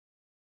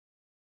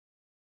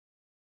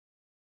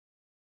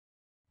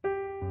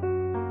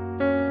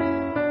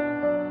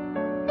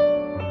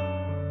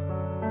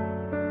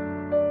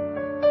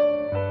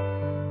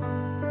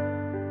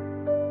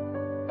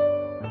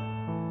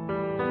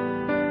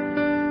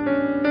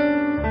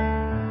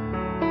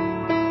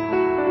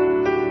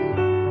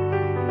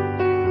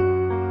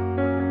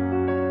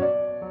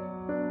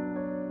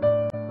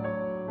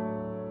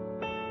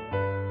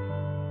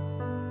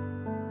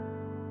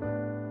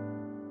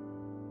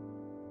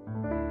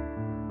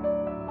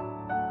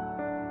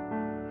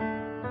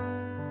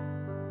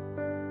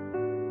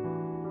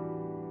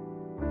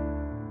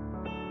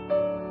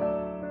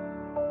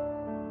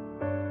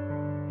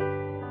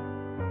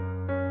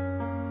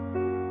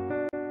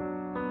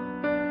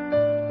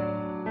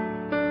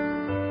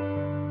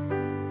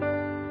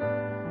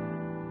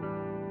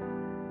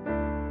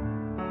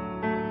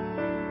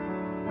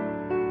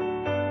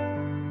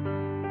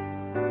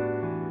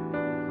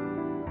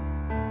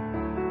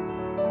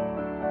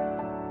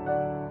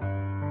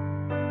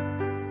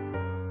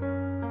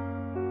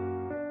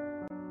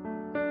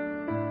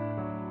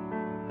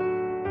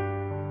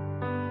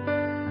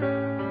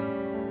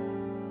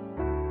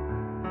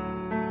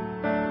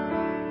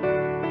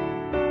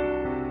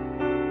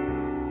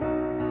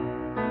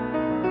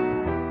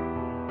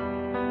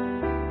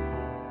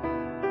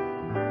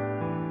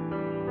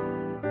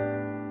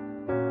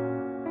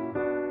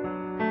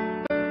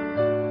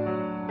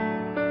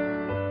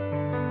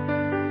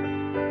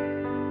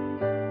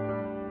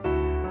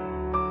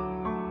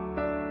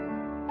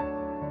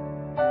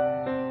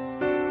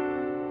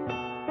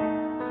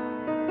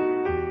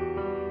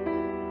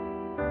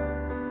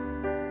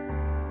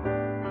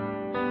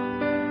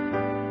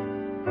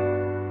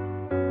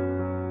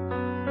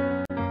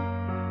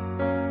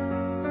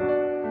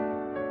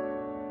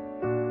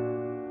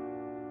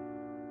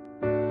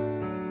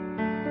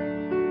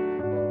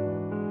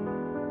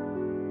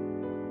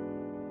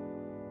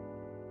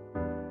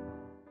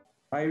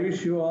I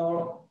wish you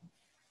all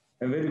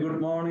a very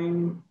good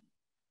morning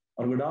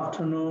or good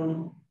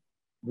afternoon,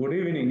 good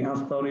evening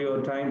as per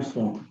your time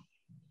zone.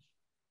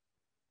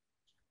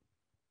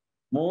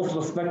 Most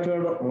respected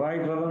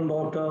Right Reverend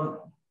Dr.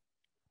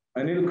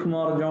 Anil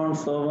Kumar John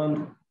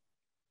Servant,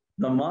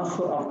 the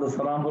Master of the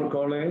Serampore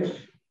College,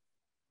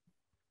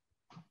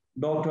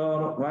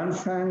 Dr.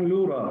 Vansang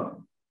Lura,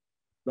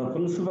 the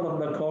Principal of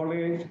the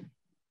College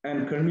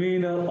and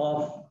Convener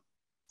of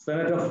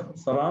Senate of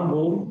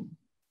Serampore,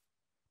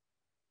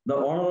 the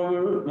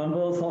Honorable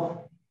Members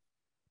of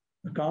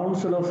the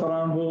Council of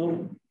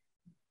Serampore,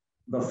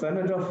 the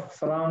Senate of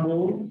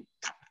Serampore,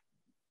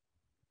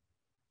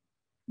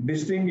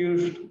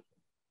 distinguished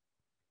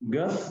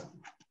guests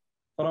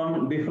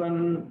from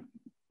different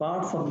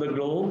parts of the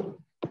globe,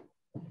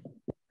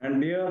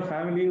 and dear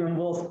family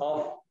members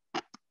of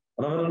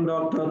Reverend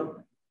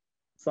Dr.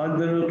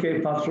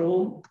 Santanu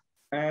Patro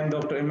and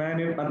Dr.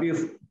 Emmanuel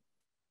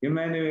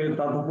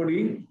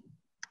Thathapudi,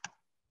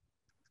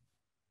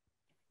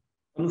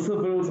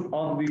 principals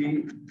of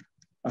the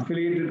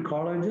affiliated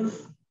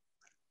colleges,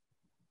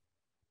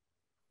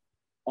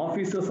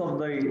 officers of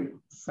the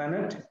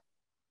Senate,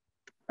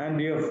 and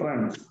dear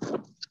friends.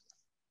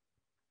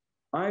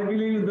 I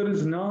believe there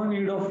is no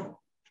need of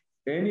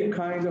any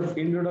kind of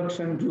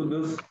introduction to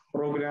this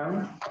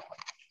program.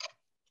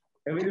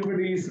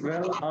 Everybody is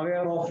well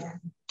aware of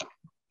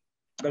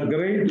the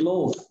great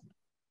loss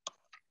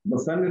the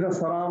Senate of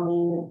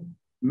Serampore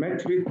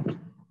met with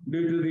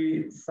due to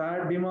the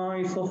sad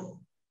demise of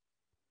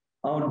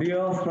our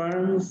dear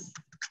friends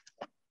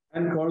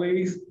and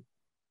colleagues,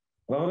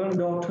 Reverend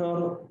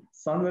Dr.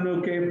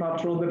 Santanu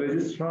Patro, the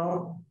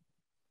Registrar,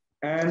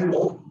 and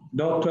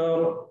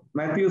Dr.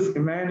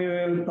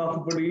 Emmanuel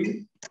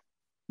Thathapudi,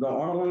 the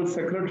Honorable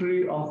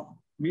Secretary of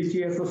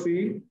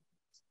BCSSC.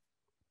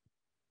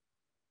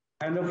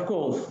 And of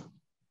course,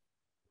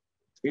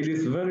 it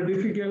is very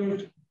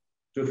difficult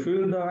to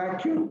fill the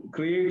vacuum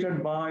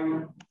created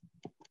by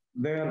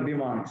their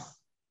demise.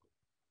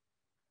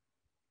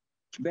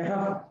 They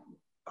have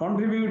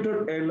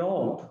contributed a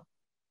lot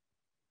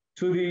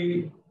to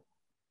the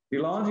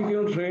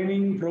theological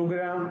training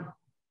program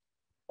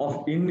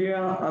of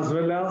India as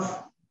well as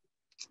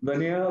the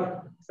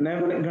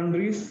neighboring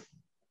countries,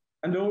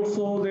 and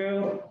also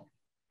their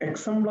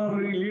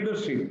exemplary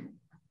leadership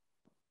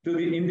to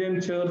the Indian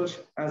Church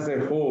as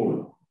a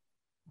whole.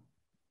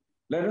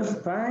 Let us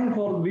thank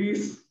for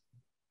these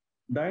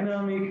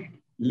dynamic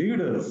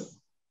leaders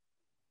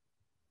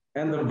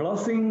and the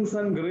blessings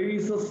and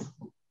graces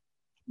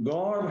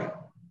God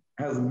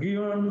has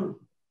given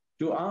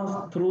to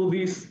us through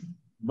these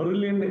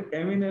brilliant,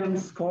 eminent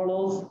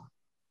scholars,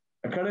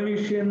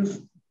 academicians,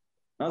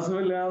 as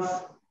well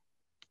as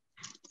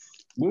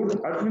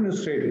good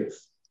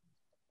administrators.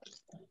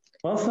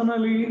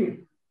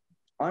 Personally,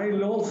 I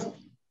lost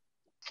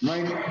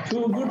my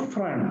two good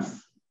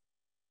friends.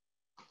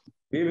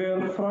 We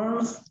were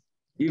friends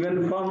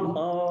even from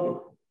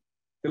our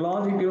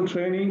theological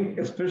training,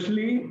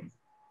 especially.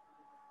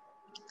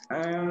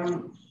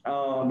 And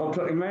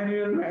Dr.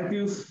 Emmanuel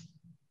Matthews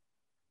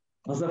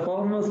was a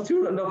former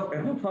student of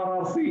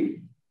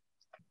FFRRC.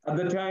 At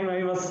the time,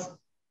 I was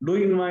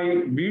doing my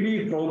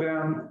BD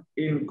program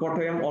in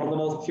Kottayam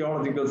Orthodox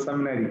Theological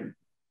Seminary.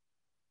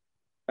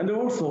 And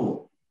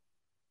also,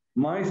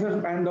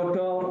 myself and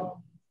Dr.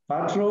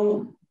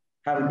 Patro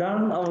have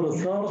done our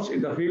research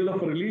in the field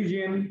of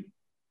religion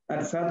at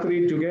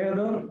Satri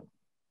together.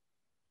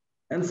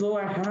 And so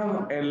I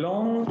have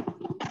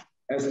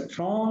a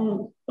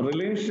strong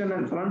relation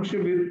and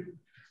friendship with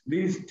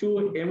these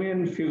two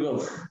eminent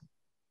figures.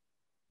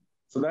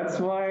 So that's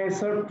why I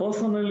said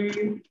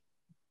personally,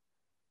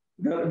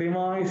 the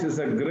demise is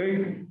a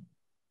great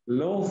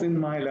loss in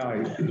my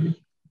life.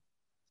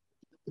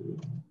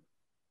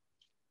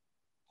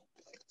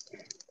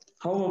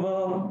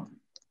 However,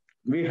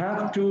 we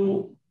have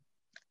to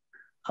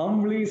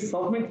humbly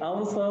submit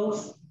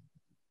ourselves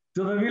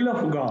to the will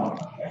of God.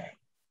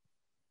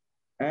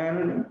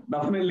 And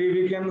definitely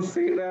we can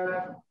say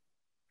that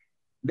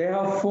they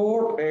have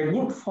fought a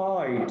good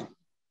fight,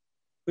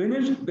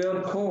 finished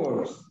their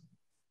course,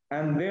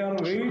 and they are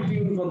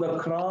waiting for the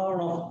crown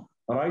of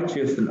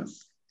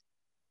righteousness.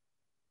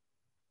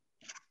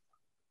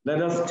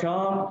 Let us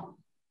start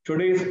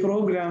today's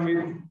program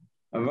with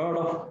a word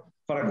of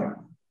prayer.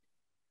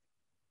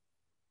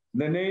 In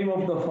the name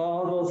of the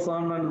Father,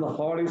 Son, and the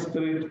Holy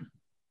Spirit,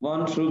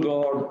 one true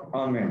God.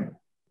 Amen.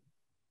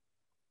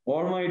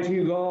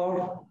 Almighty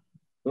God,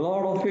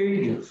 Lord of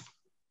ages,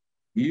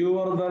 you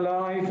are the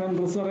life and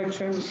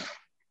resurrection.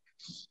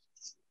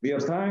 We are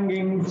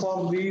thanking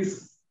for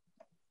this,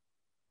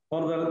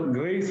 for the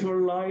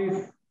graceful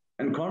life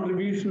and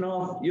contribution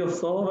of your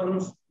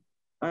servants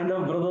and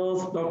our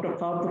brothers, Dr.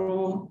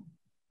 Patro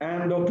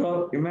and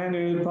Dr.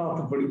 Emmanuel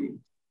Thathapudi.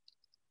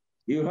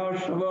 You have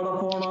showered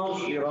upon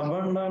us your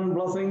abundant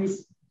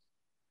blessings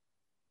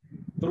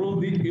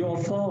through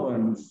your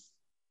servants.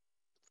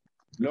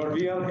 Lord,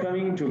 we are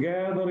coming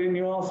together in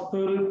your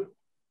spirit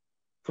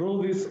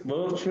through this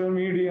virtual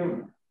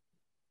medium.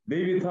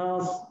 Be with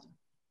us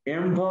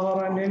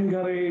empower and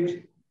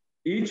encourage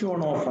each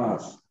one of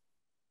us.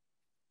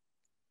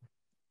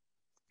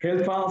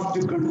 Help us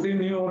to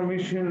continue our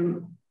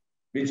mission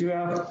which you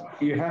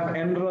have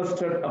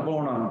entrusted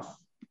upon us.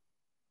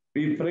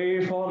 We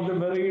pray for the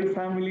bereaved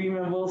family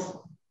members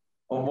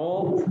of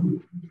both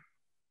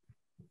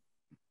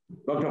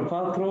Dr.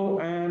 Patro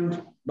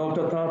and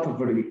Dr.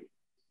 Thathapudi.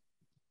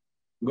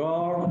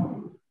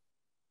 God,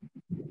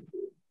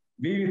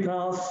 be with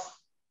us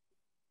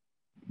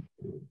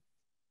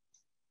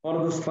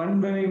for the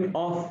strengthening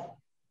of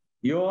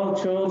your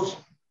church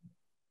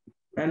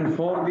and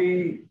for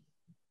the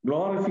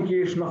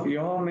glorification of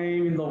your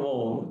name in the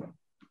world.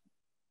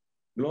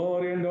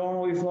 Glory and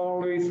honor is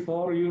always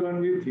for you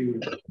and with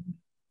you.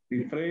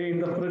 We pray in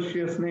the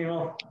precious name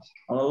of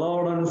our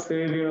Lord and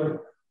Savior,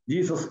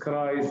 Jesus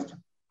Christ.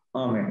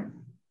 Amen.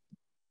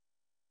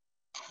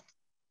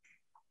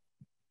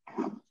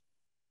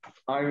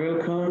 I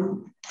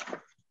welcome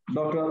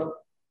Dr.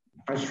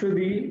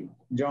 Ashwati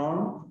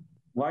John,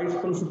 Vice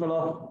Principal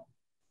of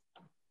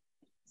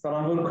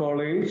Serampore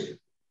College,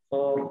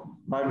 for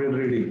Bible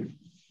reading.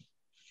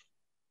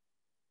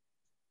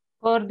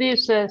 For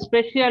this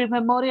special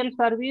memorial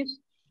service,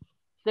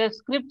 the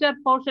scripture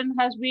portion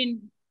has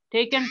been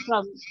taken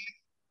from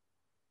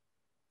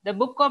the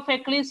book of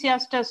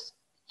Ecclesiastes,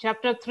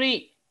 chapter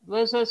 3,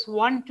 verses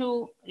 1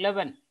 to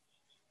 11.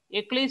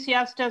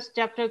 Ecclesiastes,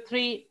 chapter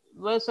 3,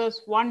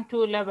 verses 1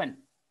 to 11.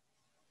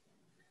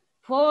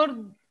 For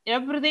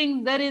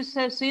everything there is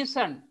a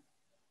season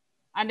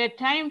and a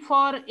time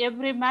for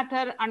every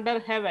matter under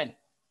heaven,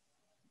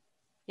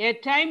 a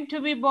time to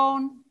be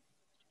born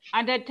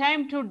and a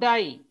time to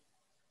die,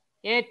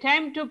 a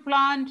time to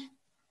plant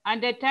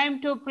and a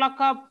time to pluck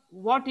up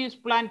what is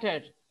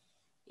planted,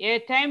 a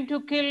time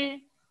to kill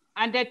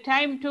and a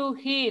time to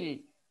heal,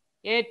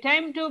 a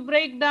time to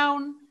break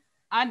down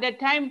and a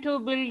time to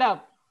build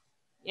up,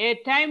 a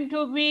time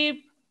to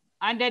weep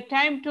and a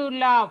time to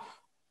laugh,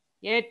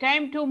 a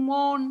time to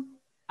mourn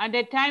and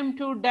a time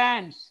to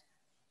dance,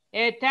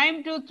 a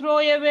time to throw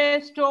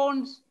away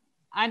stones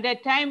and a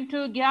time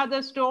to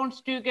gather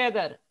stones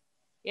together,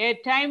 a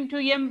time to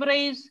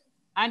embrace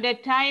and a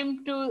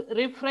time to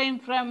refrain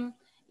from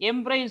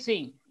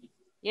embracing,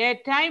 a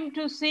time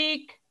to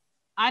seek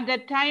and a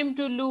time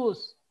to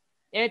lose,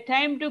 a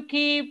time to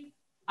keep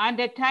and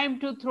a time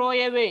to throw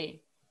away,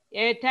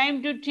 a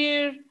time to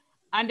tear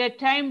and a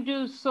time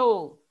to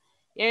sow,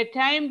 a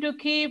time to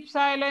keep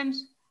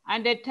silence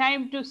and a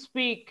time to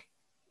speak,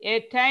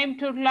 a time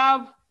to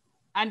love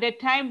and a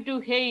time to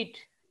hate,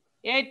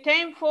 a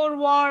time for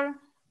war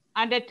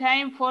and a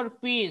time for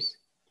peace.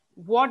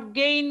 What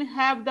gain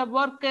have the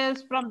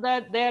workers from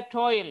their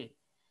toil?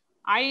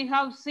 I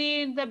have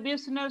seen the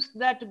business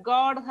that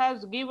God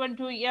has given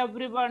to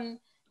everyone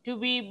to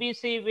be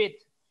busy with.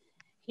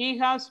 He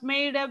has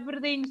made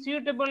everything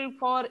suitable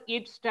for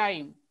its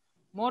time.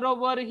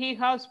 Moreover, he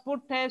has put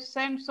a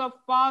sense of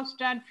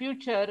past and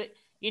future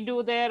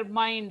into their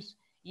minds,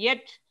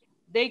 yet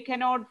they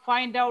cannot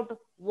find out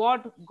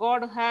what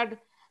God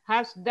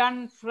has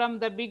done from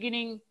the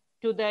beginning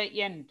to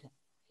the end.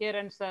 Here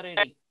ends the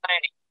reading.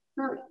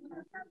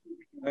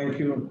 Thank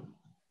you.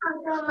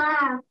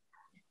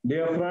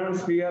 Dear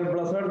friends, we are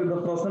blessed with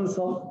the presence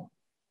of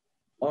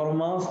our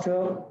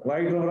Master,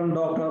 Right Reverend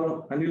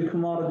Dr. Anil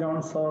Kumar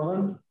John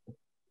servant.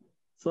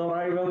 So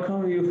I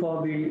welcome you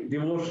for the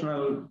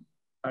devotional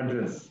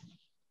address.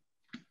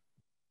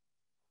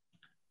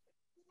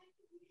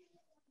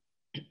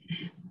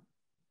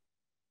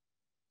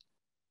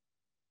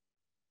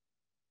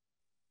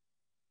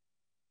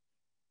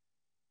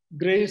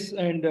 Grace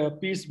and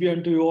peace be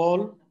unto you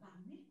all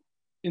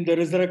in the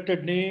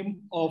resurrected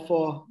name of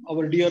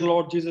our dear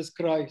Lord Jesus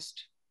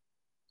Christ.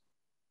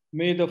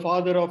 May the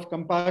Father of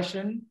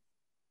compassion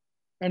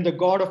and the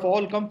God of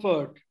all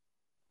comfort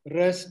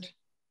rest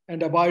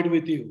and abide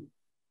with you.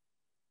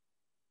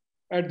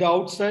 At the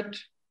outset,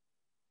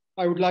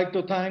 I would like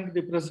to thank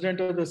the President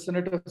of the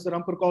Senate of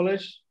Serampore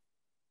College,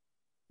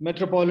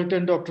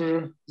 Metropolitan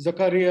Dr.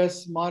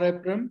 Zacharias Mar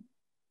Ephraim,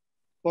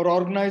 for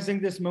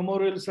organizing this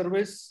memorial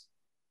service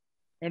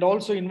and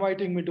also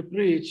inviting me to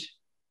preach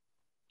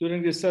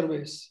during this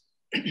service.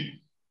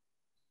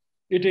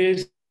 It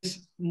is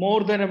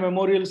more than a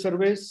memorial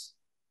service.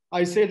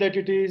 I say that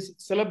it is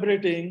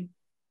celebrating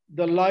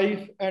the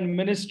life and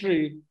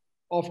ministry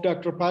of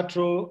Dr.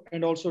 Patro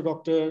and also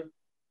Dr.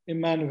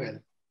 Emmanuel.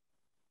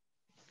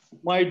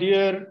 My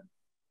dear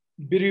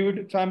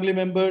bereaved family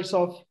members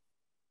of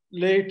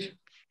late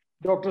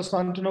Dr.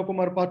 Santanu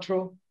Kumar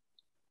Patro,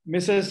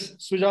 Mrs.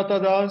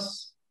 Sujata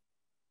Das,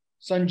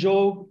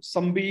 Sanjog,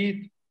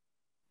 Sambit,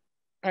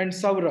 and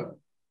Saurabh,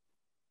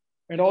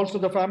 and also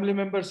the family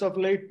members of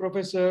late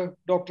Professor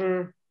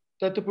Dr.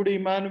 Thathapudi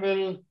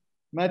Emmanuel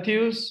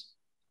Matthews,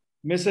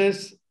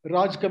 Mrs.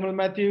 Raj Kamal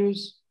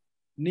Matthews,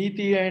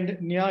 Neeti and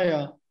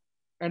Nyaya,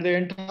 and the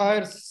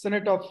entire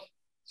Senate of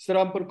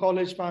Serampore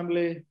College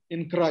family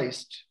in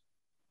Christ.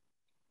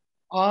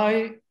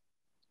 I,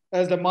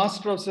 as the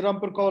master of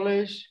Serampore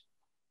College,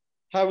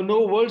 have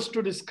no words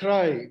to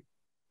describe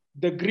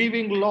the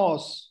grieving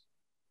loss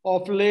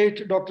of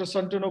late Dr.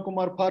 Santanu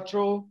Kumar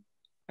Patro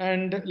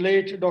and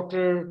late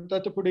Dr.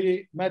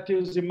 Thathapudi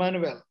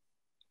Emmanuel.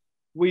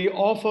 We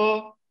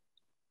offer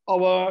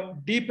our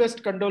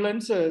deepest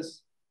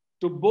condolences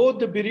to both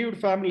the bereaved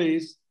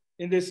families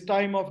in this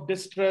time of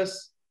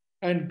distress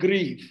and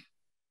grief.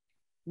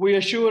 We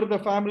assure the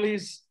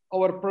families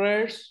our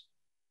prayers,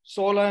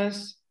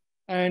 solace,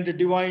 and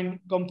divine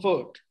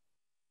comfort.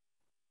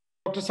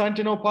 Dr.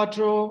 Santanu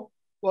Patro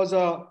was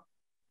a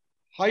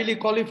highly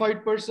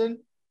qualified person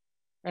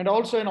and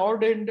also an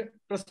ordained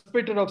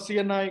presbyter of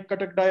CNI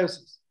Cuttack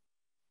Diocese.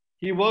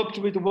 He worked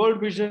with World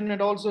Vision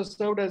and also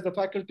served as the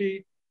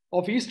faculty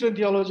of Eastern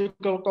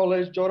Theological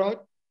College, Jorhat,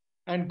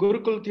 and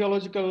Gurukul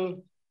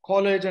Theological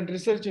College and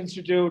Research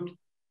Institute,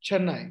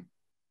 Chennai.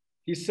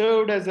 He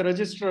served as the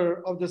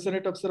Registrar of the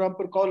Senate of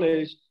Serampore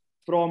College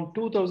from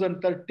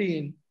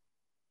 2013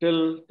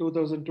 till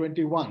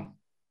 2021.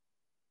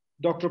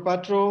 Dr.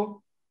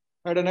 Patro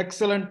had an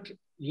excellent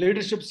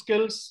leadership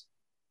skills,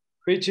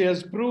 which he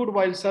has proved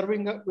while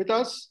serving with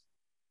us.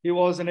 He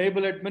was an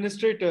able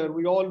administrator,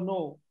 we all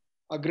know,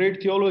 a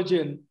great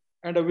theologian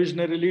and a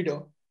visionary leader.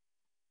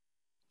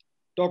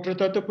 Dr.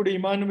 Thathapudi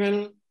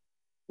Emmanuel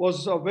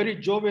was a very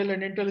jovial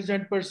and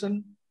intelligent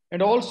person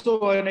and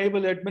also an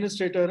able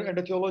administrator and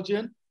a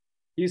theologian.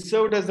 He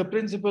served as the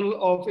principal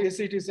of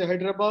ACTC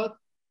Hyderabad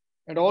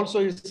and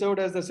also he served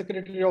as the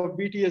secretary of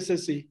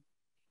BTSSC.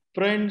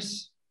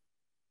 Friends,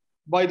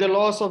 by the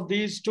loss of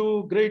these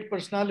two great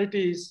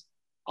personalities,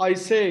 I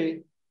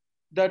say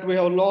that we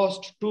have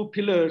lost two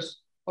pillars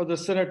of the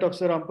Senate of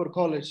Serampore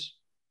College.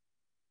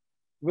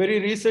 Very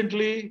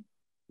recently,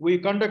 we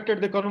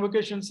conducted the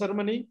convocation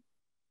ceremony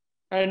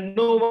and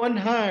no one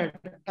had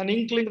an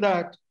inkling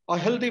that a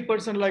healthy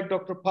person like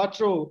Dr.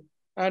 Patro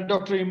and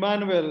Dr.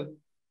 Emmanuel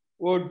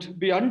would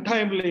be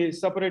untimely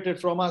separated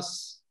from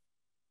us.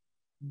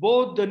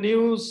 Both the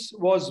news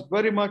was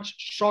very much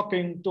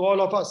shocking to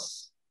all of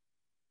us.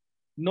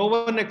 No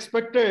one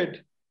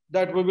expected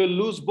that we will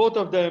lose both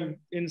of them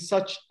in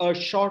such a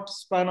short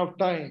span of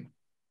time.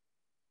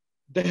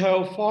 They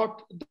have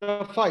fought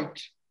the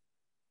fight,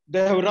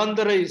 they have run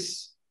the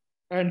race,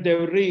 and they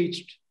have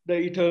reached the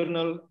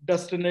eternal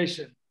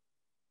destination.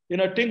 In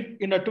a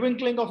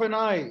twinkling of an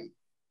eye,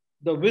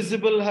 the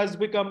visible has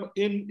become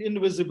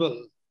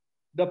invisible.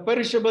 The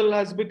perishable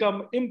has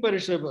become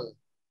imperishable.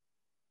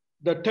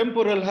 The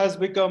temporal has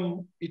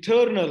become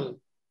eternal,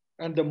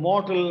 and the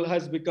mortal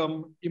has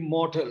become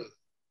immortal.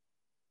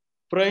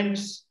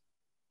 Friends,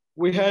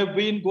 we have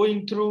been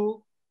going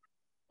through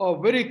a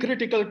very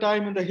critical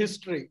time in the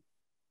history.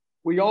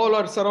 We all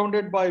are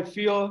surrounded by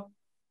fear,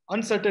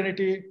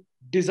 uncertainty,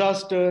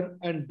 disaster,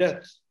 and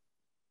death.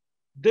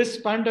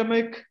 This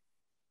pandemic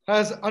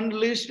has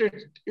unleashed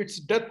its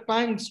death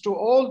pangs to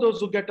all those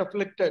who get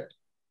afflicted,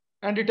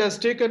 and it has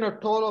taken a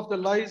toll of the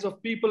lives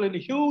of people in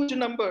huge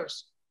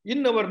numbers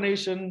in our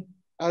nation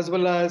as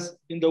well as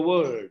in the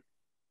world.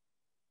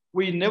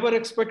 We never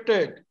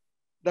expected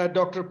that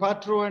Dr.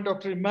 Patro and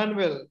Dr.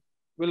 Emmanuel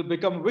will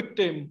become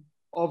victim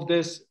of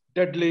this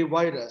deadly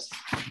virus.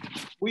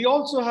 We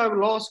also have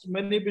lost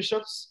many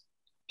bishops,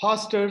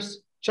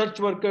 pastors, church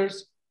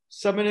workers,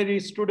 seminary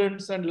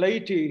students, and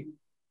laity,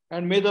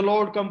 and may the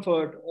Lord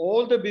comfort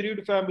all the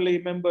bereaved family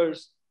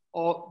members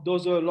of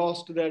those who have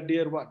lost their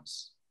dear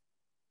ones.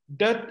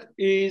 Death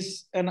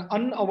is an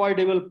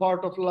unavoidable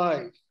part of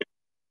life.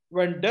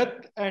 When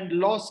death and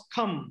loss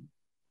come,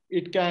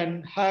 it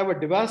can have a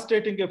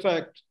devastating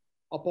effect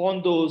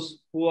upon those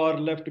who are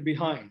left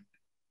behind.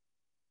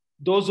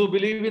 Those who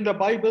believe in the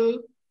Bible,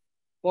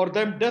 for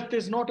them death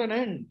is not an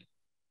end,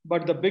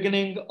 but the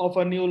beginning of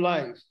a new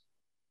life.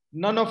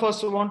 None of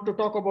us want to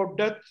talk about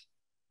death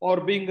or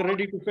being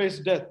ready to face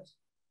death.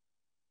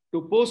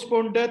 To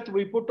postpone death,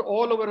 we put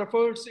all our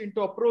efforts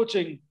into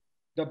approaching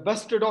the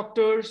best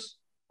doctors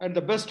and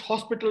the best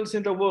hospitals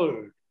in the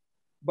world.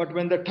 But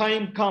when the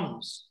time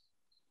comes,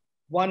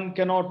 one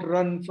cannot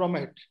run from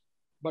it,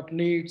 but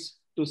needs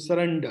to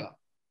surrender.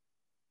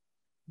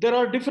 There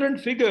are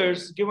different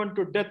figures given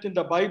to death in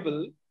the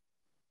Bible.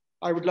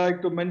 I would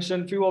like to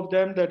mention a few of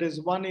them. That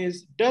is, one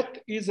is death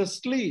is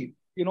asleep.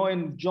 You know,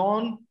 in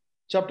John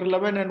chapter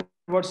 11 and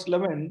verse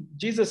 11,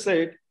 Jesus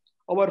said,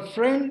 our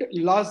friend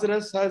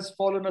Lazarus has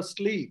fallen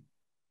asleep.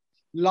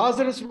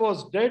 Lazarus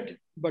was dead,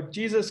 but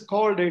Jesus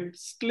called it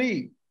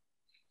sleep.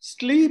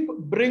 Sleep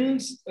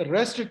brings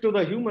rest to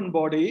the human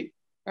body,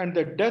 and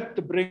the death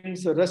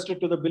brings rest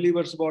to the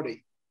believer's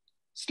body.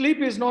 Sleep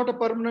is not a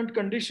permanent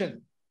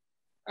condition,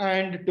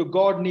 and to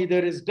God neither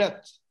is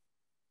death.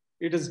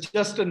 It is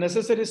just a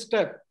necessary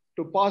step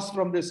to pass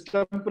from this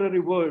temporary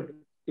world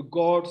to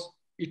God's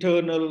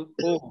eternal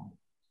home.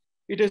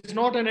 It is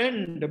not an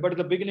end, but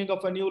the beginning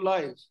of a new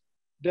life.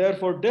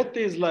 Therefore, death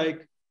is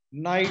like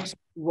night's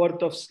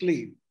worth of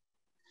sleep.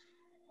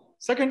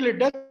 Secondly,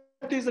 death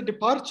is a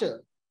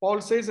departure. Paul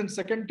says in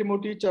 2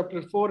 Timothy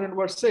chapter 4 and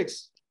verse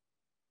 6,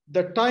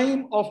 the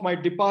time of my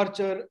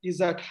departure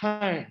is at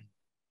hand.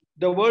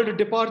 The word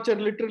departure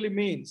literally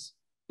means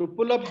to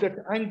pull up that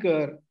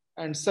anchor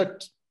and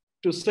set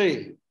to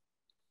sail.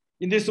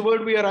 In this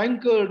world, we are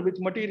anchored with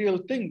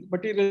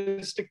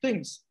materialistic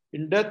things.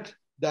 In death,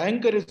 the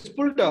anchor is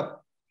pulled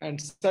up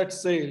and set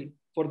sail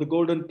for the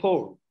golden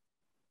port.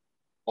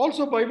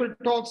 Also, Bible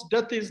talks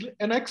death is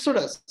an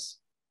exodus.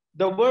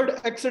 The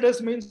word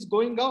exodus means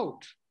going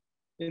out.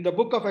 In the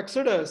book of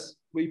Exodus,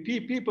 we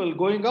see people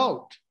going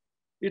out.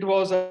 It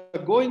was a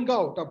going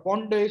out, a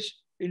bondage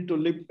into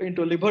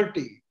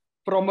liberty,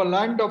 from a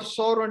land of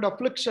sorrow and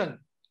affliction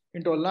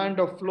into a land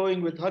of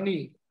flowing with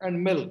honey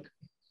and milk.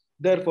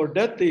 Therefore,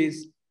 death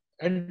is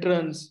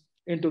entrance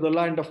into the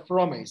land of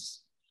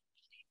promise.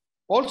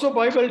 Also,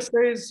 Bible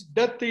says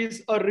death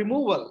is a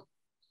removal.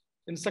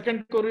 In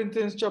 2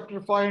 Corinthians chapter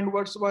 5 and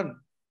verse 1,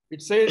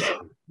 it says,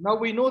 now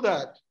we know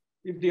that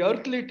if the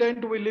earthly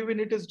tent we live in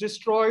it is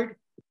destroyed,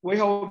 we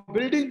have a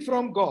building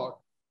from God,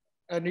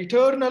 an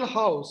eternal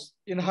house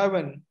in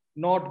heaven,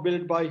 not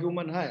built by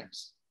human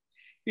hands.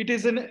 It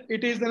is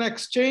an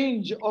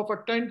exchange of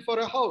a tent for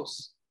a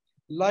house.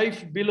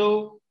 Life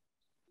below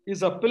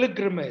is a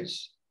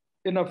pilgrimage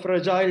in a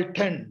fragile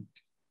tent.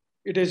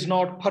 It is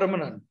not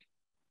permanent.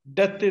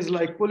 Death is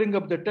like pulling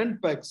up the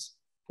tent pegs,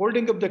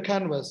 folding up the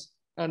canvas,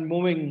 and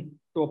moving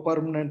to a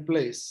permanent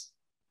place.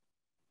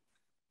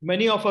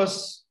 Many of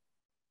us,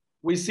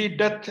 we see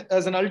death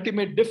as an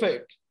ultimate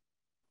defeat.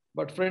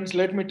 But friends,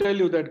 let me tell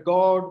you that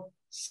God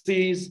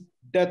sees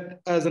death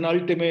as an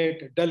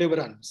ultimate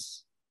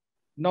deliverance.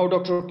 Now,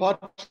 Dr.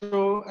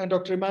 Patro and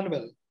Dr.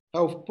 Emmanuel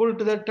have pulled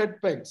their tent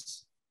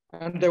pegs,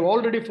 and they've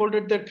already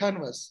folded their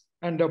canvas,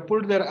 and have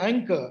pulled their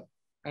anchor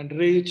and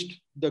reached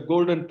the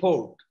golden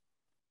port.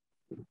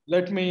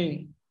 Let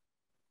me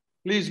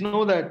please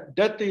know that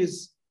death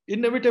is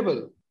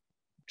inevitable.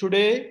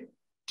 Today,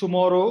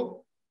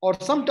 tomorrow, or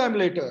sometime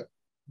later,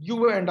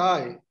 you and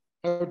I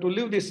have to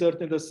leave this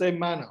earth in the same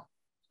manner.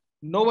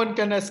 No one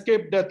can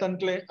escape death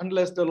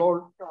unless the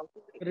Lord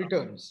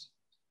returns.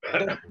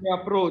 Death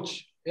may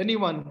approach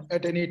anyone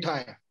at any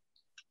time.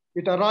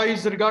 It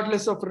arrives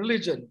regardless of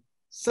religion,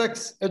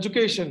 sex,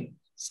 education,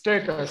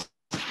 status,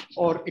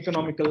 or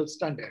economical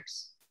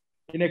standards.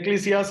 In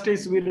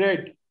Ecclesiastes, we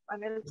read,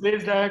 it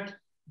says that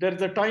there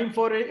is a time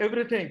for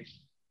everything,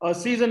 a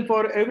season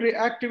for every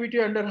activity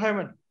under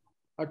heaven,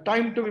 a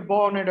time to be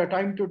born and a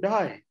time to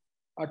die,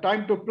 a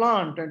time to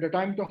plant and a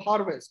time to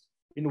harvest.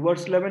 In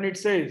verse 11, it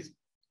says,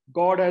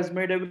 God has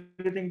made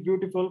everything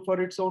beautiful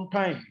for its own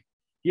time.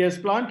 He has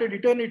planted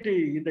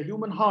eternity in the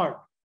human heart,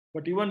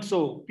 but even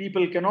so,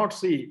 people cannot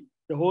see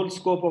the whole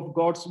scope of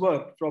God's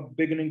work from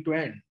beginning to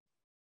end.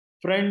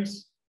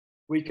 Friends,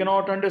 we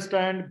cannot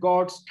understand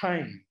God's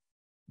time,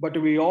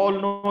 but we all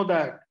know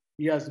that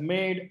He has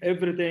made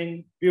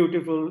everything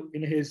beautiful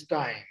in His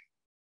time.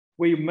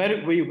 We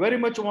very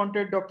much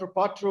wanted Dr.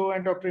 Patro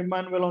and Dr.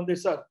 Emmanuel on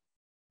this earth.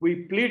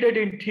 We pleaded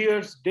in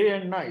tears day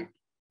and night.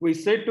 We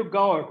said to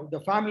God,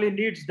 the family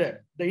needs them,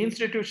 the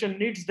institution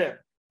needs them,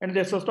 and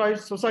the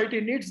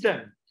society needs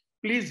them.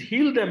 Please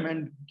heal them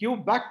and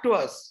give back to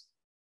us.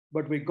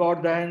 But we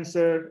got the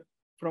answer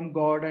from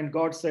God, and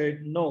God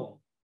said, no,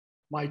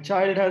 my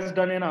child has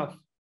done enough.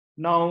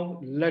 Now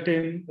let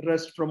him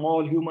rest from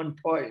all human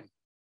toil.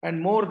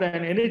 And more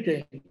than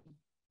anything,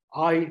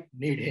 I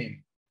need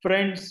him.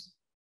 Friends,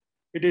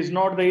 it is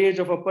not the age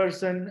of a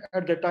person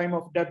at the time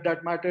of death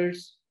that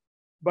matters,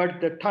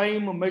 but the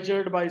time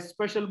measured by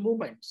special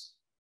moments.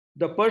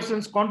 The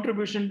person's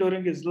contribution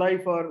during his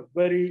life are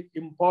very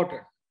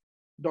important.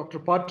 Dr.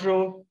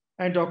 Patro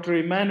and Dr.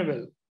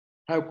 Emmanuel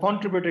have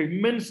contributed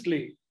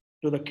immensely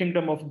to the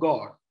kingdom of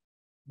God.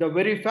 The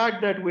very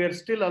fact that we are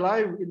still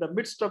alive in the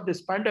midst of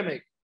this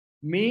pandemic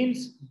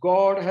means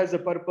God has a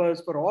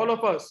purpose for all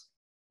of us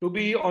to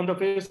be on the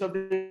face of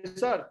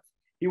this earth.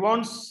 He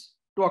wants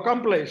to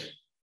accomplish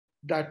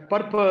that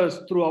purpose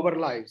through our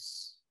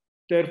lives.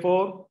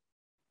 Therefore,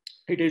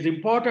 it is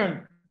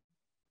important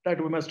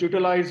that we must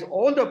utilize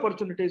all the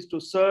opportunities to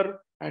serve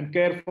and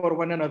care for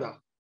one another.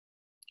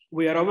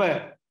 We are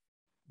aware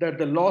that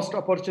the lost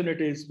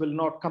opportunities will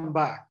not come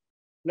back.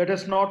 Let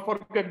us not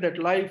forget that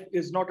life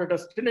is not a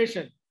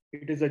destination,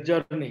 it is a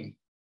journey.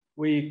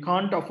 We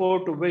can't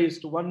afford to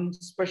waste one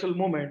special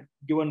moment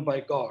given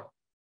by God.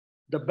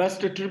 The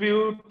best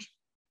tribute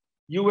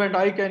you and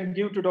I can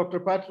give to Dr.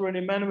 Patro and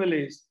Emmanuel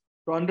is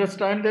to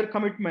understand their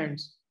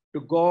commitments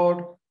to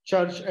God,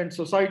 church, and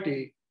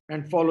society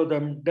and follow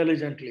them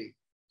diligently.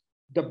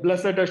 The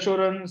blessed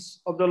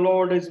assurance of the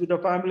Lord is with the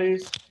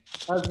families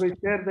as we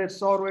share their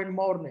sorrow and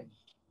mourning.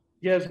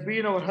 He has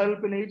been our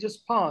help in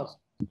ages past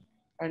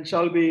and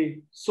shall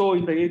be so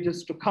in the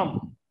ages to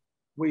come.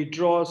 We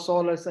draw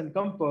solace and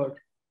comfort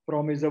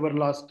from His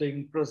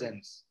everlasting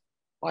presence.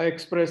 I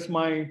express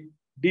my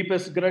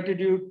deepest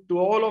gratitude to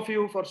all of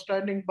you for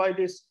standing by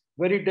this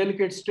very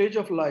delicate stage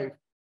of life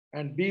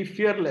and be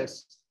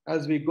fearless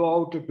as we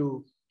go out to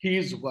do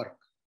His work.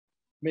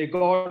 May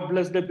God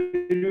bless the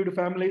bereaved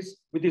families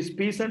with His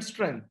peace and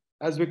strength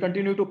as we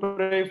continue to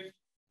pray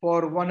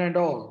for one and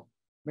all.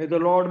 May the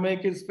Lord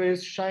make His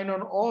face shine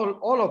on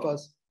all of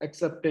us,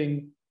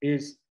 accepting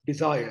His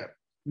desire.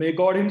 May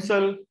God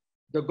Himself,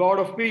 the God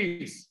of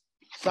peace,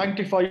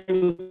 sanctify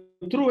you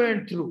through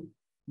and through.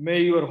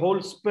 May your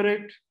whole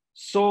spirit,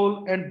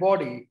 soul, and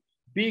body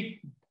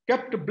be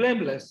kept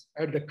blameless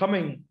at the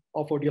coming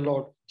of our dear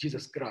Lord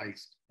Jesus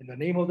Christ. In the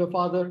name of the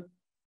Father,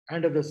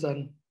 and of the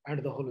Son, and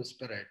of the Holy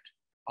Spirit.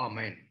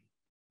 Amen.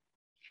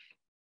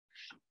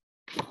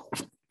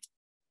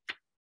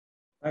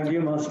 Thank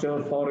you,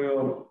 Master, for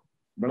your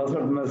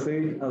blessed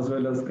message as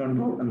well as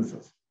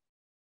condolences.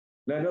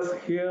 Let us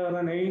hear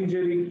an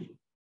angelic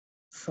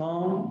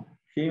song,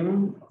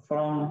 hymn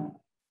from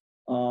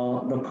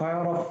the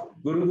choir of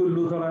Gurukul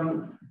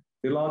Lutheran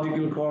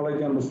Theological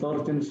College and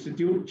Research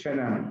Institute,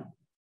 Chennai.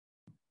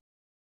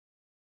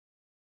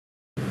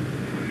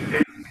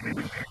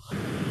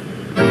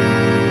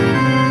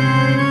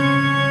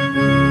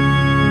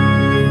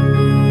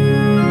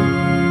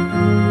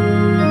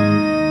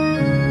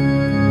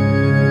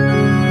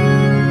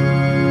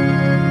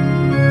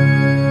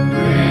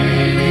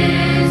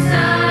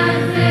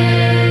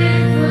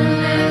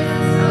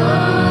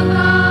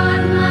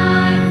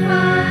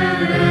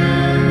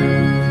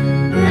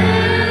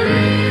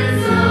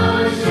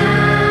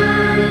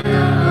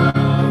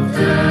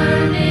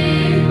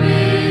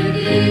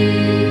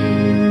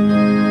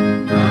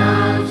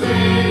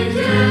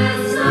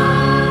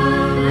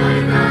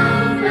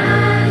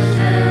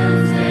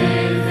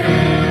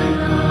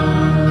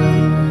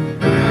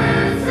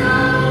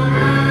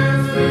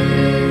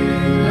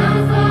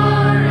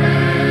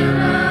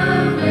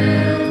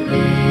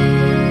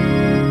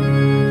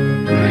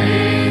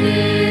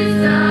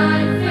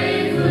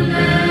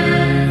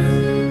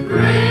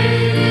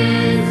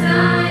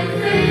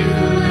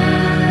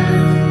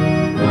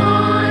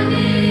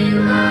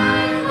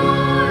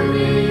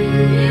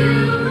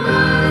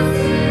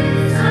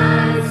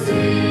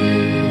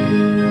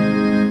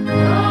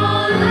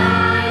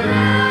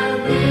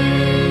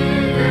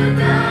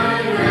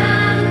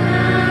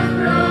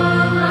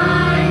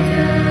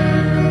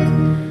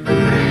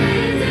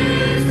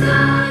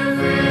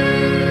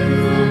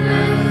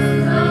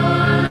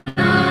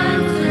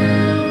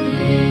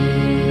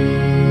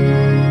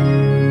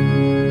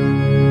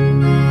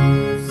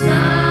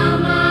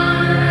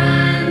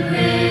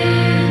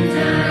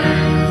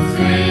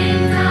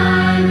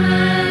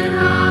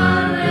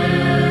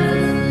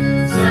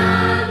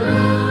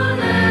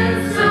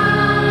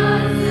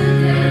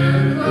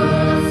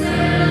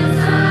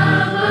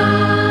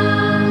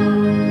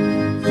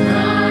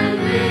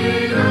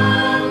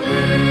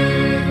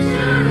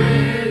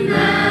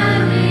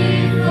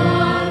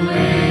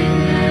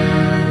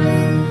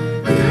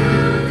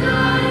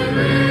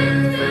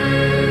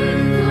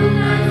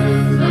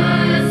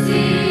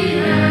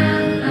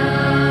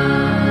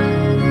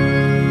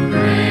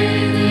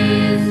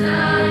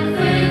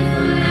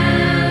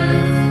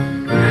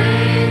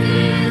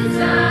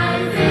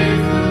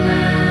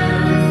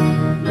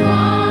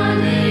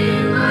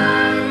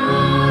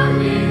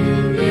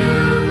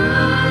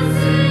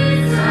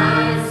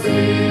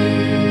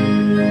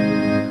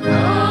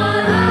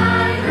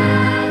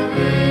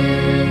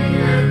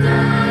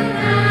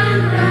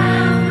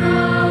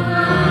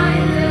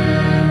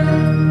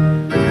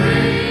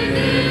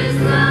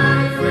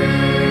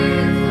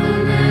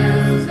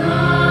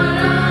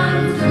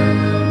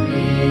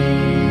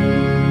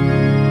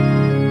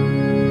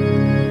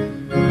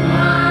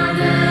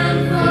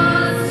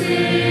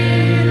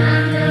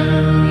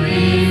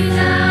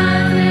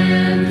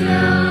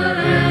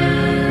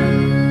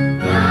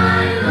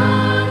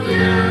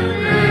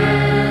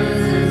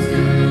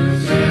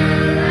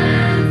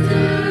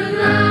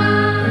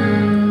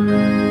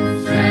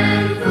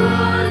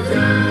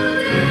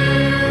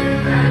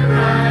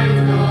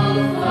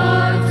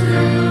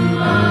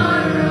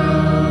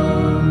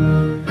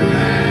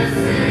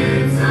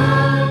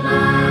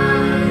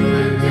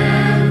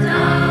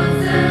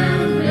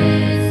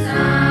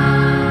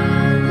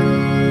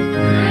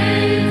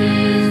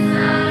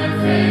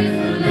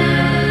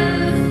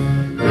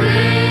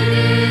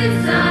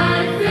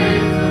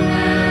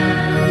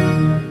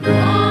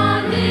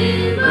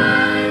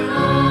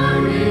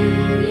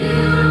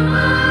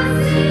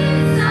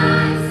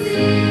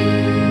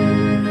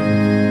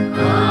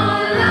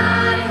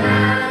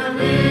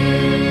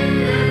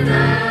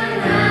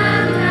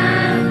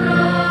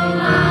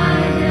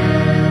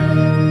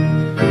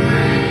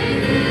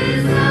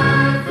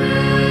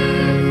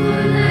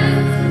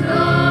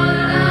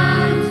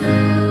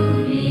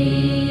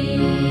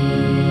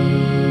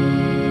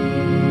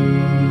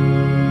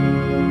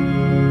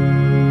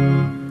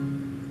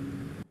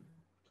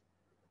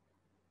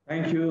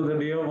 Thank you, the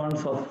dear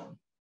ones of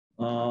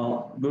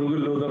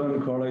Gurukul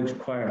Lutheran College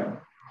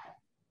Choir.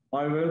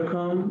 I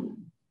welcome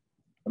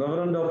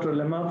Reverend Dr.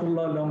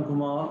 Lematullah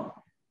Kumar,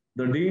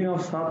 the Dean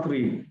of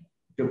Satri,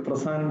 to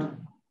present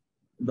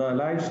the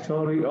life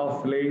story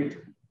of late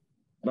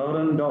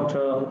Reverend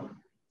Dr.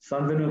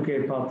 Santanu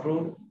K.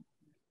 Patro.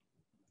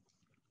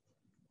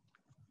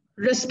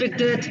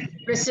 Respected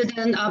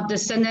President of the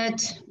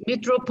Senate,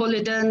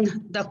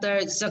 Metropolitan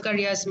Dr.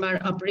 Zacharias Mar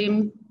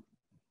Abrim,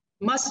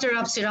 Master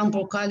of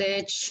Serampore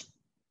College,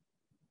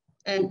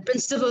 and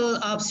Principal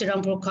of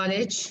Serampore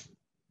College,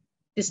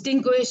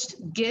 distinguished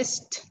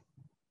guests,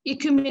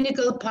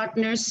 ecumenical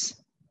partners,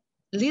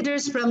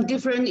 leaders from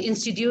different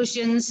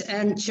institutions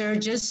and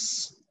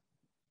churches,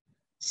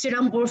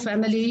 Serampore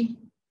family,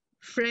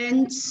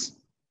 friends,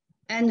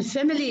 and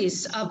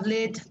families of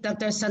late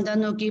Dr.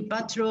 Santanu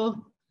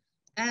Patro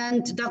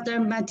and Dr.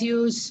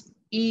 Matthews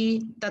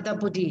E.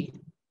 Thathapudi.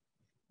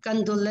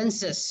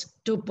 Condolences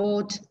to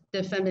both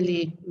the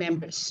family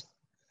members.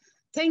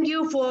 Thank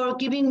you for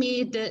giving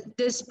me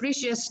this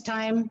precious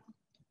time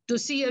to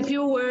say a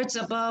few words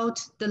about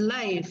the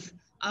life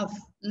of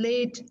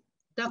late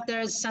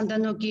Dr.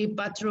 Santanu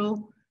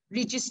Patro,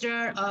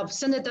 Registrar of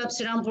Senate of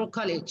Serampore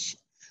College,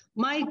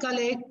 my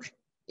colleague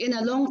and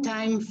a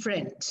long-time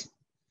friend.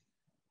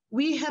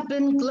 We have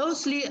been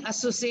closely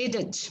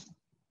associated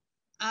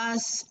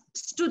as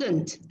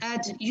student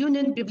at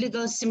Union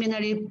Biblical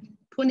Seminary,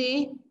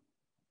 Pune,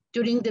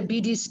 during the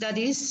BD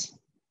studies.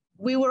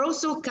 We were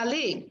also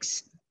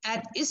colleagues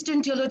at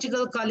Eastern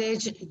Theological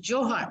College,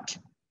 Jorhat,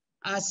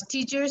 as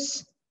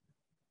teachers,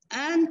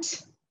 and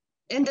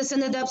in the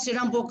Senate of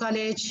Serampore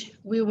College,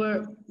 we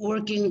were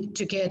working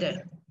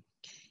together.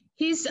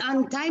 His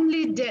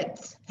untimely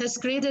death has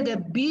created a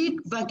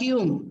big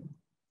vacuum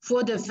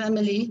for the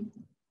family,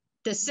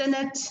 the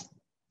Senate,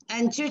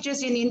 and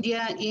churches in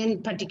India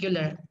in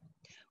particular.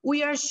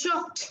 We are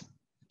shocked,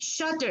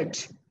 shattered,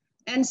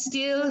 and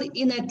still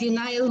in a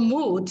denial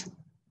mood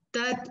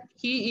that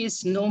he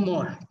is no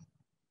more.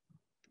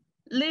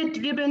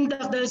 Late Reverend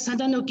Dr.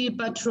 Santanu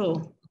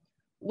Patro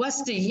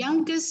was the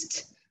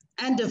youngest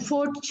and the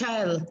fourth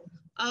child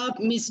of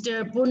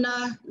Mr.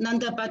 Puna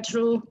Nanda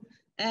Patro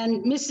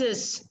and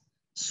Mrs.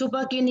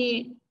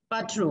 Subhagini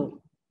Patro.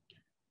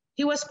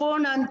 He was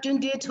born on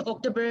 20th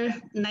October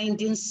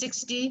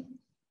 1960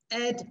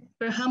 at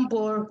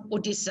Serampore,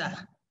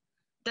 Odisha.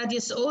 That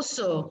is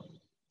also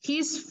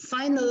his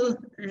final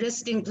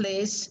resting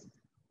place,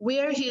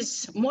 where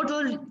his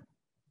mortal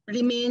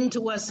remains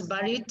was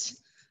buried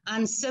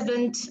on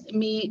 7th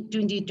May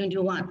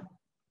 2021.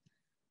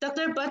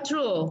 Dr.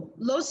 Patro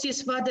lost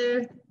his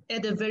father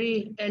at a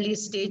very early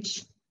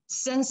stage.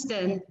 Since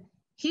then,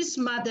 his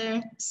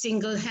mother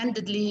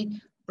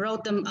single-handedly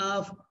brought them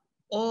up,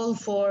 all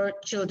four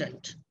children.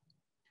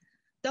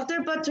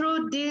 Dr.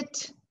 Patro did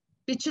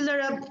Bachelor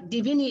of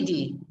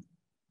Divinity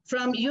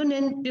from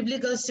Union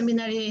Biblical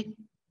Seminary,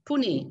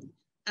 Pune,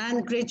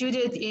 and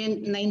graduated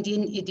in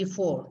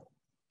 1984.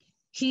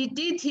 He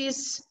did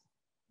his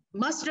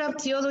Master of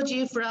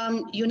Theology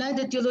from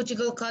United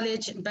Theological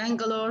College,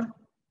 Bangalore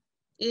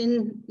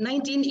in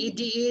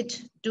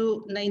 1988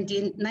 to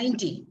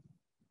 1990,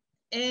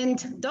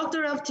 and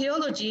Doctor of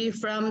Theology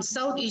from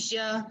South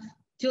Asia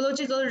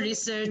Theological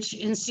Research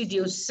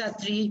Institute,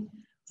 SATRI,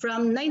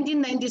 from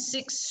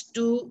 1996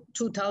 to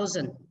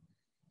 2000.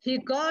 He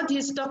got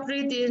his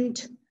doctorate in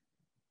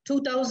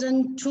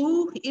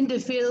 2002 in the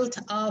field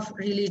of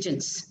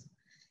religions.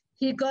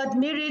 He got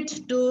married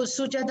to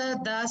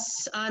Sujata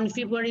Das on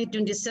February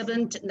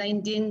 27,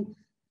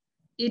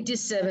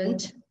 1987,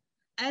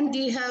 and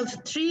they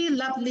have three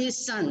lovely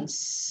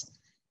sons,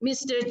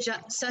 Mr.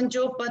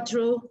 Sanjo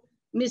Patro,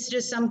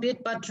 Mr.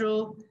 Sambit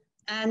Patro,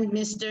 and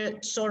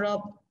Mr.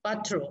 Saurabh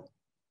Patro.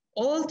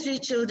 All three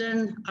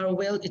children are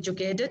well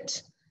educated.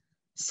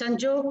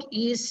 Sanjog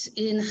is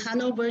in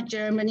Hanover,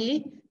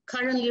 Germany,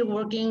 currently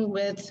working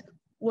with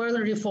World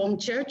Reformed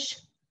Church.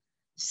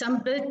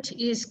 Sambit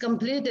is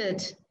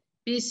completed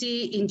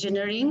BC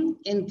Engineering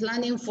in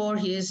planning for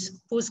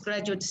his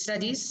postgraduate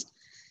studies.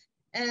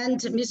 And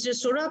Mr.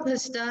 Saurabh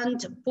has done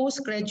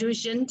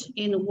post-graduation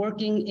in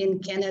working in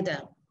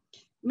Canada.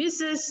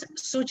 Mrs.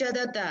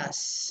 Sujata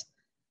Das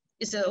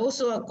is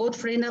also a good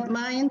friend of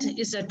mine,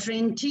 is a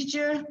trained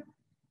teacher.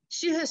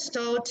 She has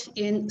taught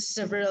in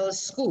several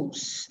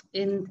schools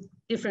in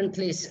different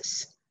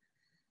places.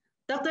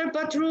 Dr.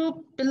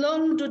 Patro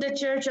belonged to the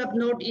Church of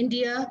North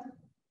India.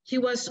 He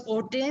was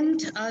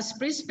ordained as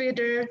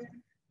presbyter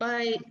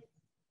by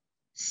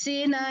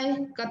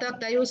Chennai Cuttack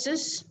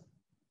Diocese,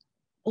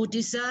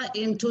 Odisha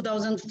in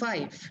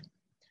 2005.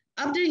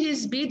 After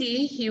his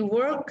BD, he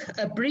worked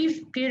a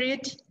brief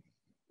period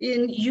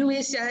in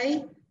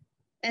USA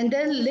and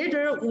then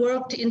later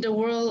worked in the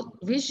World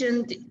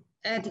Vision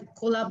at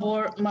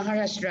Kolhapur,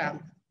 Maharashtra.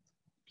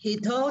 He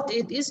taught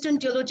at Eastern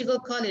Theological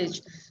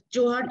College,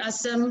 Jorhat,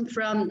 Assam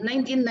from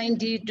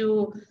 1990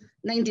 to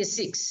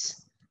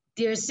 96.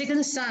 Their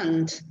second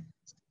son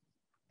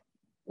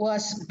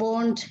was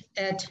born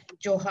at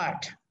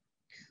Jorhat.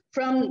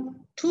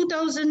 From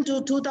 2000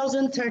 to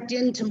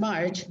 2013 to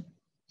March,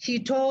 he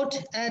taught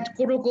at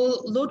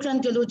Gurukul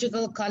Lutheran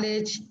Theological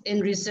College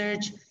and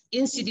Research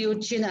Institute,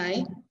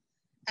 Chennai.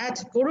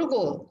 At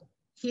Gurukul,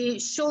 he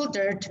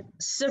shouldered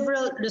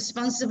several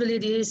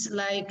responsibilities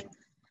like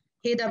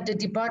head of the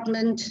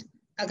department,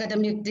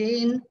 academic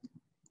dean,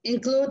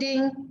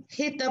 including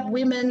head of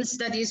Women's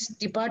Studies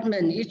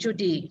Department,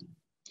 HOD.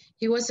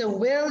 He was a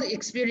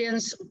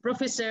well-experienced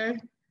professor,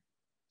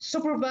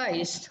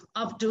 supervised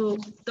up to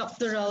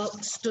doctoral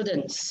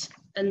students.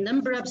 A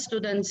number of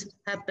students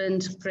have been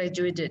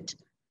graduated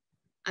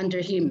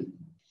under him.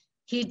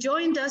 He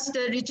joined as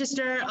the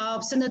Registrar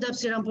of Senate of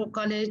Serampore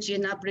College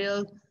in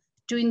April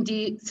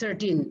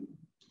 2013.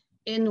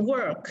 in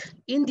work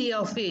in the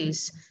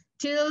office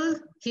till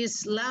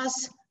his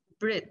last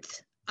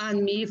breath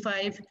on May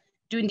 5,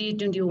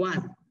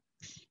 2021.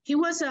 He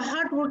was a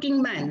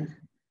hardworking man,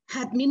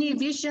 had many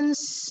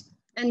visions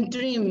and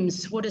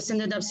dreams for the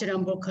Synod of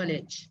Serampore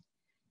College.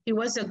 He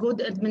was a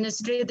good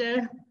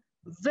administrator,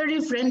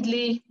 very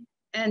friendly,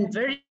 and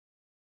very.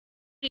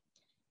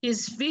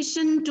 His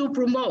vision to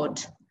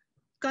promote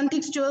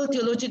contextual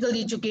theological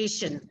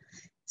education,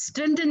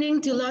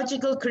 strengthening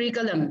theological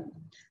curriculum,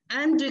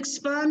 and to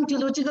expand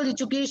theological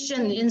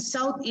education in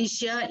South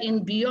Asia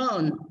and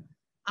beyond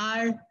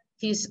are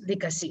his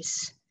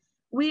legacies.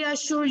 We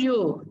assure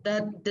you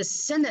that the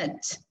Synod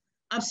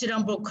of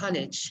Serampore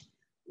College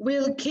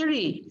will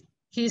carry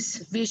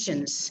his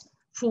visions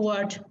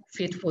forward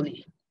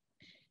faithfully.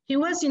 He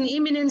was an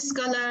eminent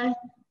scholar,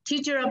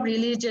 teacher of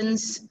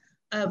religions,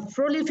 a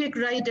prolific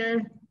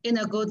writer, and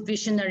a good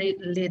visionary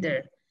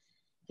leader.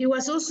 He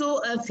was also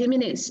a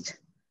feminist,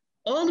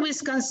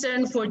 always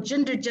concerned for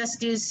gender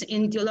justice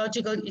in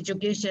theological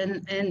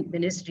education and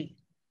ministry.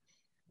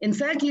 In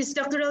fact, his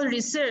doctoral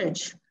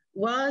research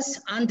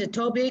was on the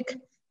topic,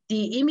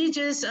 the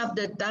images of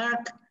the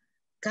dark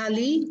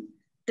Kali,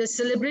 the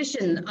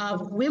celebration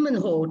of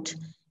womanhood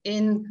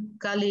in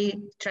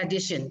Kali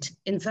tradition.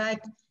 In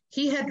fact,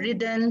 he had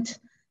written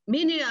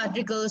many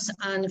articles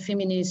on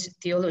feminist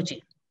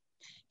theology.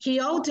 He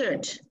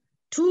authored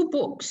 2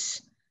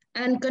 books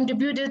and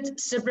contributed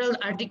several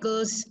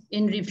articles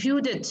in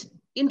reputed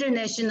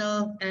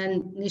international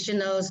and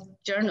national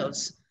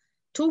journals.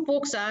 2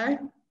 books are,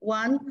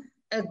 1,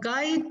 A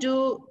Guide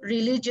to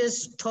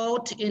Religious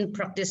Thought in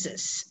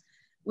Practices,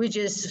 which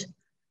is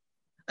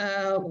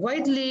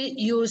widely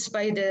used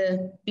by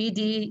the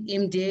BD,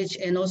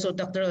 MDH, and also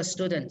doctoral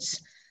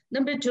students.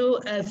 Number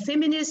 2, a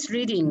feminist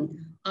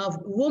reading of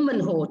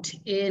womanhood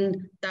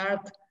in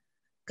dark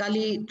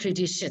Kali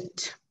tradition.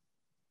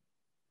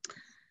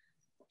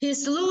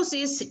 His loss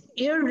is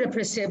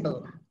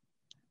irrepressible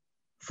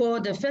for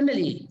the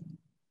family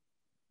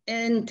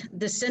and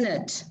the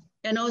Synod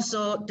and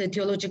also the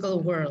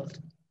theological world.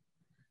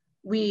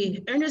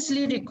 We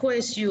earnestly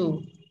request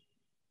you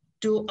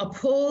to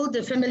uphold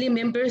the family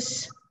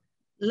members,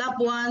 loved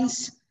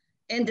ones,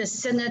 and the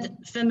Synod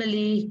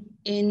family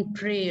in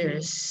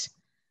prayers.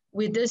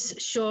 With this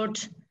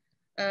short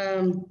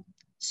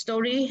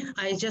story,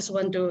 I just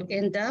want to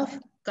end up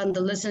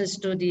condolences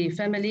to the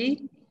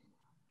family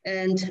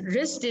and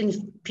rest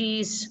in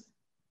peace,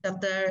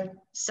 Dr.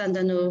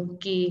 Santanu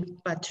Ki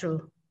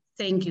Patro.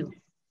 Thank you.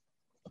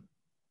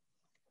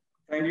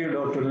 Thank you,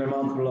 Dr.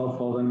 Lemantula,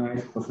 for the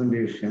nice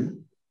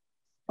presentation.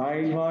 I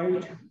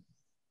invite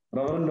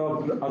Reverend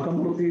Dr.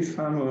 Akamruti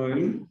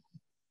Samuel,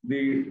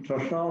 the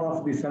Treasurer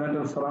of the Synod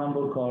of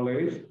Serampore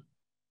College,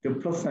 to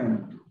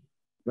present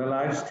the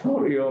life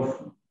story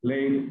of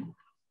late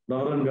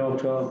Reverend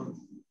Dr.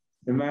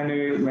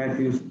 Emmanuel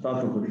Matthews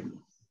Thathapudi.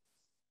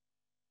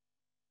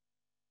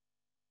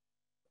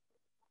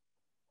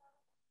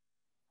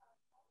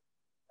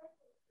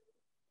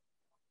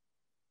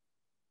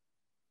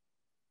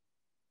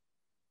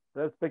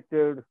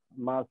 Respected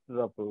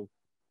Master of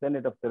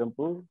Synod of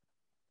Serampore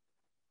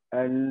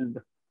and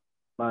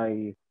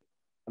my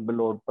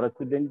beloved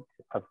President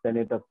of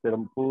Synod of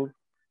Serampore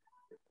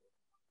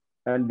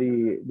and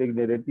the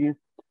dignitaries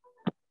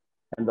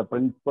and the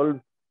principals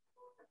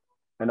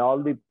and all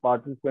the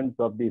participants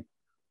of this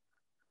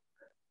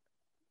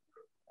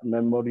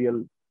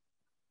memorial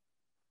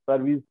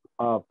service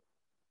of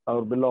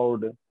our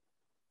beloved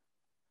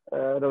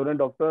Reverend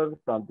Dr.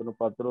 Santanu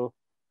Patro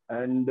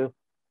and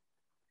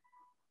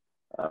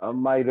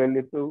my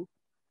relative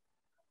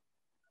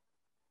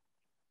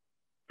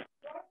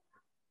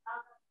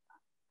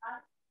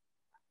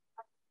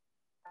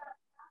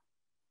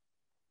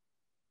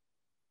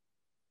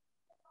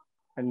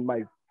and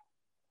my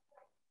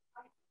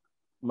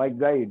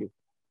guide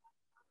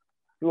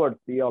towards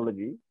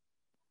theology,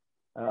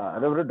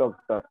 Reverend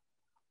Dr.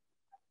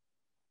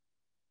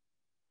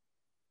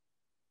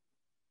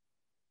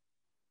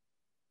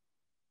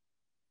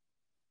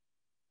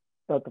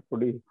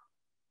 Thathapudi.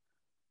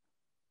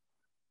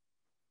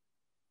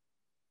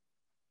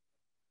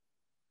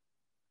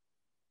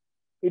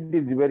 It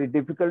is very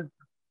difficult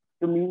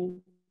to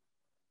me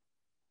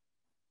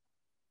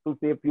to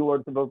say a few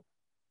words about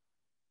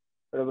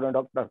Reverend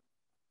Dr.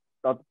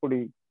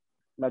 Thathapudi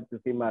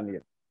Matthews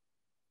Emmanuel.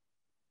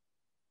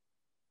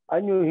 I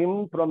knew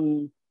him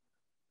from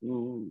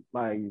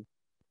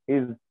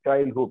his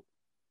childhood,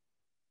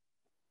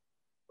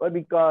 but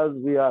because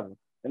we are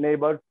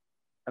neighbors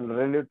and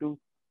relatives.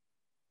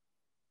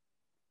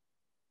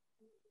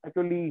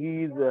 Actually,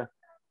 he is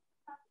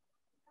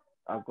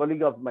a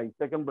colleague of my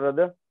second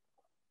brother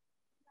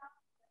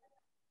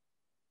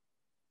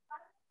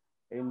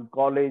in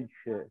college,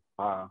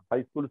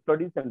 high school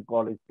studies and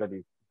college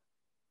studies.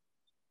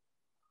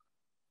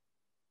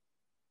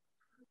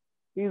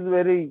 He is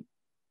very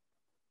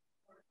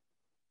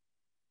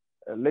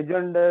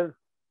legendary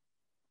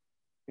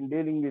in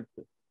dealing with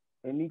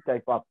any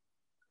type of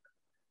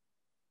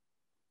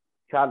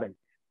challenge.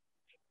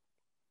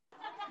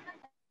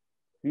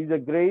 He is a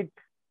great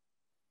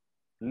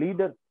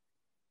leaders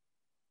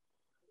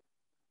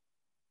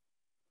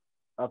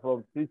of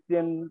our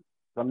Christian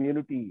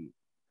community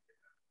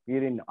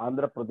here in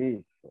Andhra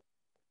Pradesh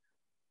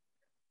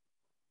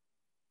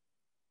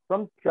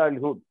from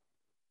childhood.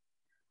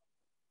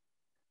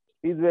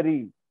 He is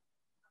very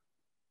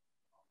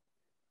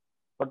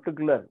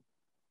particular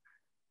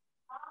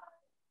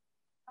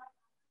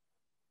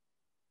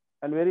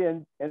and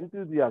very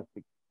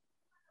enthusiastic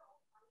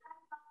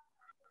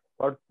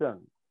person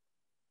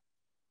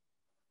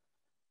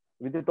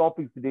with the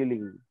topics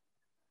dealing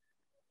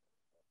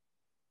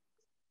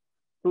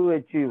to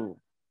achieve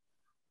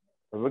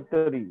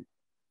victory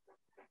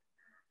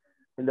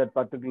in that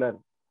particular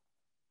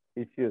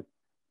issues.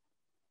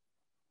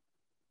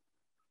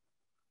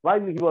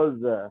 While he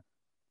was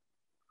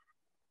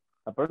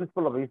a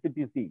principal of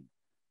ACTC,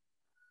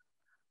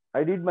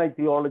 I did my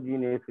theology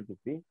in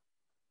ACTC,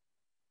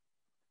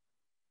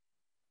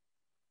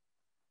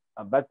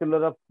 a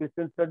Bachelor of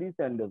Christian Studies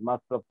and a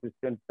Master of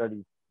Christian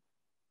Studies.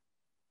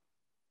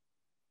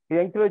 He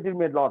encouraged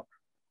me a lot.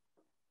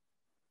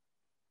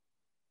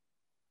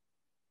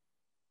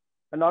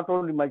 And not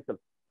only myself,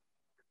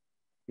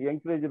 he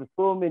encouraged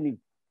so many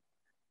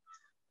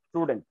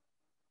students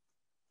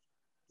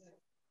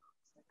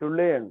to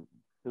learn,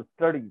 to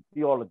study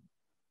theology.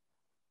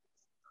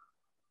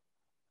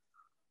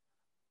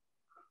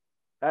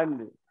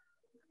 And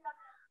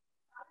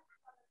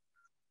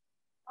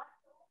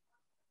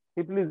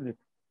he pleased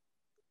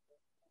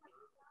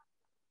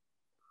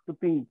to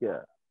think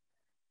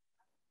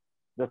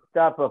the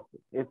staff of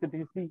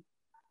ACTC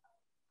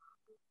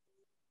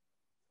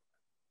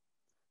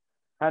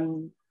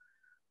and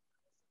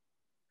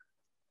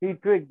he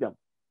took them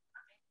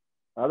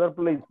other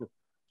places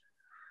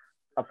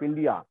of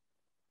India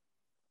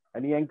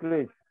and he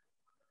encouraged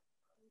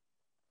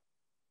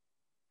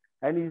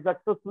and he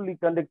successfully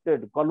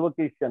conducted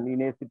convocation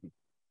in ACT.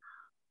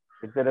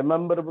 It's a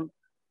memorable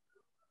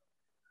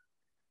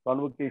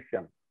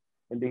convocation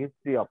in the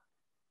history of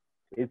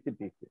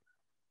ACTC.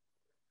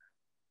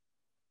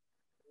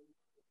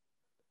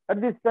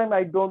 At this time,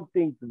 I don't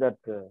think that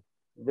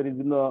there is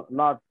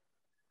not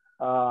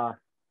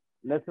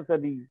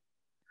necessary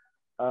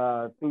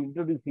to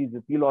introduce his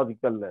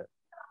theological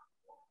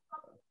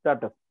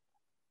status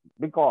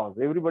because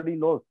everybody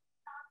knows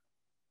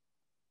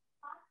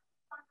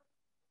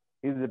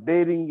his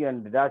daring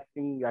and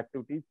dashing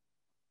activities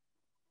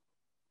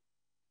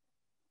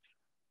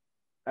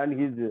and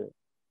his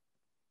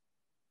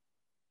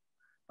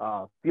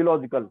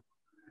theological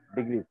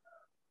degrees.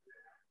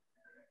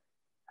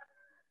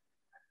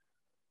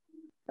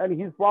 And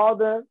his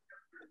father,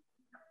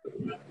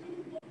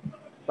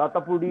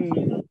 Thathapudi,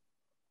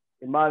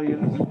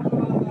 Emmanuel,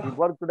 he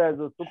worked as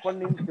a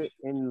superintendent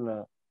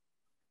in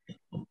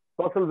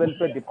social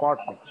welfare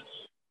department.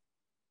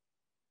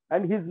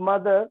 And his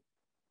mother,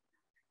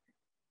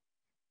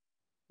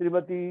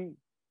 Srimati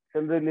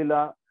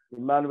Chandralila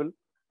Emmanuel,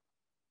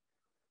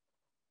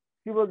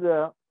 she was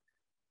a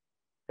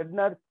head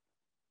nurse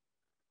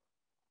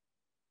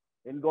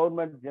in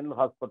government general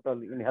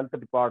hospital in health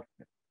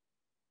department.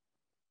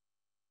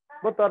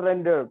 Both are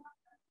rendered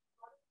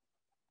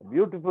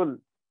beautiful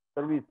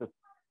services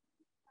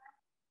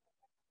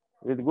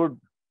with good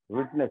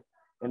witness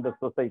in the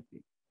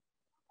society.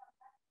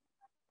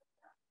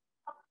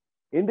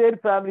 In their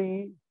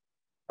family,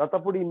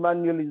 Thathapudi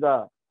Emmanuel is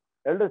the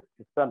eldest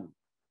son.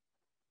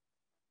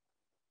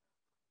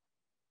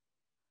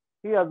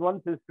 He has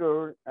one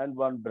sister and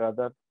one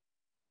brother.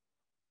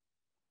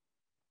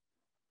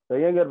 The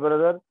younger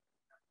brother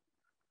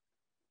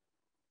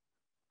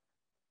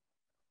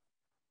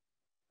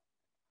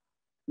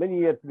many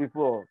years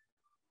before,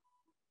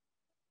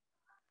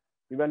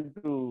 he went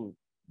to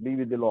be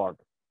with the Lord.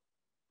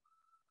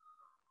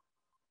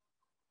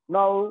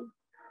 Now,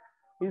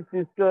 his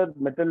sister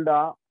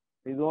Matilda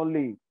is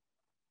only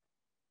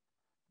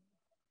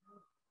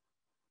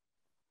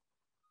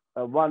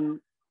one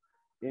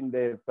in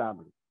their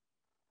family.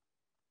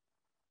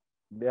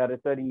 They are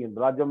residing in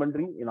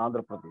Rajamandri in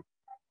Andhra Pradesh.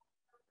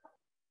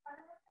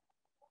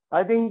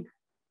 I think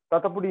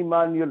Thathapudi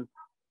Emmanuel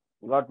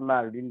got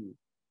married in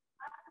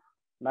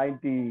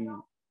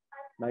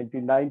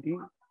 1990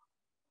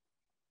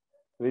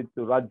 with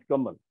Raj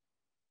Kamal.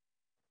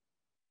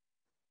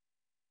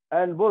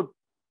 And both,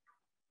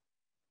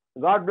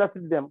 God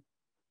blessed them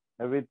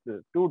with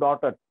two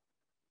daughters.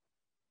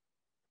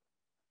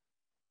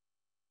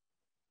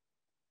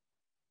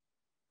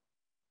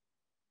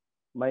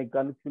 My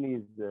connection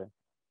is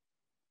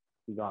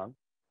gone.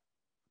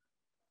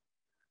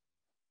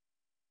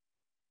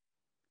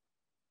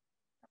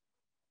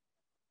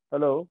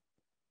 Hello?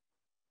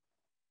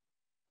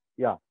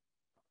 Yeah.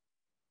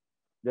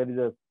 There is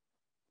a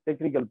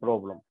technical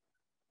problem.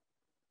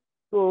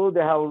 So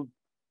they have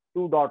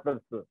two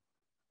daughters,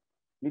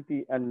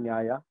 Niti and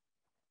Nyaya.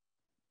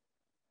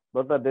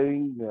 Both are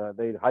doing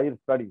their higher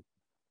studies.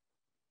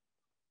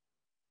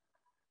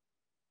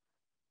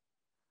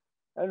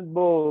 And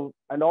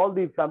all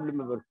the family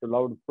members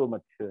loved so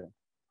much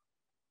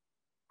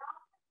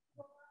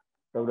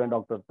Reverend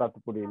Dr.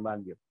 Thathapudi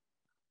Emmanuel.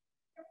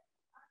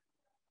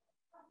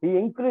 He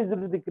encouraged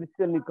the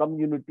Christian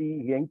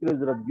community, he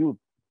encouraged the youth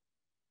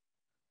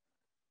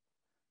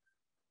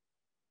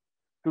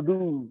to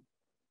do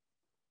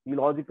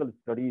theological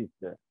studies,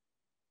 to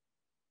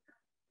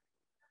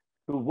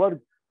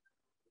work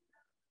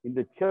in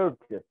the church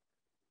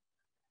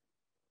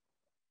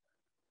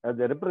as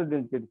the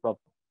representatives of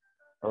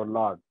our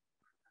Lord.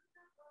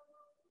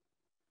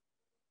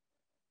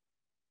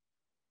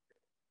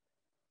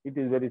 It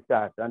is very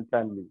sad and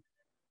timely.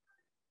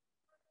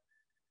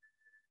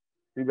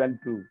 We went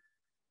to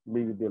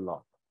be with the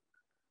Lord.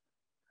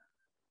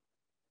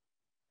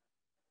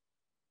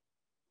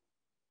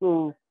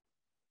 So,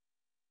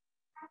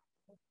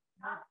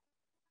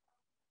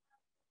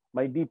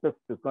 my deepest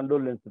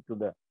condolences to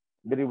the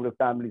bereaved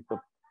families of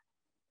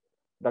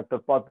Dr.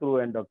 Patro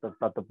and Dr.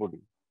 Thathapudi.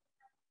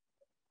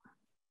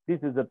 This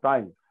is the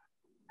time.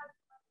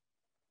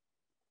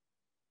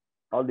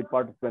 All the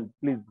participants,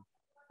 please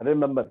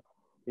remember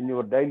in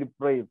your daily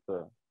prayers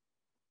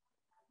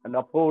and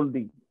uphold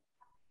the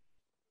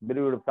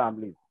bereaved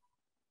families.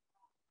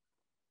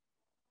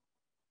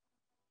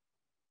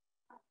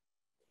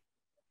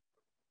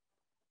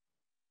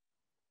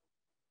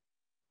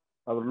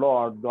 Our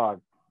Lord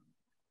God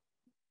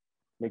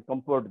may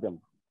comfort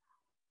them.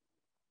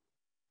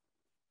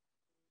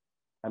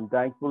 I'm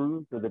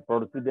thankful to the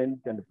president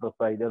and the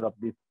presider of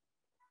this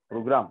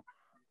program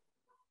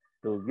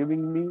for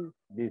giving me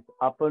this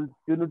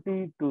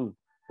opportunity to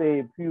say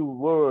a few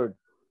words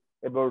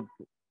about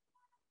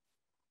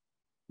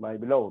my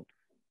beloved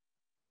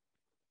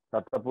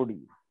Thathapudi.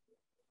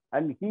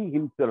 And he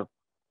himself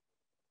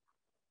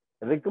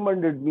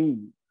recommended me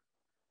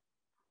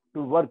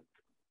to work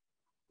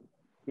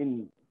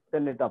in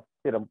Senate of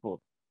Serampore.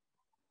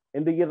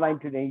 In the year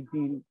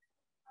 1918,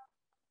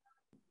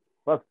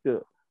 first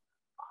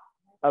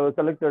I was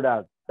selected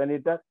as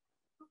senator,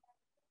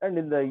 and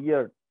in the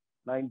year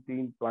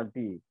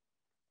 1920,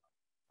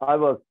 I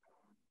was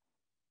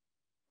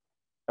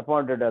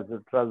appointed as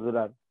a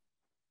treasurer.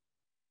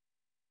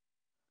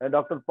 And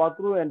Dr.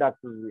 Patro and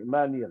Dr.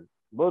 Emmanuel,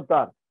 both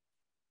are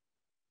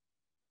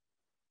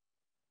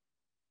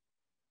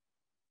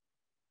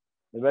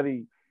a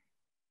very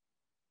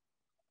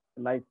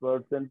nice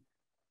person,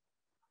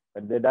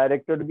 and they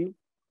directed me,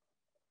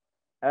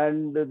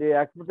 and they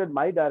accepted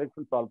my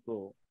directions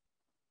also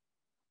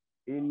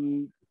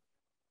in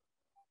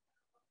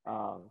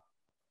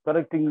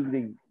correcting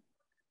the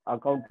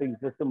accounting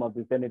system of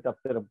the Senate of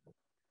Serampore.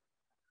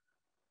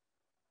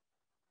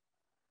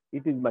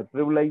 It is my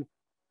privilege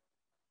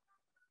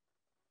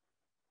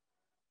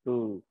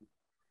to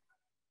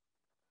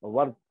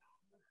work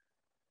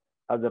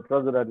as a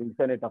treasurer in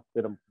Senate of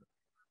Serampore.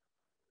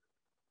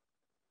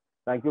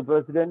 Thank you,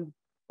 President,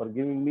 for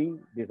giving me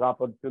this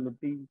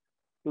opportunity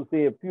to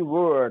say a few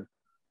words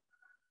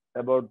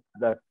about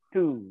the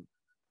two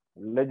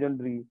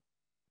legendary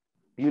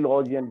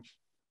theologians,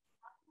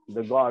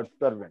 the God's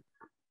servants.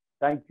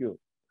 Thank you.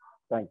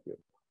 Thank you.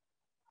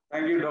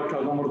 Thank you, Dr.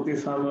 Kumar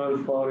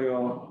Samuel, for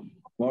your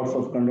words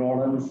of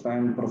condolence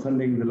and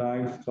presenting the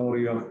life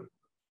story of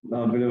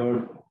the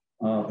beloved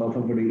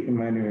Thathapudi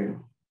Emmanuel.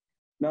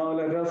 Now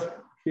let us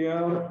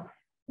hear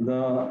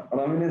the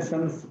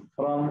reminiscence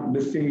from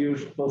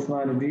distinguished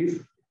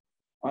personalities.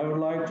 I would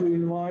like to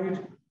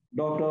invite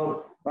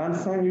Dr.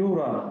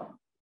 Santanu,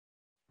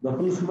 the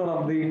principal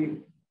of the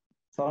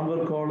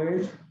Serampore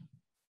College,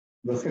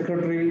 the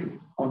secretary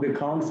of the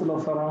Council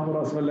of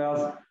Serampore, as well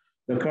as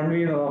the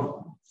convener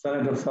of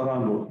Senate of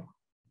Serampore.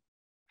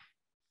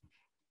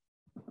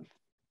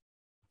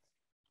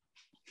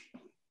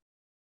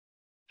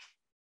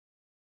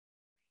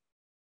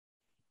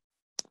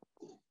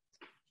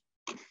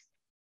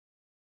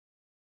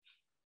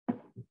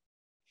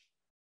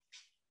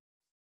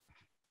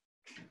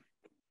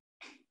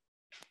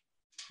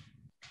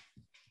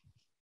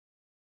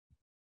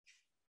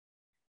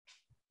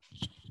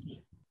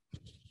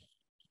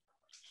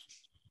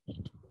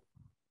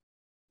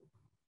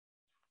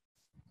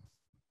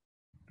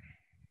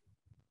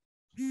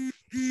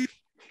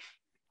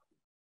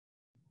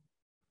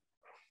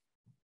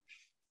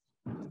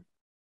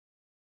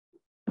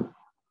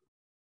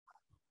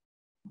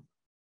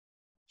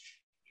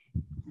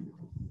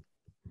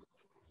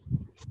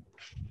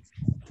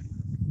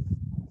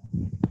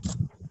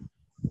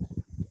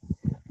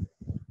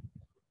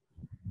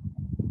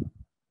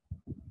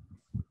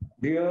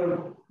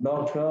 Dear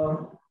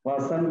Dr.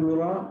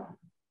 Vasangura,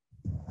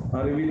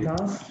 are you with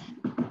us?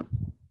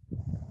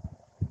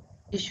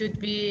 You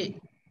should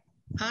be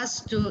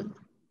asked to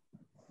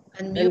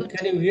unmute.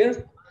 Can you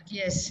hear?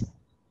 Yes.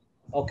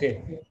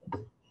 Okay.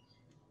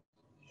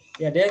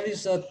 Yeah, there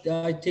is a,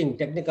 I think,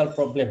 technical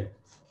problem.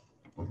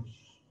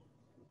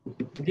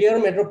 Dear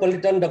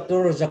Metropolitan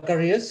Dr.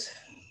 Zacharias,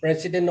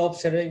 President of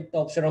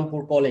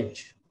Serampore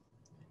College,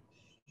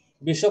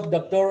 Bishop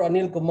Dr.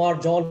 Anil Kumar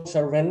John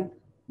Servant,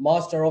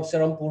 Master of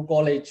Serampore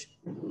College,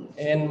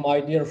 and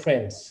my dear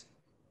friends.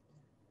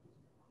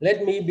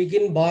 Let me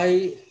begin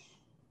by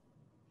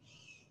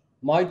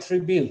my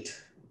tribute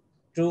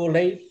to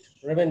late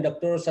Reverend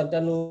Dr.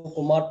 Santanu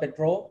Kumar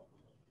Patro,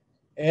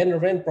 and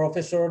Reverend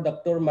Professor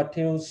Dr.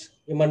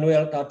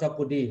 Emmanuel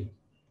Thathapudi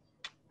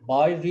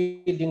by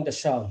reading the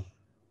Psalm.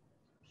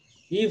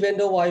 Even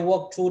though I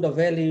walk through the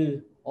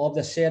valley of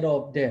the shadow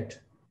of death,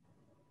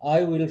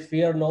 I will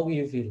fear no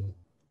evil,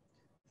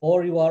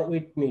 for you are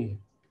with me.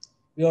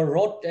 Your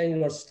rod and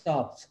your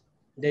staff,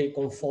 they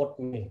comfort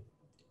me.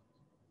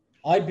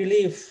 I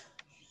believe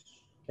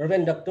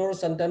Reverend Dr.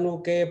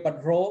 Santanu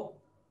Patro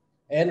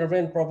and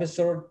Reverend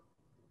Professor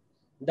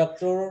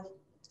Dr.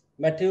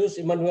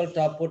 Emmanuel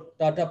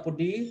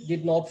Thathapudi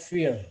did not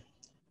fear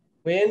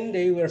when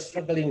they were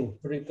struggling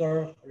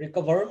to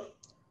recover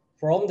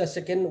from the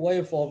second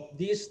wave of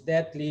this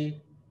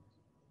deadly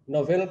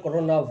novel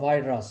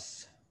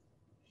coronavirus.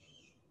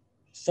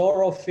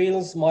 Sorrow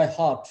fills my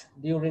heart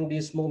during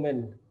this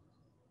moment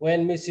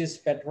when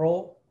Mrs.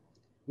 Patro,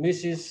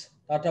 Mrs.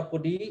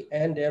 Thathapudi,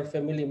 and their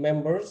family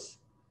members,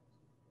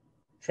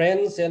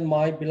 friends, and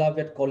my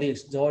beloved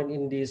colleagues join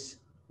in this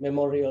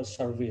memorial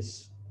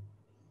service.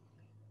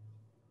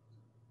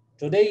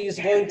 Today is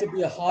going to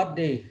be a hard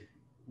day,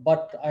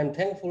 but I'm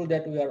thankful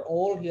that we are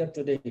all here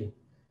today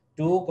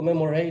to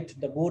commemorate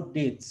the good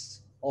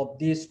deeds of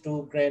these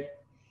two great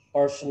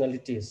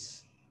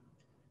personalities.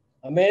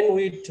 A man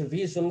with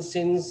vision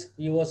since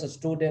he was a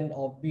student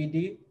of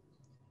BD.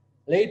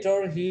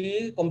 Later,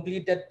 he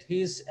completed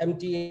his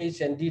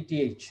MTH and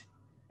DTH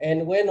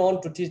and went on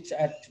to teach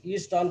at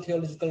Eastern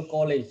Theological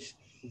College,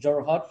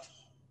 Jorhat,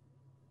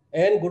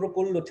 and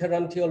Gurukul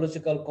Lutheran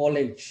Theological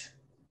College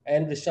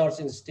and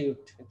Research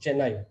Institute,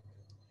 Chennai.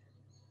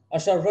 A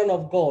servant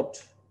of God,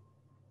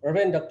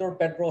 Reverend Dr.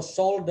 Patro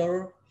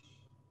shouldered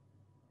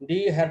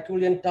the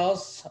Herculean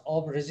task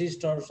of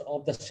Registrars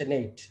of the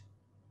Senate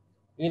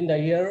in the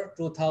year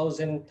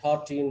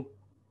 2013.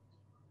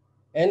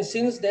 And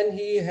since then,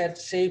 he had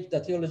shaped the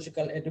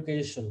theological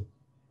education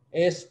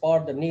as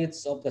per the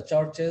needs of the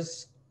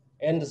churches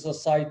and the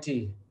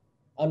society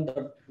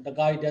under the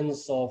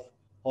guidance of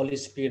Holy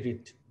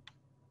Spirit.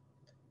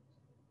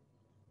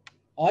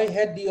 I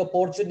had the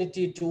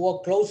opportunity to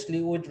work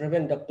closely with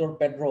Reverend Dr.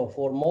 Patro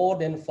for more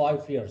than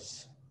 5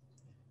 years.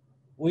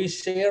 We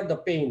shared the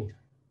pain,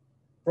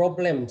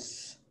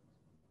 problems,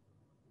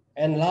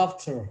 and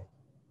laughter.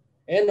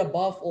 And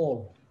above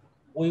all,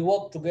 we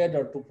worked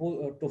together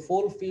to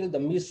fulfill the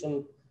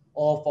mission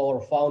of our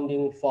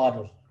founding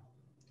father.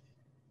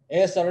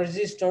 As a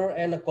registrar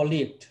and a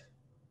colleague,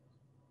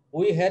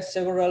 we had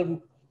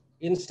several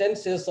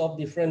instances of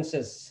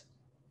differences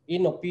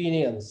in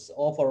opinions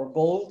of our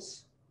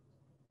goals,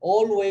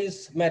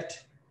 always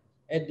met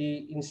at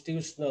the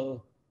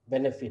institutional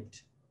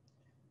benefit.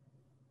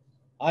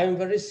 I'm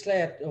very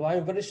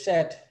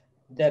sad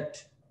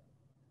that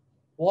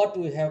what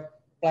we have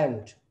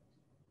planned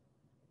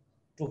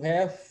to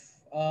have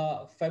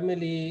a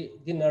family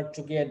dinner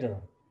together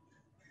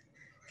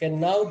can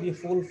now be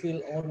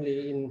fulfilled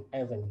only in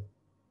heaven.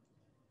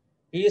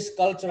 His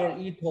cultural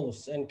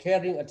ethos and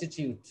caring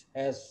attitude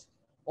has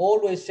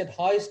always set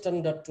high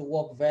standard to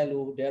work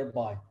value,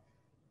 thereby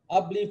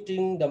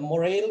uplifting the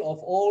morale of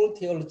all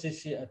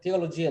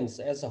theologians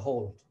as a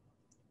whole.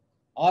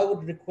 I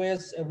would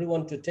request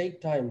everyone to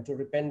take time to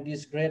repent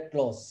this great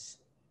loss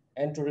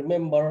and to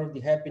remember the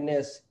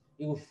happiness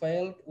you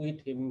felt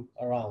with him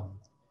around.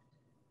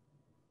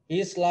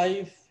 His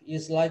life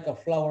is like a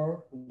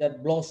flower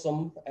that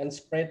blossomed and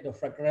spread the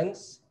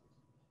fragrance,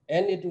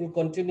 and it will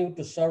continue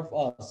to serve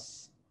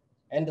us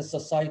and the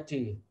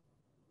society.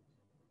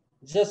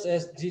 Just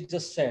as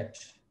Jesus said,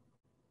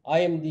 I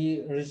am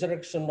the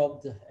resurrection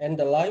and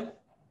the life.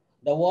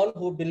 The one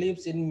who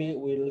believes in me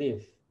will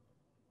live,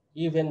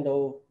 even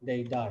though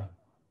they die.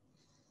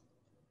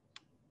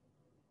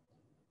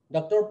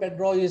 Dr.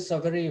 Patro is a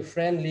very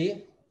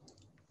friendly,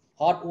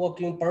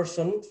 hardworking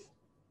person,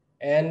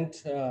 and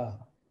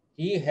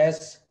he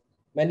has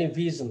many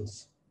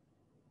visions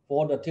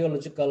for the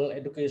theological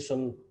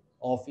education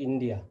of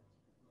India.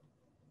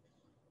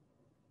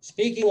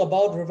 Speaking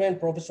about Reverend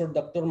Professor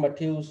Dr.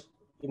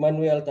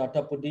 Emmanuel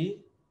Thathapudi,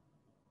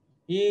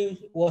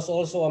 he was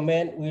also a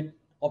man with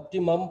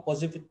optimum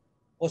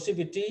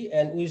positivity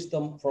and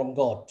wisdom from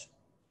God.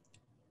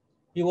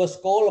 He was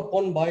called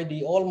upon by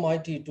the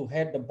Almighty to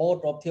head the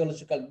Board of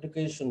Theological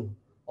Education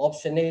of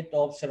Senate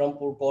of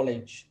Serampore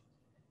College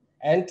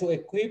and to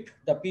equip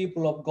the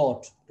people of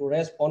God to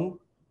respond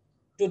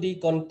to the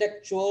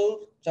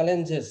contextual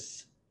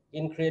challenges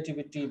in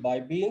creativity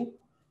by being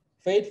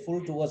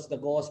faithful towards the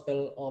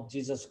gospel of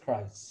Jesus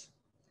Christ.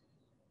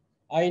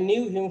 I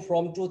knew him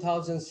from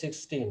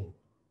 2016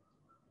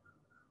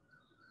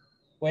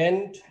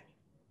 when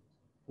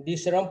the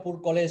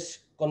Serampore College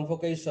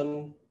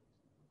convocation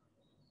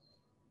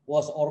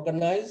was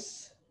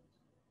organized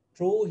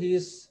through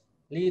his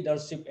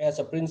leadership as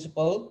a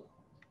principal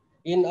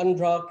in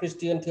Andhra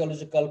Christian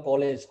Theological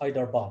College,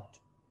 Hyderabad.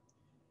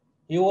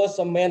 He was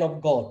a man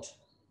of God.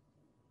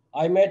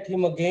 I met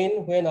him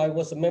again when I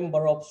was a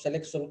member of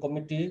selection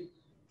committee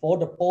for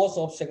the post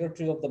of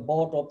Secretary of the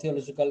Board of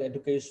Theological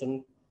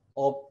Education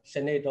of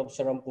Senate of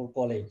Serampore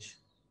College.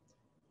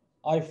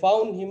 I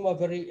found him a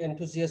very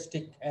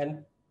enthusiastic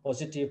and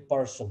positive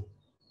person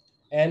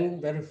and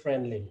very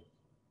friendly.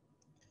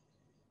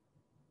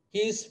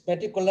 His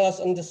meticulous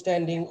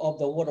understanding of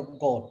the Word of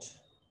God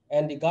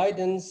and the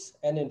guidance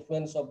and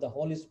influence of the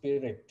Holy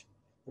Spirit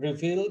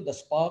reveal the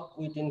spark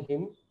within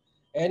him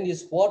and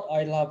is what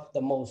I love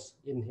the most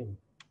in him.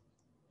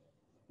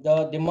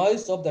 The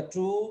demise of the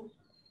two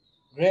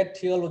great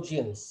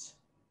theologians,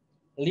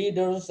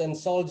 leaders and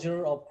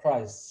soldiers of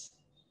Christ,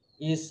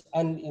 is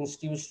an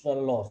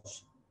institutional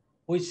loss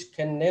which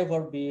can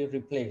never be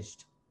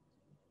replaced.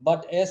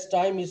 But as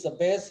time is the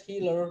best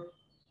healer,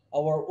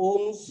 our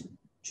wounds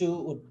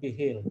too would be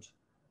healed.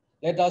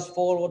 Let us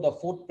follow the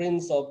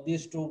footprints of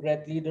these two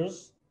great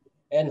leaders,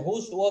 and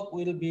whose work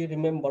will be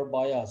remembered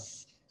by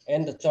us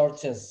and the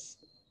churches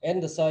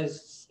and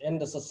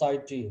the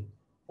society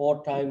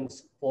for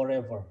times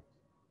forever.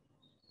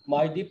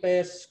 My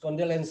deepest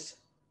condolence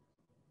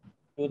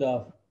to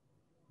the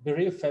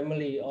bereaved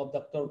family of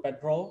Dr.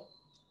 Patro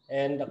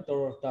and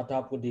Dr.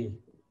 Thathapudi.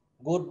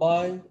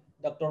 Goodbye,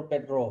 Dr.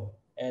 Patro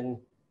and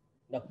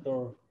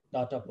Dr.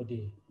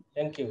 Thathapudi.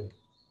 Thank you.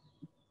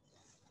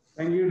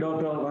 Thank you,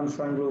 Dr.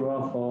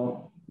 Vansangura,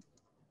 for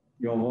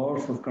your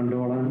words of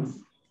condolence.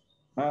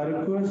 I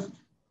request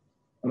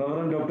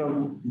Reverend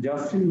Dr.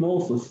 Justin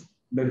Moses,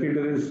 Deputy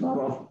Registrar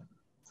of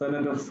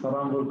Senate of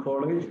Serampore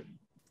College,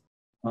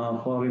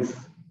 for his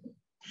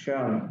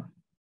sharing.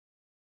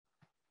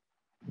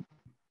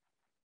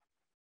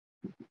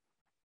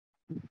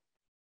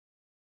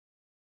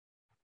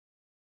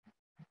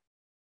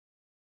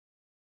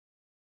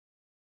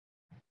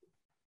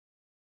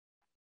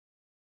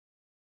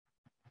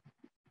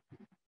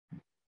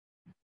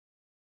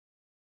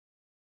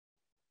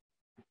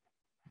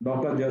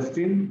 Dr.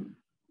 Justin.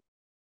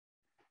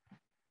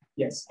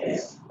 Yes.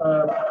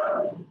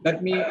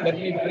 Let me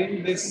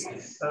bring this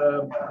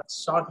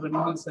short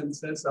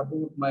reminiscences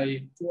about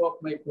two of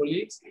my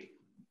colleagues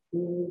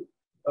who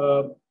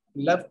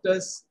left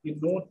us in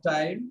no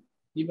time,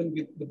 even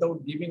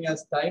without giving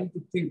us time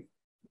to think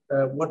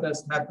what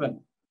has happened.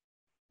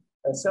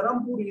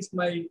 Serampore is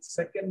my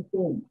second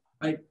home.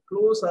 My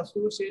close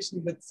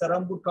association with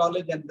Serampore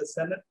College and the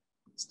Senate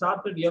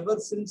started ever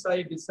since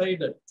I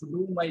decided to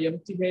do my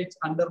MTH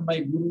under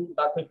my guru,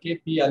 Dr.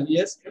 K.P.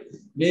 Alias,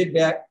 way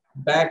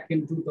back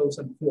in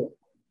 2004.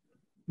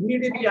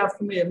 Immediately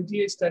after my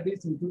MTA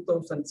studies in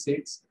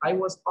 2006, I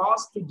was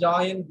asked to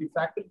join the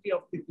faculty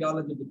of the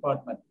theology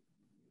department.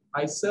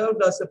 I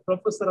served as a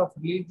professor of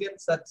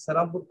religions at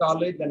Serampore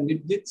College and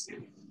Nidjits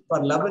for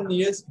 11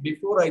 years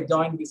before I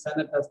joined the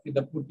Senate as the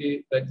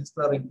Deputy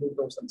Registrar in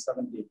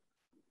 2017.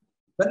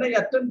 When I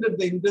attended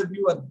the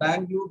interview at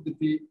Bangalore with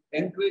the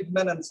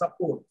encouragement and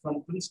support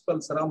from Principal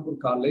Serampore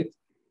College,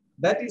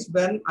 that is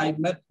when I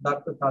met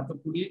Dr.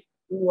 Thathapudi,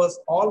 who was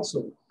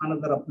also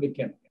another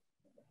applicant.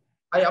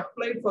 I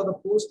applied for the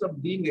post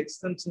of Dean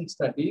Extension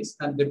Studies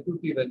and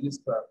Deputy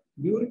Registrar.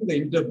 During the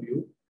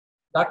interview,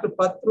 Dr.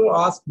 Patro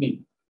asked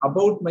me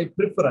about my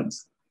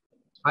preference.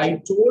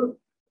 I told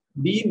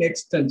Dean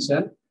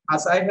Extension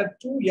as I had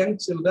two young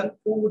children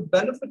who would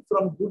benefit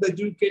from good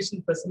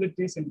education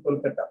facilities in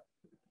Kolkata.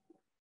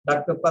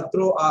 Dr.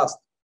 Patro asked,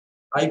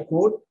 I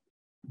quote,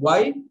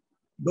 "Why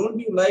don't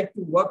you like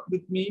to work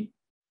with me?"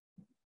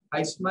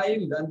 I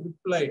smiled and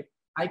replied,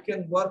 "I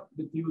can work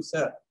with you,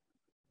 sir."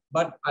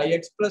 But I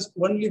expressed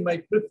only my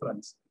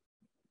preference.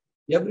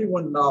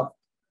 Everyone laughed.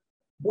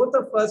 Both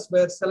of us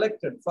were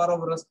selected for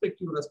our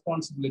respective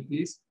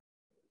responsibilities.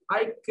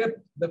 I kept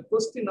the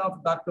question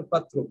of Dr.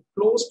 Patro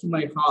close to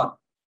my heart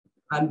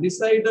and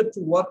decided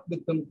to work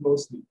with him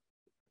closely.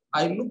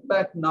 I look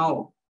back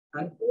now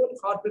and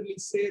wholeheartedly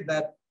say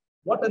that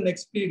what an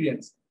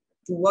experience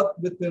to work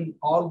with him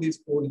all these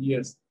 4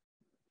 years.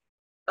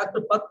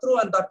 Dr. Patro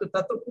and Dr.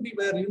 Thathapudi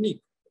were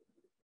unique.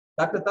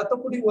 Dr.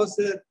 Thathapudi was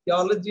a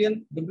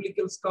theologian,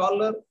 biblical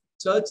scholar,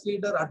 church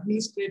leader,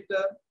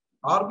 administrator,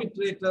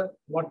 arbitrator,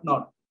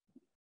 whatnot.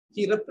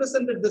 He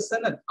represented the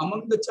Senate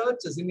among the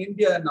churches in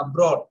India and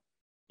abroad.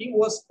 He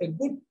was a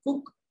good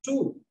cook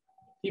too.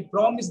 He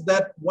promised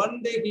that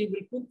one day he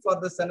will cook for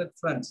the Senate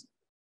friends.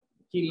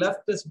 He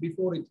left us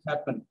before it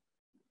happened.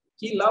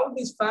 He loved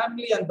his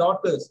family and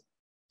daughters.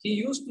 He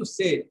used to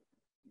say,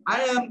 "I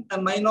am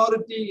a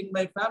minority in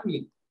my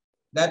family."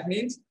 That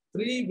means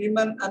 3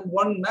 women and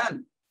 1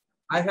 man.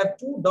 I have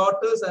 2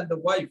 daughters and a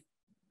wife.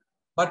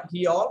 But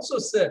he also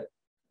said,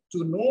 to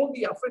know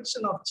the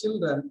affection of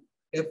children,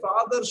 a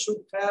father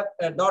should have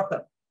a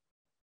daughter.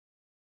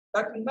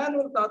 Dr.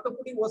 Emmanuel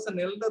Thathapudi was an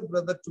elder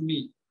brother to me.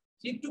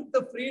 He took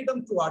the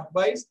freedom to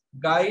advise,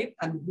 guide,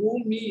 and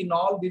groom me in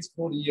all these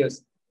 4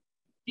 years.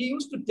 He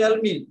used to tell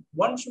me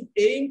one should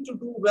aim to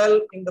do well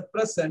in the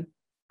present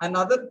and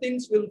other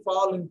things will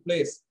fall in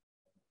place.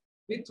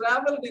 We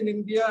traveled in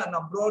India and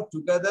abroad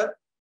together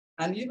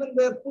and even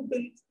were put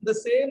in the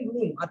same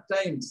room at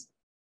times.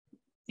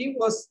 He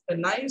was a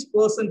nice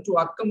person to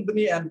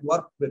accompany and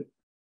work with.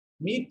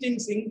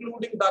 Meetings,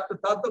 including Dr.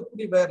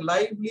 Thathapudi, were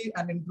lively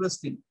and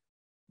interesting.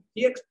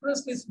 He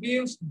expressed his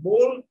views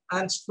bold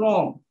and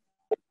strong.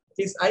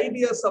 His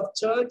ideas of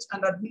church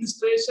and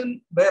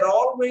administration were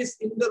always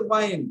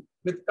intertwined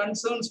with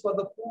concerns for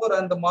the poor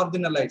and the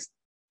marginalized.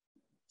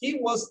 He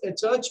was a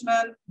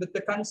churchman with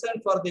a concern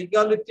for the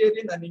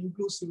egalitarian and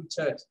inclusive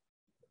church.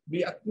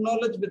 We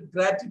acknowledge with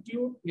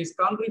gratitude his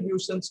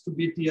contributions to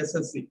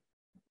BTSSC.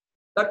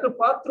 Dr.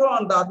 Patro,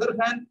 on the other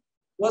hand,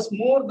 was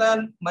more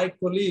than my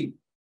colleague.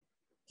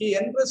 He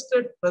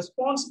entrusted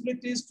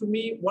responsibilities to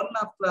me one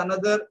after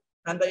another,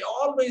 and I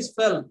always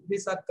felt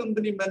his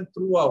accompaniment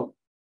throughout.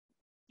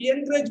 He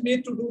encouraged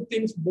me to do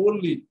things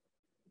boldly.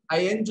 I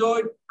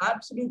enjoyed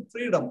absolute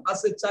freedom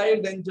as a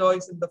child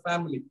enjoys in the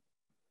family.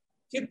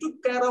 He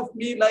took care of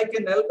me like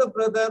an elder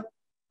brother,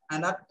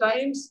 and at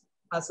times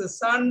as a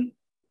son,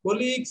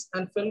 colleagues,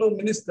 and fellow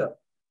minister.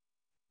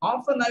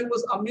 Often I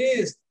was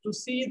amazed to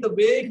see the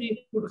way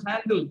he could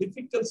handle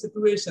difficult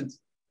situations.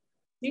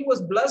 He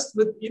was blessed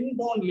with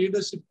inborn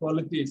leadership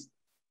qualities.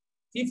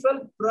 He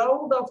felt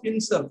proud of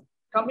himself,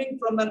 coming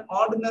from an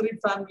ordinary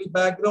family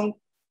background,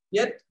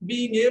 yet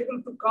being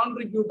able to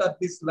contribute at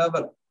this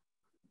level.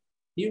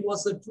 He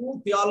was a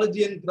true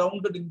theologian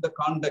grounded in the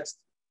context,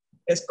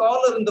 a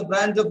scholar in the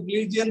branch of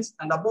religions,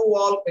 and above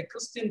all, a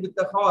Christian with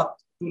a heart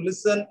to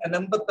listen and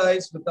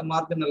empathize with the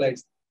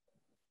marginalized.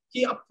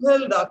 He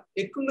upheld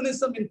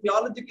ecumenism in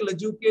theological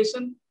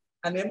education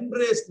and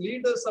embraced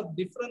leaders of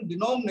different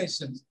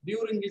denominations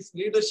during his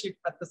leadership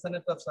at the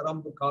Senate of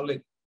Serampore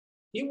College.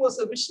 He was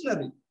a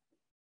visionary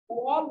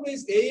who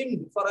always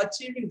aimed for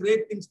achieving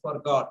great things for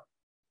God.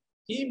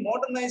 He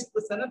modernized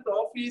the Senate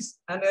office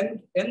and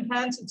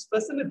enhanced its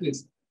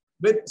facilities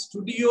with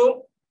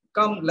studio,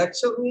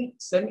 lecture room,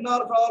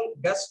 seminar hall,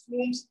 guest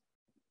rooms.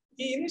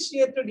 He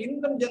initiated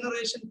income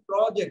generation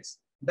projects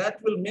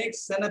that will make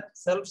Senate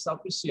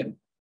self-sufficient.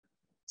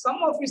 Some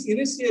of his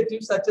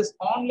initiatives, such as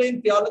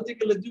online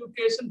theological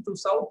education to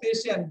South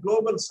Asia and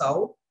Global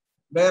South,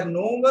 were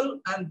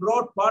novel and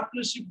brought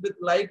partnership with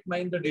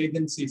like-minded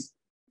agencies.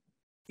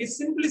 His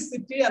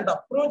simplicity and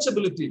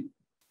approachability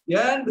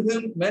earned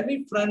him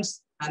many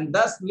friends and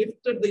thus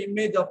lifted the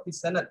image of the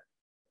Senate.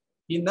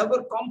 He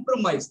never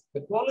compromised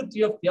the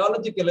quality of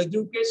theological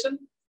education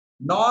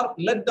nor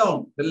let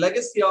down the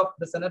legacy of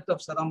the Senate of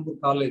Serampore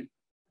College.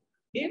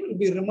 He will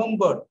be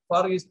remembered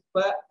for his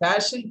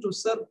passion to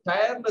serve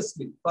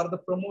tirelessly for the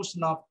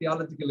promotion of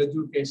theological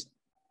education.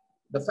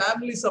 The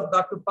families of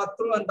Dr.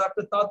 Patro and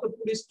Dr.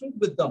 Thathapudi stood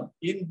with them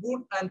in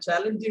good and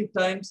challenging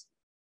times,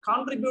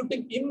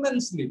 contributing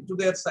immensely to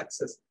their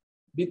success.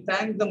 We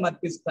thank them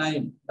at this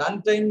time. The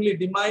untimely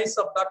demise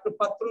of Dr.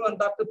 Patro and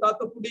Dr.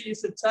 Thathapudi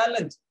is a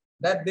challenge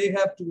that they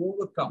have to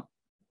overcome.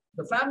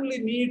 The family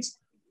needs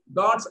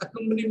God's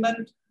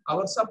accompaniment,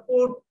 our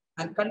support,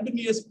 and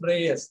continuous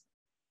prayers.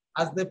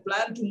 As they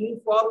plan to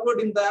move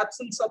forward in the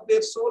absence of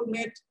their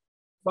soulmate,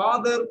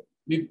 Father,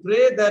 we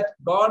pray that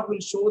God will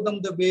show them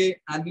the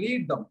way and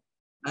lead them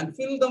and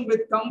fill them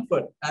with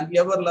comfort and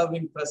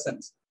ever-loving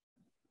presence.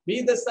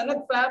 We, the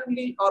Senate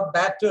family, are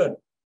battered,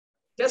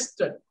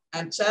 tested,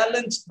 and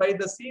challenged by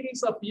the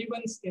series of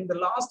events in the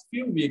last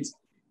few weeks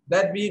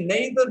that we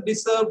neither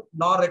deserved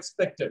nor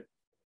expected.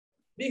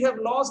 We have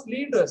lost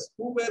leaders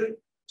who were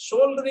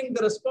shouldering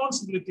the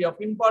responsibility of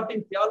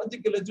imparting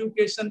theological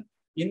education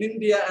in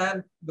India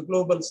and the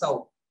Global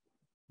South.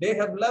 They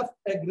have left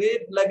a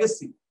great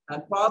legacy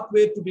and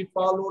pathway to be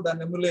followed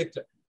and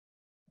emulated.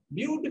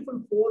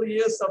 Beautiful 4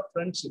 years of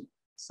friendship,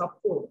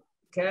 support,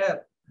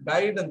 care,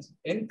 guidance,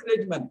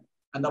 encouragement,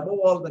 and above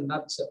all, the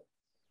nurture.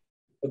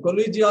 The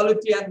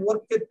collegiality and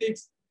work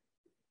ethics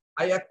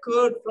I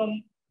acquired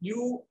from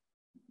you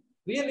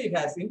really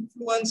has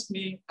influenced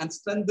me and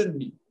strengthened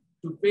me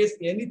to face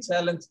any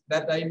challenge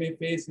that I may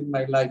face in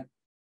my life.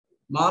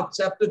 Mark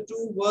chapter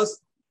 2,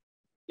 verse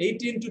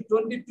 18 to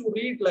 22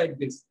 read like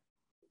this.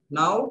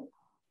 Now,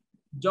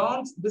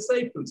 John's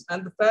disciples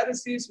and the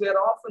Pharisees were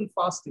often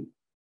fasting.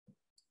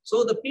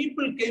 So the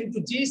people came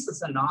to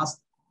Jesus and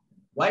asked,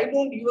 why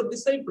don't your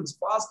disciples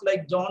fast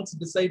like John's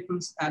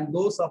disciples and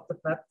those of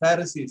the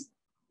Pharisees?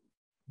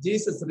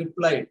 Jesus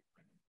replied,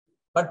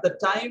 but the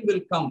time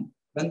will come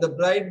when the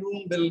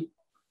bridegroom will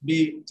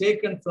be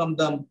taken from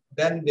them,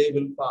 then they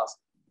will fast.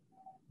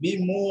 We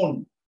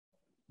mourn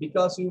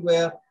because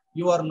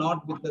you are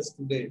not with us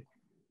today.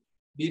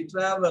 We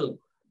travel,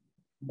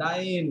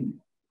 dine,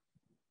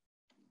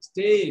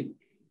 stay,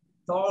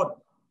 thought,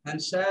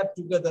 and share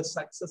together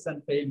success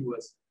and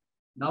failures.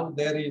 Now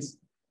there is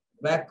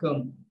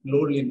vacuum,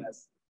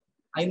 loneliness.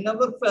 I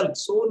never felt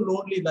so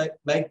lonely like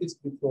this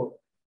before.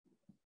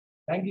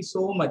 Thank you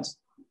so much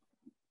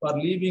for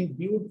leaving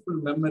beautiful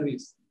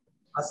memories.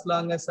 As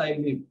long as I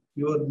live,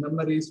 your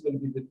memories will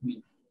be with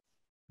me.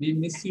 We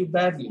miss you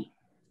badly.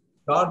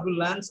 God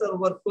will answer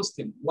our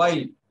question,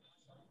 why,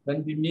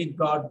 when we meet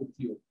God with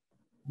you.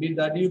 Bid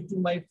adieu to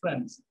my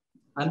friends,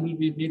 and we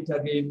meet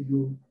again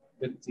you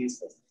with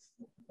Jesus.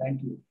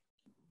 Thank you.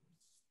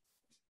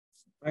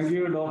 Thank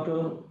you,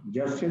 Dr.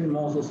 Justin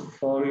Moses,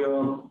 for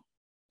your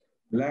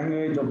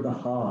language of the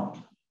heart.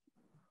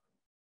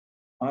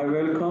 I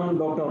welcome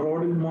Dr.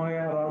 Rodin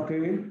Moya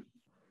Rake,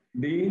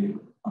 Dean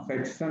of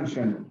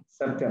Extension,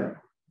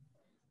 Center.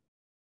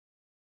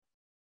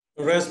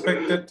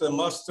 Respected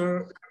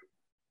Master,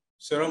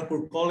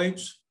 Serampore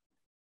College,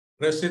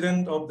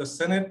 President of the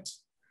Senate,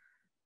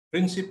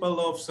 Principal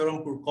of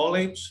Serampore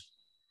College,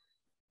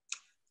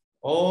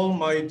 all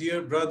my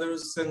dear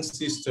brothers and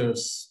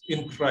sisters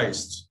in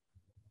Christ,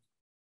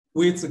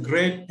 with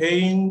great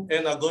pain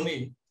and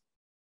agony,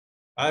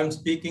 I am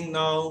speaking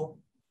now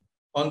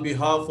on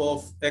behalf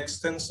of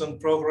Extension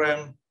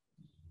Program,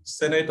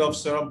 Senate of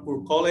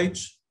Serampore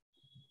College,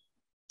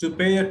 to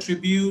pay a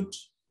tribute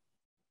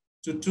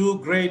to two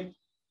great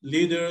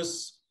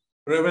leaders,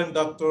 Reverend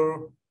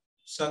Dr.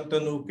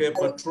 Santanu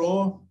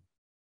Patro,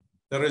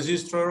 the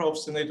Registrar of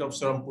Senate of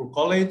Serampore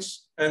College,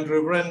 and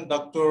Reverend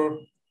Dr.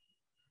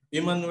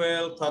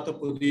 Emmanuel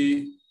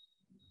Thathapudi,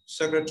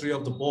 Secretary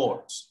of the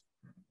Board.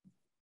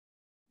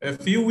 A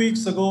few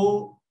weeks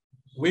ago,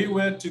 we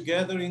were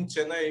together in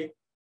Chennai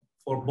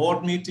for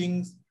board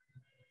meetings,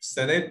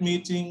 Senate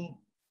meeting,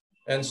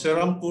 and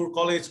Serampore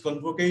College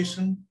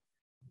convocation.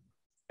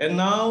 And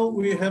now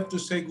we have to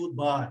say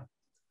goodbye.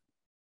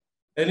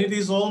 And it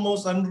is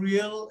almost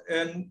unreal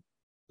and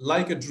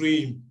like a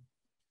dream,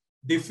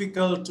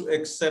 difficult to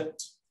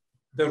accept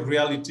the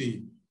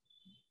reality.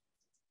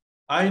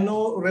 I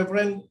know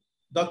Reverend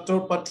Dr.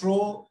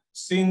 Patro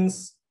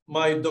since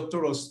my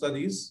doctoral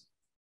studies.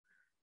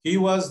 He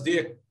was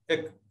the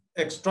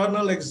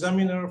external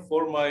examiner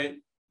for my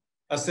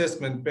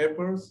assessment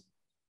papers.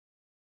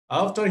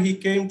 After he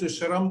came to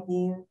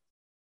Serampore,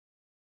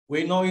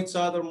 we know each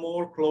other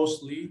more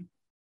closely.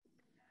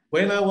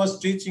 When I was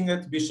teaching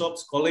at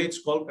Bishop's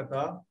College,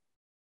 Kolkata,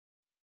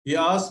 he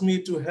asked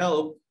me to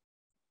help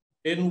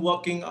in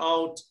working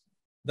out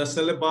the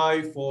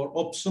syllabi for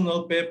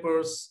optional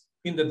papers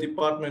in the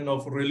Department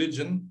of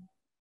Religion.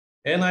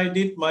 And I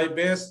did my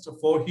best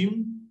for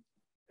him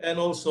and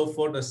also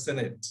for the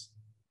Senate.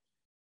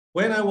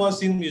 When I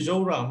was in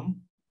Mizoram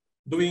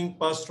doing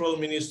pastoral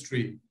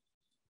ministry,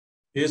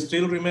 he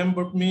still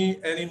remembered me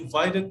and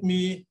invited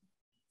me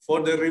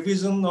for the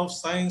revision of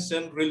science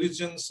and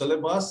religion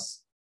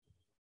syllabus,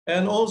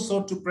 and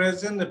also to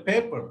present a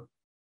paper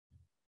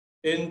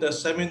in the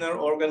seminar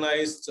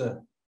organized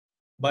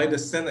by the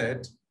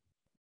Senate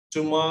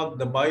to mark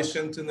the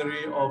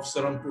bicentenary of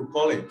Serampore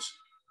College.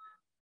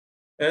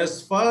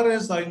 As far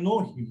as I know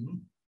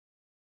him,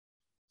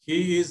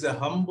 he is a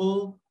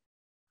humble,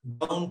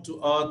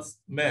 down-to-earth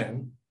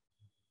man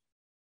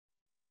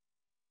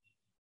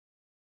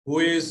who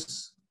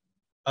is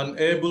an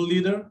able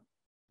leader,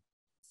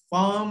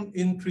 firm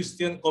in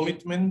Christian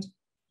commitment,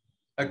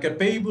 a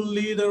capable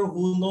leader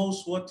who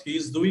knows what he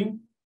is doing,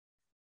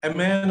 a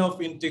man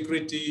of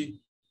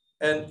integrity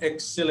and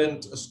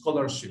excellent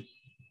scholarship.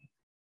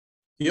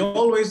 He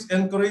always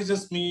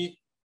encourages me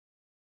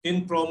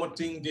in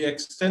promoting the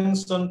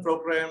extension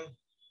program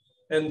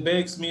and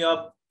backs me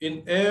up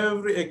in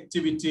every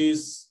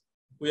activities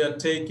we are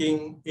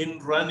taking in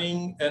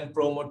running and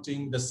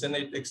promoting the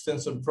Senate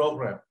extension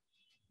program.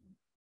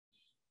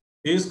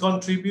 His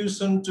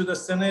contribution to the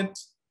Senate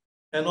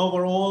and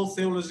overall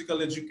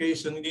theological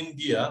education in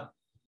India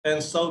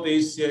and South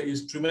Asia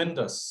is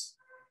tremendous,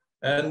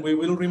 and we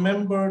will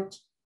remember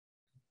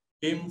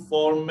him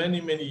for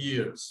many, many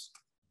years.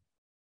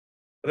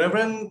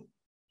 Reverend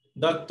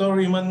Dr.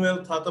 Emmanuel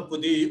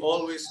Thathapudi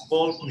always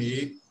called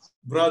me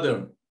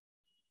brother.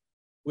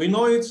 We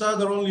know each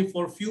other only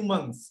for a few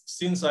months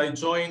since I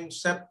joined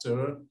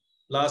chapter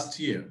last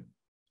year,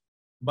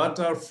 but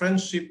our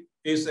friendship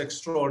is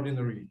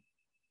extraordinary.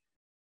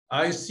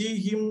 I see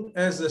him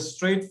as a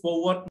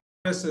straightforward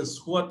person,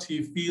 what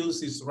he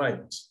feels is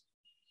right.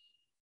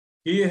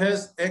 He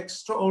has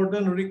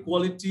extraordinary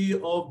quality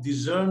of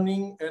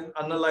discerning and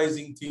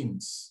analyzing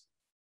things.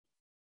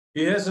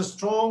 He has a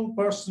strong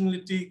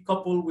personality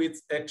coupled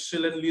with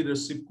excellent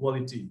leadership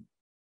quality.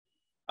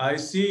 I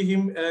see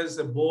him as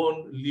a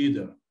born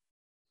leader.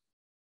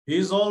 He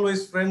is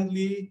always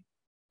friendly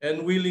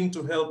and willing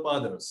to help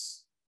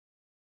others.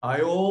 I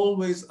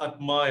always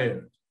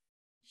admired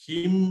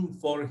him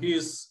for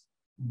his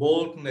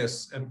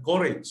boldness and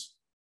courage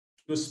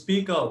to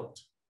speak out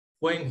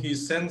when he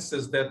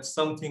senses that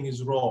something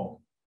is wrong.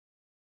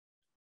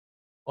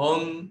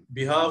 On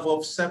behalf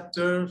of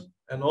chapter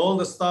and all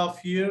the staff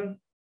here,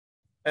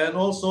 and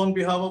also on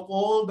behalf of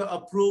all the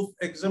approved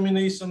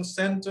examination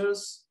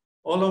centers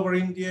all over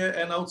India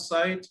and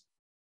outside,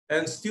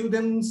 and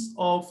students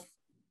of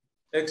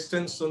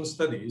extension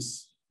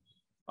studies,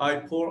 I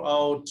pour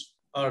out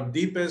our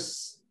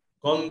deepest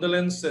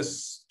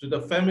condolences to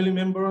the family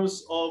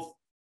members of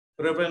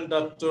Reverend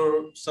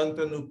Dr.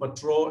 Santanu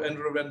Patro and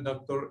Reverend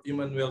Dr.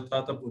 Emmanuel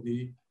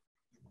Thathapudi,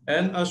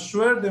 and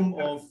assure them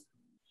of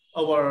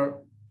our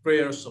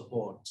prayer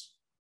support.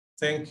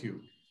 Thank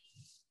you.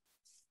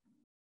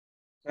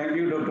 Thank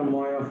you, Dr.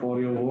 Moya, for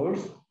your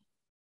words.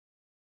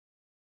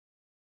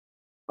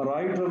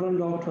 Right Reverend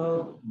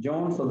Dr.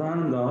 John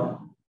Sadananda,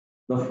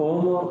 the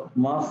former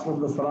master of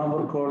the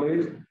Serampore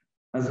College,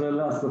 as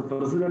well as the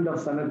president of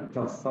Senate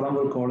of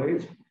Serampore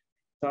College, is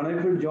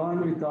unable to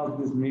join with us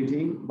this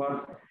meeting,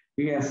 but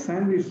he has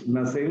sent his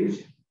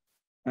message,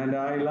 and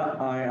I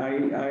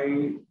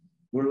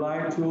would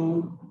like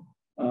to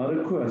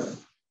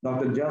request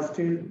Dr.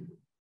 Justin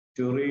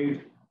to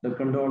read the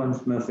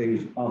condolence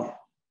message of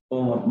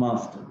former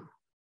master.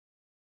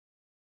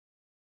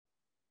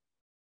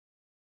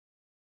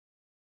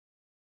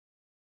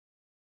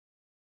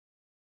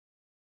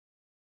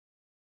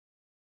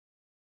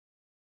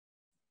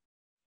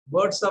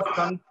 Words of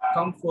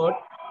Comfort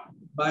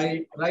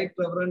by Right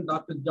Reverend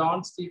Dr.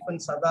 John Stephen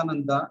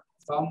Sadananda,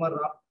 former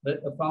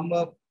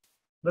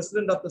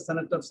President of the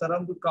Senate of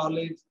Serampore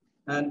College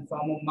and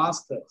former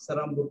Master,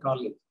 Serampore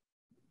College.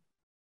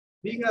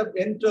 We have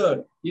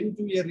entered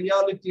into a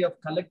reality of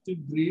collective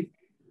grief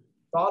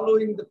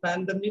following the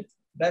pandemic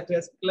that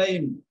has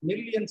claimed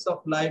millions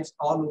of lives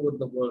all over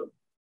the world.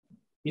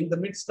 In the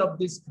midst of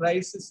this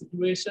crisis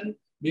situation,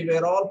 we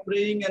were all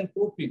praying and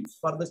hoping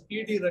for the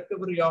speedy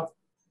recovery of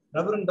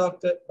Reverend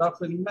Dr.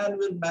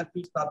 Emmanuel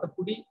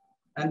Thathapudi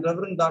and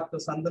Reverend Dr.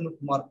 Santanu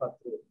Kumar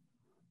Patro.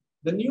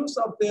 The news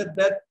of their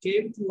death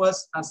came to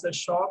us as a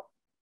shock,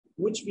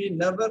 which we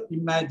never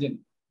imagined.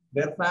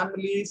 Their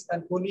families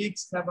and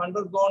colleagues have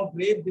undergone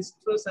great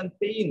distress and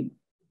pain.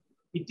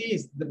 It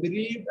is the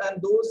bereaved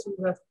and those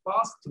who have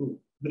passed through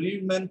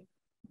bereavement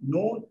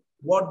know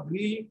what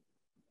grief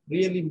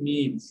really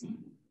means.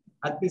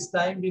 At this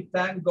time, we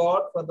thank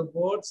God for the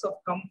words of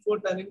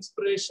comfort and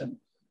inspiration.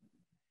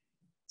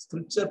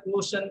 Scripture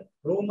portion,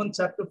 Romans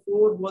chapter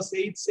 4, verse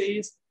 8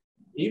 says,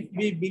 if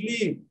we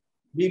believe,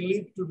 we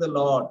live to the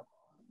Lord.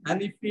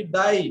 And if we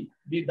die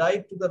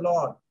to the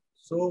Lord.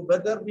 So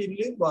whether we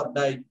live or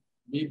die,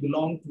 we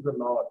belong to the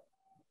Lord.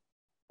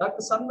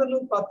 Dr.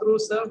 Santanu Patro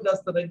served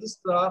as the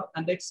Registrar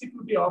and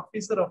Executive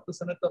Officer of the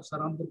Senate of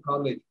Serampore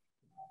College.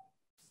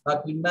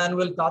 Dr.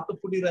 Emmanuel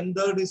Thathapudi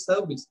rendered his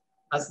service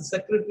as the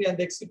Secretary and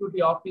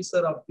Executive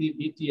Officer of the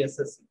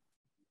BTSSC.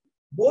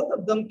 Both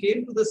of them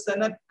came to the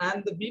Senate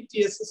and the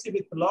BTSSC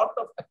with a lot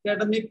of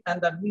academic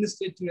and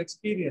administrative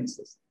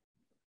experiences.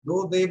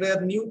 Though they were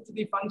new to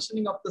the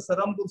functioning of the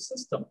Serampore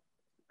system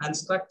and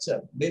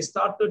structure, they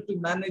started to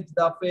manage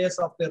the affairs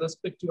of their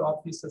respective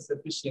offices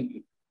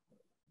efficiently.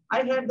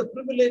 I had the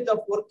privilege of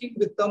working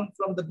with them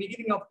from the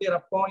beginning of their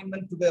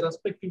appointment to their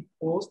respective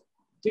posts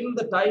till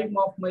the time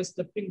of my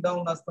stepping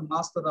down as the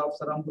Master of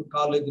Serampore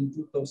College in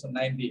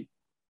 2019.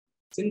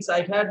 Since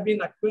I had been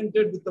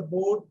acquainted with the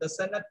board, the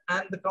Senate,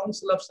 and the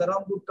Council of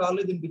Serampore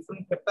College in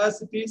different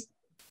capacities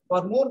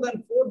for more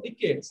than 4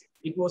 decades,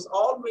 it was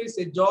always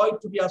a joy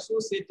to be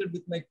associated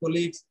with my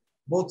colleagues,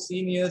 both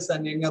seniors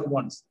and younger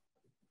ones.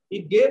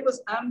 It gave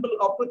us ample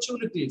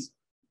opportunities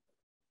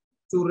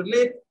to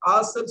relate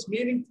ourselves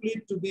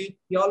meaningfully to the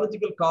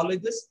theological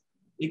colleges,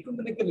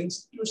 ecumenical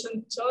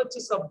institutions,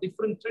 churches of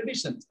different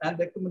traditions, and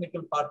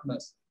ecumenical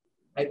partners.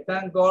 I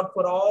thank God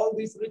for all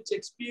these rich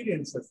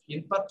experiences,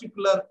 in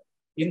particular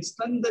in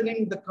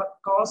strengthening the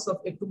cause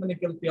of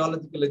ecumenical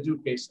theological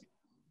education.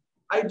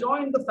 I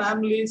joined the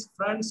families,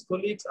 friends,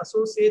 colleagues,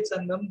 associates,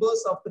 and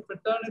members of the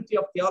Fraternity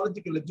of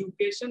Theological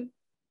Education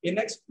in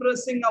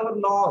expressing our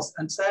loss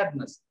and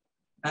sadness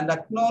and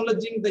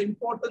acknowledging the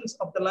importance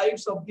of the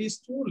lives of these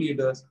two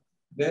leaders,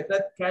 where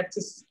death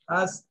catches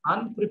us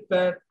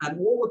unprepared and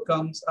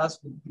overcomes us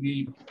with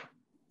grief.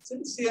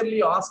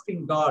 Sincerely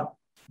asking God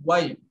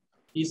why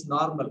is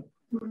normal,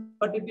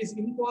 but it is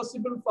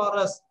impossible for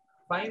us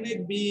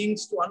finite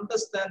beings to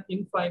understand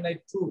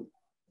infinite truth.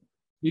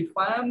 We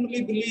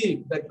firmly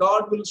believe that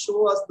God will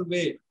show us the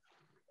way,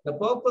 the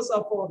purpose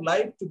of our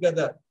life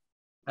together,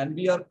 and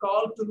we are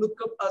called to look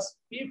up as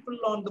people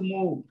on the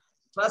move,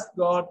 trust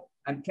God,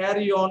 and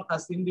carry on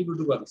as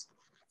individuals,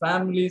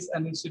 families,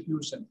 and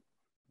institutions.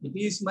 It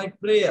is my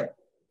prayer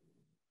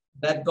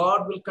that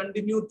God will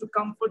continue to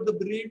comfort the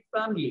bereaved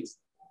families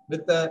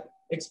with the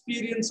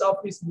experience of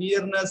His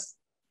nearness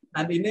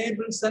and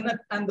enable Senate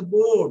and the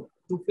board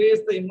to face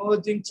the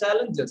emerging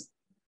challenges,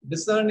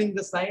 discerning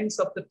the signs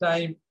of the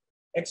time,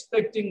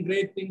 expecting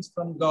great things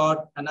from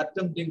God and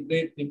attempting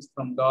great things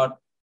from God.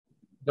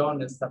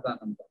 John S.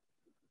 Sadananda.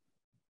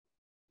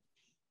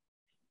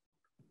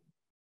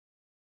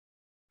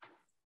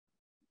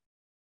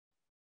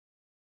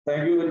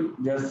 Thank you,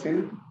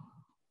 Justin.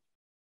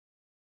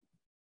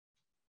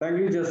 Thank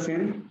you,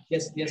 Justin.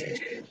 Yes.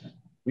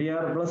 We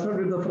are blessed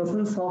with the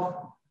presence of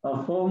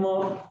a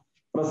former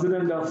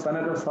President of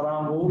Senate of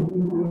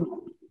Serampore,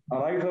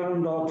 Right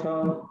Reverend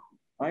Dr.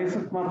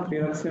 Isaac Mark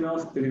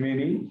Piraxinos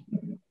Tirumeni.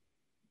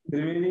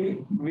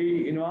 Tirumeni,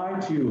 we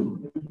invite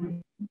you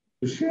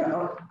to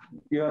share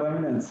your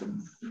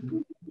reminiscences.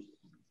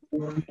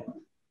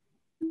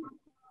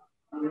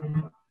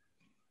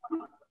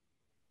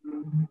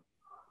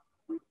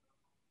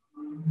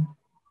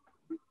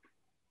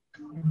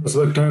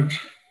 Respected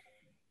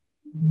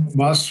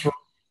Master of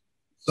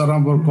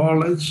Serampore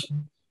College,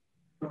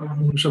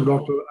 Bishop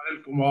Dr.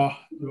 Anil Kumar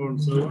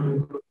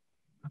Johnson,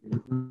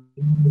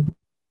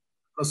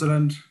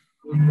 President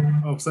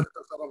of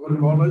Serampore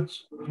College,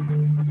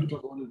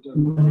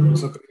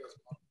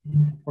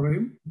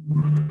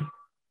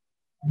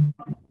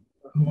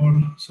 all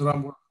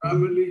Serampore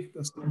family,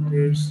 the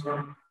secretaries,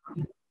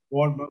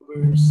 board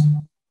members,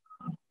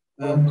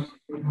 and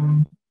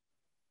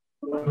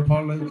the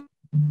college,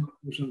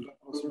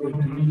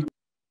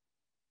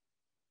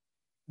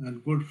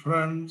 and good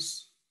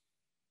friends,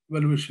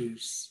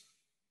 well-wishers.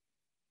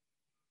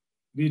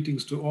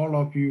 Greetings to all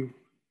of you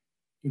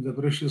in the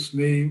precious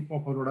name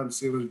of our Lord and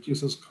Savior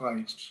Jesus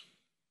Christ.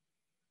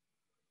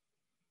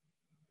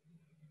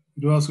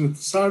 It was with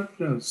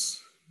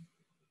sadness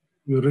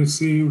we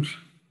received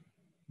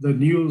the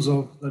news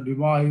of the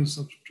demise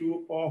of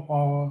two of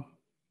our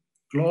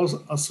close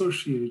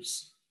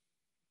associates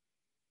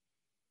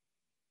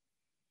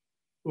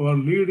who are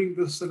leading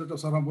the Senate of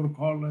Serampore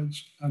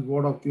College and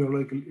Board of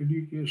Theological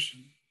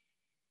Education.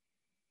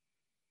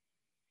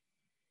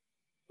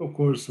 Of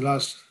course,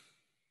 last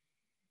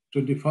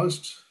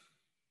 21st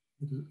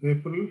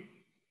April,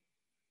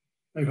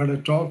 I had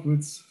a talk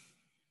with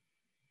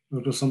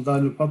Dr.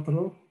 Santanu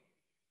Patro,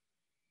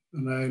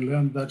 and I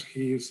learned that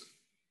he is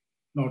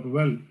not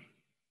well.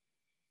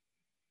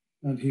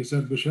 And he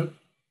said, Bishop,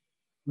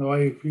 now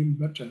I feel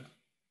better.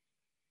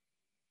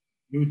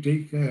 You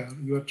take care,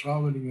 you are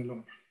traveling a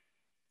lot.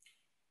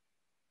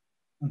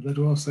 And that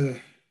was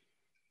a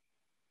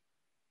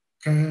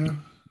care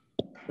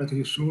that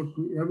he showed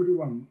to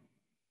everyone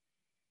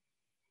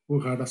who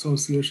had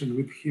association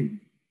with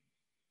him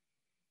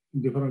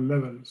in different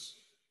levels.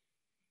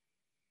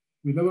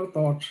 We never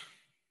thought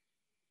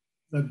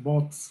that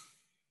both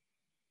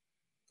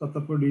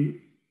Thathapudi,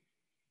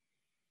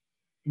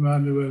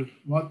 Emmanuel,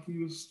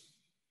 Matthews,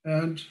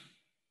 and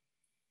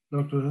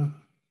Dr.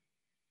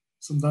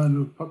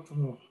 Santanu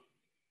Patro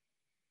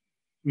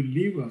will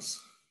leave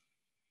us.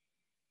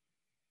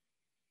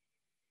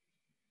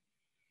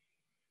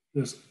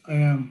 Yes, I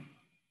am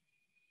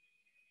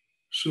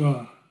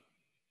sure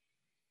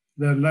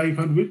their life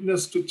and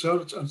witness to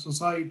church and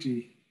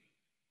society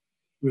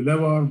will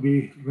ever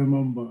be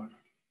remembered.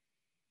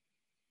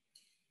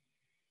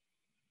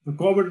 The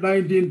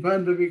COVID-19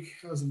 pandemic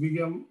has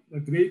become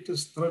the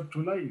greatest threat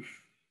to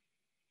life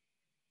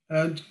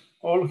and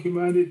all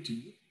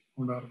humanity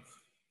on earth.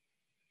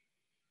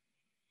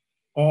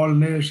 All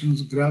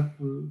nations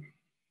grapple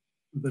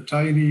with the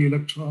tiny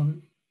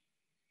electronic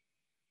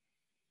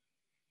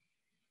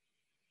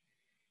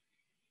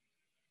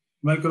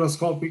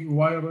microscopic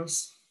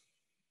virus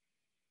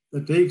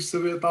that takes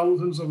away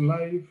thousands of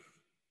lives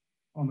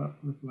on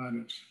the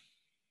planet.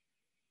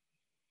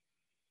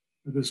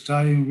 At this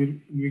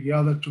time, we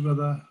gather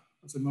together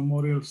as a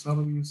memorial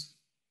service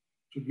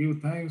to give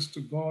thanks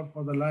to God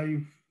for the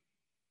life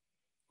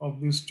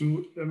of these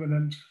two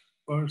eminent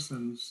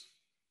persons,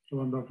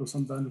 Reverend Dr.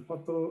 Santanu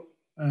Patro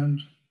and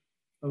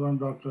Reverend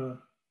Dr.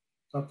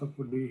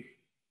 Thathapudi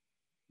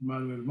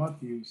Emmanuel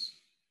Matthews.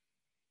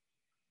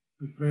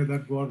 We pray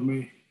that God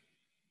may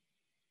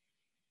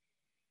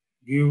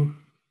give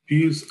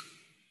peace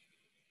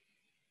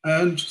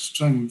and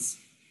strength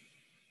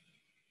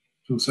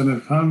to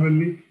Senate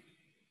family,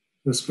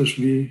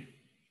 especially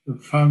the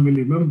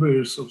family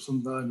members of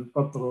Santanu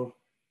Patro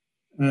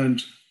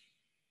and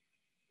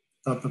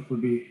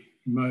Thathapudi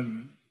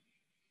Emmanuel.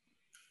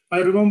 I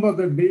remember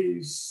the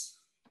days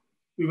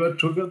we were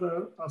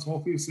together as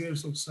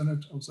officers of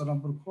Senate of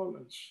Serampore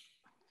College.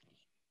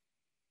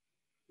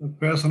 The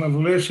personal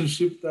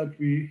relationship that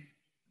we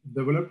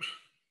developed,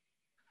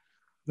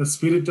 the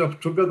spirit of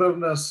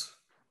togetherness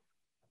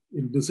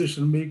in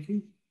decision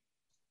making.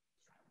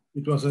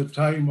 It was a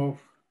time of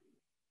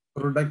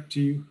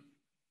productive,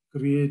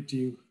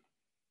 creative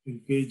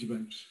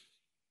engagement.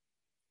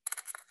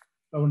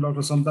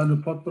 Dr.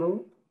 Santanu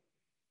Patro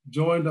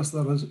joined as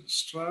the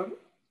Registrar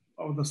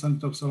of the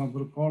Senate of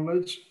Serampore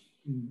College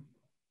in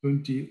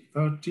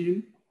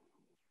 2013.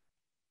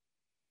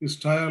 His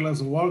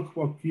tireless work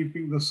for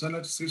keeping the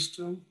Senate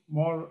system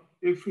more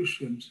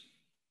efficient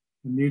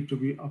need to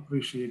be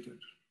appreciated.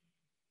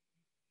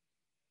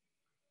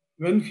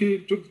 When he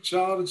took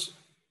charge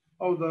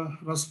of the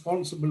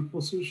responsible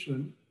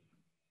position,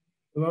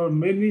 there were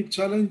many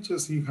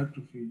challenges he had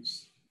to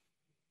face.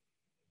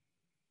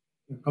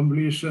 The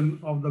completion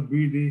of the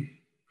BD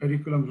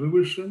curriculum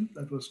revision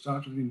that was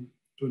started in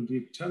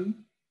 2010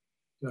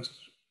 just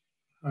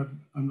had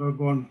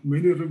undergone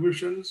many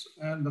revisions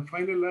and the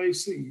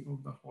finalizing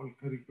of the whole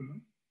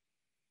curriculum.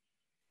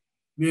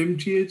 The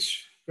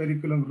MTH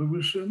curriculum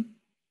revision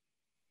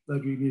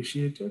that we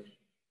initiated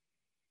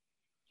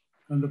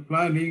and the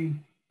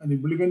planning and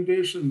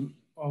implementation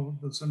of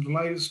the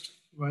centralized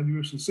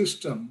evaluation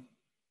system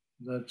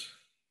that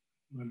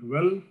went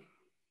well,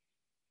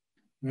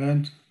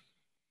 and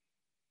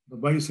the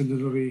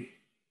bicentenary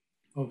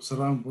of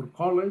Serampore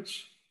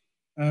College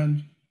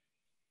and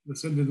the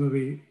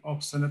centenary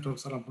of Senate of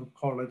Serampore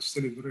College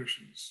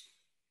celebrations.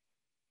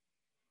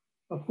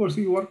 Of course,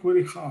 he worked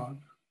very hard,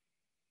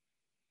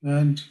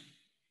 and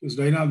his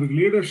dynamic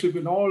leadership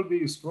in all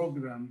these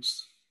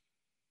programs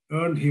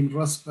earned him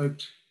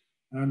respect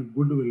and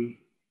goodwill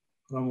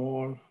from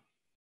all.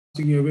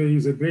 Passing away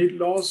is a great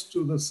loss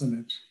to the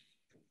Senate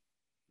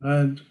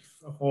and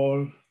the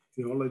whole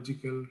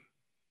theological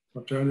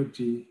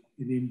fraternity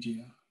in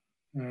India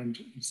and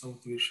in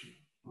South Asia.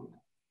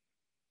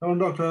 Now,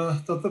 Dr.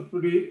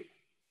 Thathapudi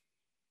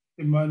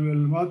Emmanuel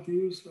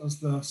Matthews, as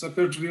the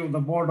Secretary of the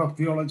Board of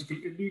Theological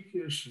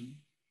Education,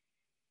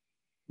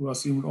 who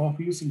assumed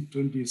office in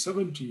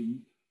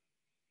 2017,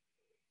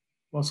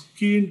 was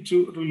keen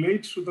to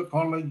relate to the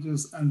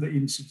colleges and the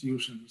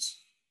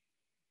institutions.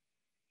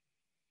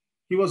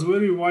 He was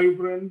very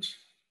vibrant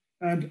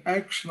and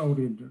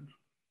action-oriented.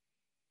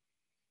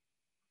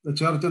 The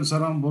church and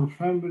Serampore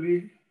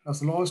family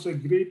has lost a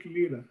great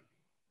leader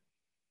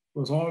who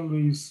was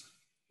always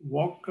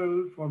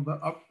vocal for the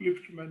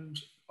upliftment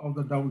of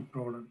the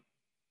downtrodden.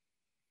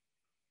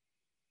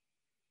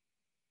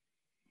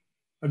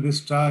 At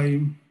this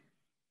time,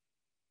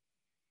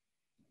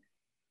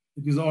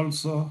 it is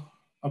also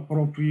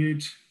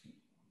appropriate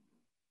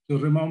to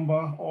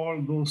remember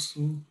all those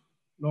who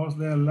lost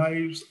their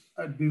lives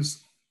at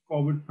this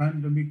COVID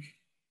pandemic,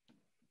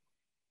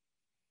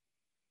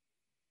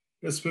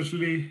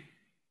 especially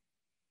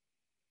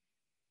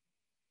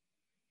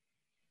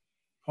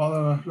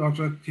Father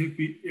Dr.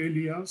 K.P.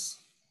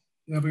 Elias,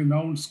 a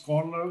renowned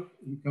scholar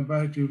in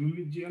comparative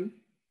religion,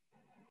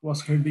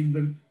 was heading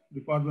the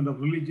Department of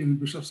Religion in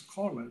Bishop's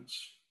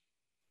College.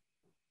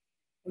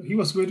 He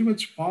was very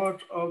much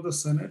part of the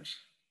Senate,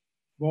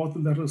 both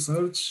in the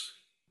research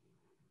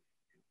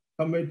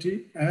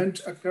committee and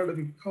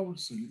academic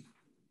council.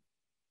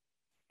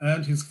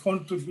 And his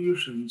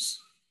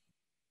contributions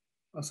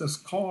as a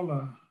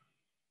scholar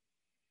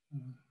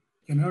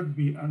cannot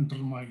be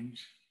undermined.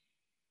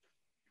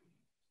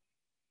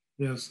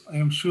 Yes, I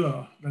am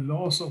sure the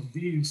loss of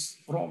these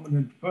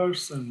prominent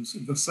persons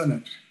in the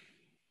Senate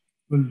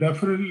will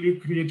definitely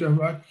create a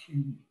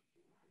vacuum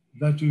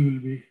that will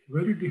be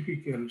very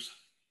difficult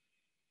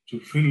to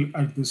fill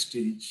at this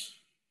stage.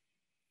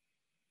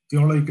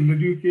 Theological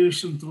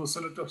education through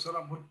Senate of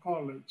Serampore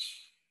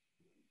College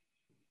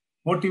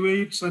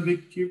motivates and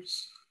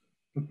equips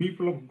the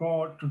people of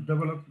God to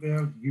develop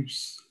their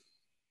gifts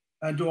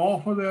and to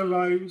offer their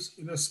lives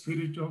in a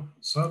spirit of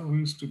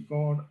service to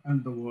God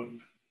and the world.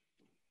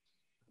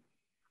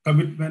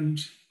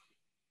 Commitment,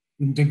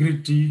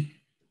 integrity,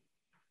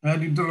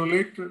 and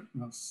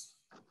interrelatedness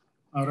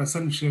are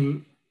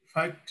essential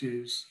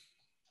factors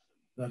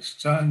that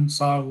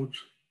stands out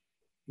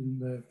in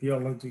the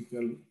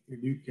theological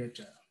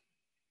educator.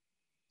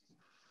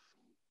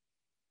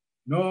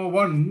 No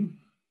one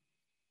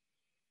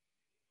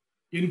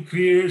in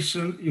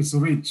creation is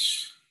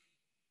rich,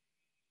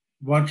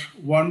 but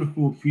one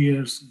who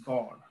fears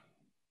God.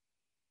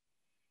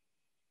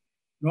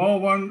 No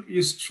one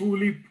is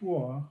truly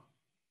poor,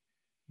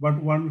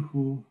 but one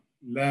who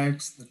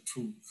lacks the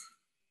truth.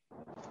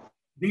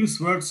 These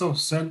words of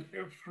St.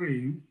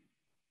 Ephraim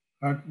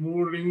had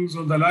moorings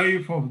on the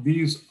life of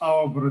these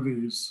our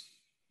brothers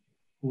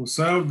who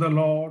serve the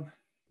Lord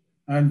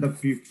and the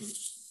people.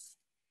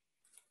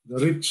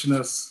 The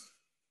richness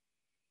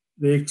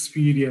they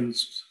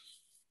experienced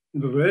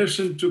in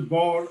relation to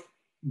God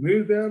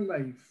made their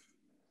life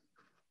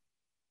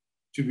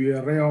to be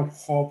a ray of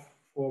hope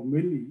for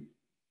many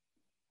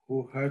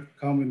who had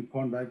come in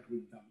contact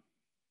with them.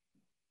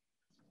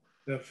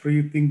 Their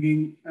free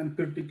thinking and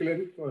critical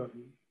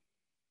inquiry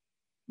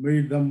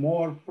made them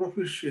more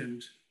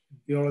proficient in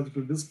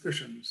theological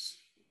discussions,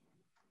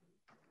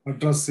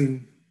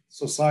 addressing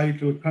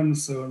societal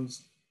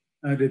concerns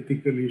and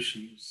ethical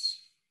issues.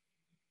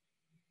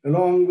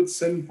 Along with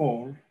St.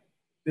 Paul,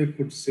 they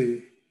could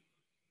say,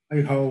 I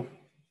have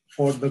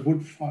fought the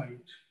good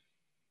fight.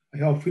 I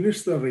have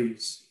finished the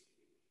race.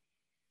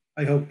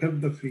 I have kept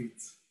the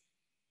faith.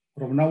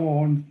 From now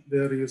on,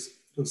 there is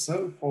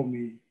reserved for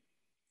me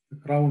the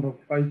crown of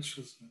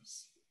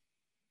righteousness,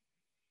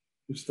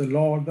 which the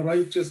Lord, the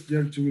righteous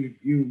judge, will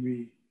give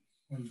me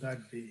on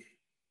that day.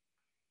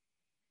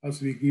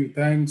 As we give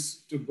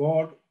thanks to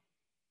God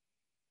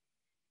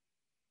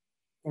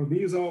for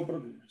these our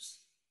brothers,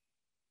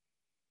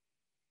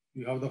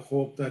 we have the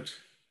hope that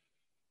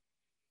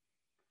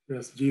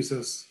yes,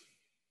 Jesus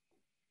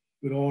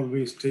will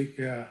always take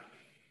care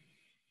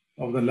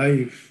of the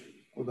life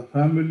of the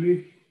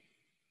family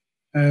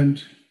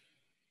and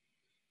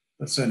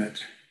the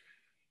Senate.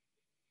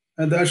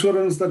 And the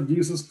assurance that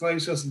Jesus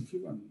Christ has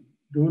given,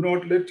 do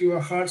not let your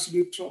hearts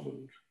be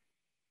troubled.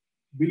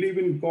 Believe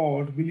in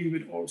God, believe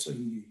in also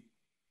in me.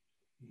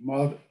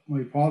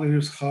 My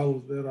Father's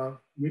house, there are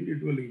many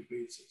dwelling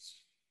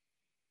places.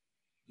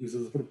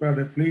 Jesus prepared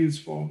a place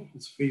for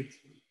his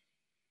faithful.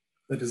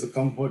 That is the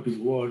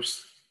comforting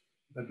words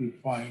that we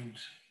find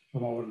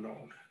from our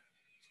Lord.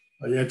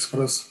 I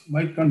express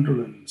my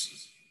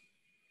condolences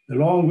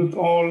along with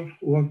all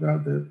who are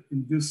gathered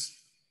in this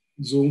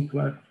Zoom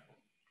platform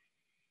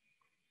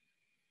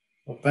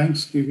for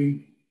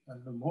thanksgiving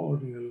and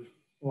memorial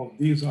of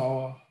these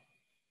our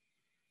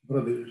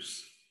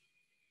brothers.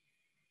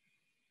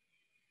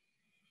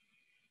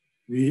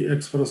 We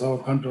express our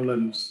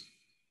condolence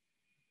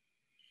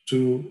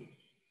to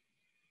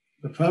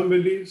the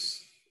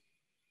families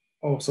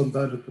of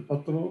Santanu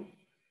Patro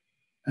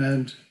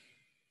and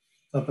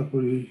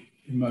Thathapudi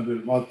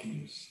Emmanuel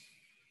Matthews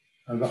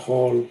and the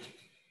whole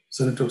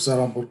Senate of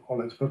Serampore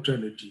College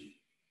fraternity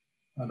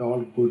and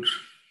all good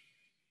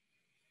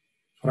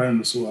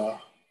friends who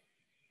are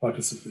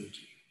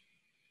participating.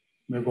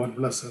 May God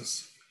bless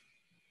us.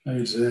 And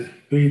it's a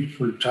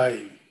painful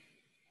time,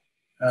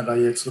 and I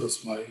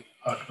express my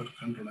heartfelt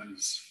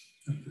condolence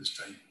at this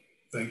time.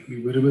 Thank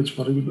you very much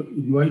for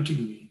inviting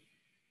me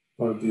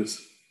for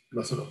this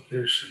blessed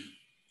occasion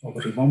of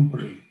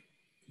remembering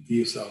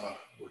these our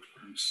good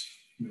friends.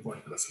 May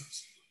God bless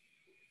us.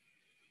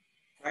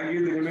 Thank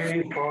you,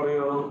 Triveni, for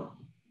your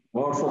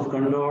words of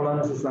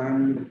condolences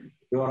and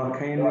your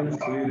kindness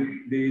with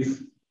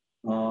these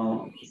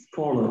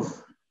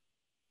scholars.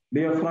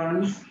 Dear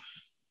friends,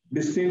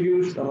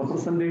 distinguished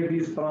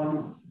representatives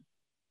from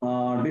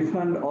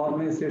different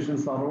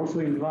organizations are also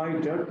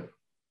invited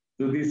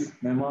to this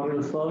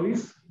memorial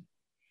service.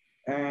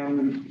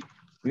 And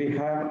we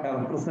have a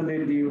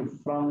representative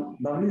from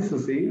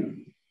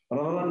WCC,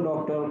 Reverend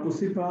Dr.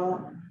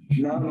 Kusipa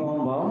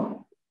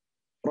Nagomba,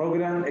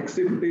 Program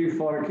Executive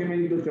for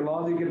Ecumenical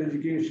Theological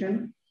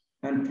Education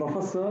and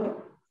Professor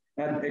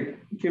at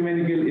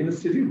Ecumenical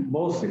Institute,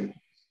 Boise.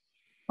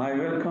 I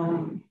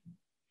welcome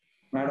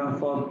Madam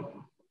for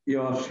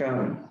your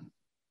sharing.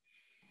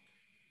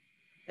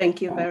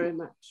 Thank you very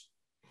much.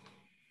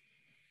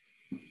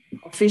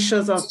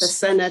 Officials of the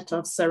Senate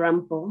of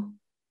Serampore,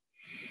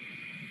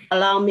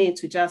 allow me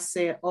to just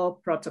say all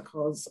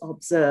protocols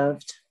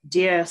observed.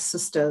 Dear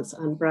sisters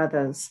and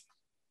brothers,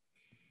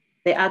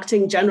 the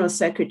Acting General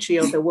Secretary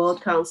of the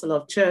World Council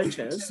of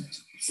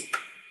Churches,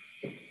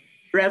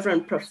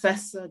 Reverend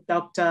Professor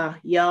Dr.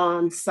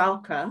 Jan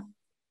Sauka,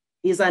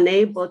 is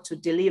unable to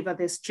deliver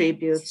this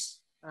tribute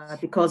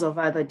because of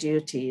other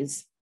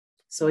duties.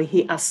 So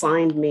he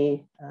assigned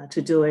me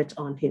to do it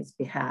on his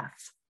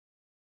behalf.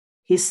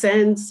 He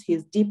sends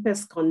his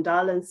deepest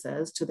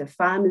condolences to the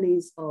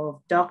families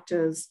of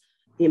Doctors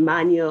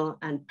Emmanuel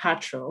and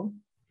Patro,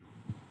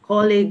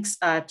 colleagues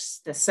at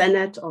the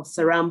Senate of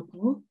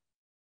Serampore,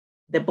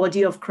 the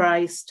Body of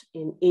Christ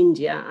in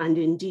India, and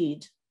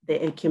indeed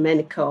the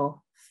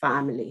ecumenical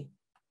family.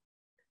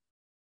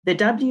 The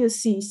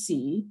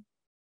WCC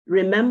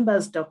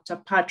remembers Dr.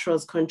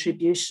 Patro's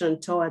contribution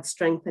towards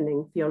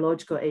strengthening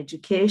theological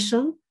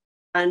education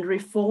and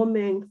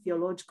reforming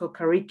theological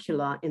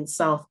curricula in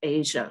South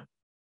Asia.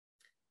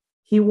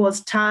 He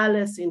was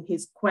tireless in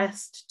his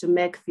quest to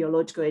make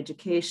theological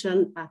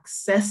education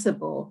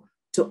accessible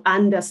to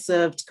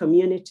underserved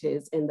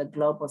communities in the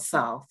global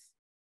South.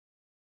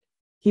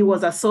 He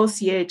was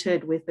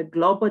associated with the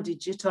Global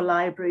Digital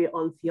Library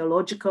on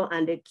Theological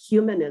and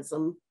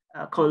Ecumenism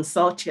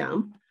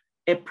Consortium,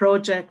 a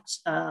project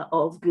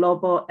of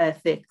Globe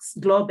Ethics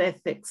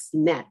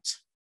Net,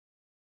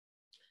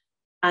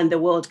 and the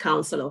World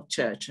Council of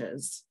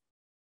Churches.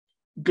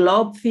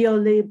 Globe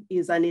Theolib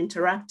is an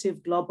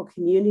interactive global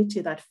community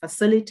that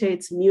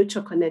facilitates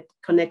mutual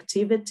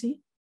connectivity,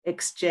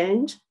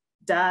 exchange,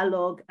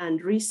 dialogue,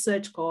 and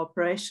research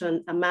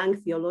cooperation among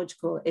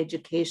theological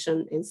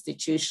education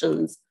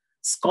institutions,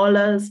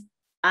 scholars,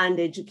 and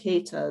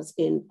educators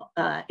in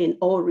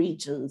all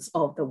regions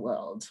of the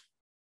world.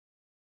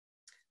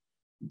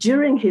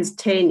 During his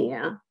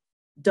tenure,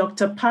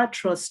 Dr.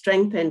 Patro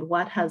strengthened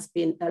what has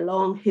been a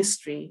long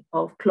history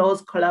of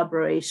close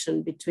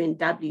collaboration between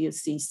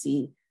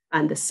WCC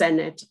and the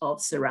Senate of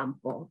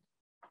Serampore.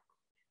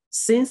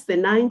 Since the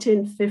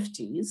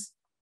 1950s,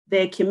 the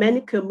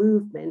ecumenical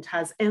movement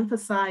has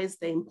emphasized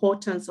the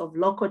importance of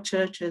local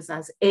churches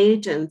as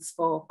agents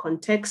for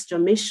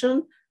contextual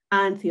mission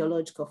and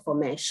theological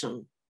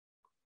formation.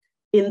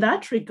 In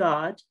that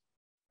regard,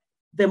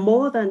 the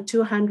more than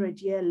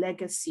 200-year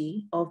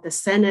legacy of the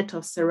Senate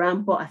of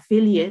Serampore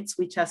affiliates,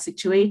 which are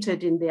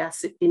situated in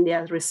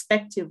their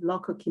respective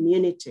local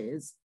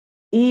communities,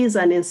 is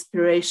an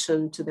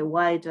inspiration to the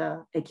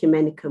wider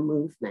ecumenical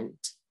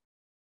movement.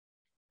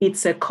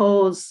 It's a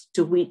cause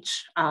to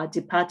which our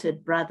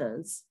departed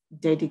brothers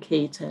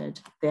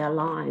dedicated their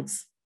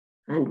lives,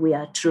 and we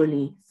are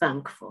truly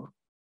thankful.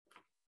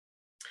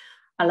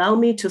 Allow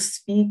me to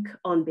speak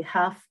on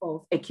behalf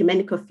of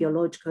Ecumenical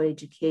Theological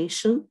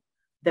Education,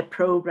 the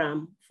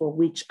program for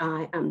which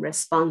I am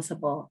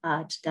responsible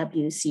at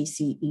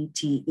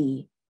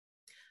WCC-ETE.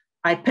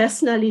 I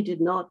personally did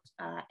not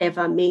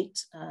ever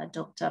meet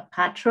Dr.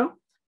 Patro,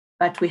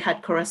 but we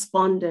had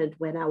corresponded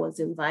when I was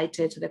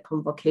invited to the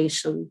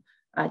convocation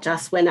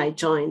just when I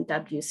joined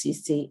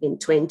WCC in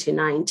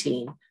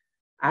 2019.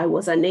 I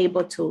was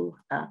unable to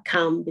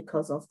come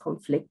because of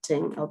conflict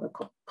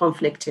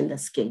in the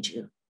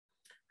schedule.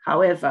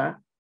 However,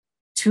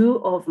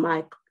 two of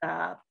my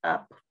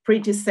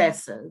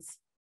predecessors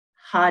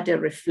had a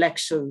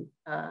reflection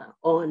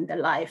on the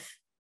life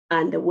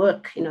and the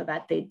work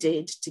that they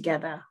did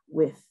together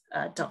with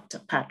Dr.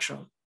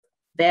 Patro.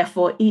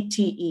 Therefore,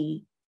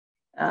 ETE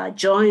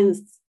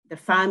joins the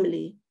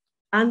family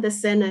and the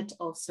Senate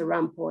of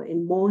Serampore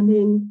in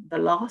mourning the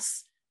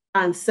loss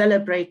and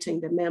celebrating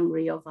the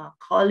memory of our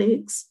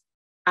colleagues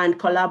and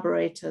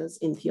collaborators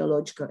in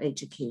theological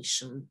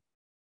education.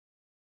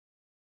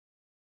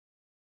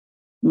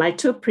 My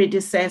two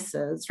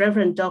predecessors,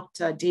 Reverend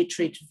Dr.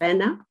 Dietrich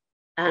Venner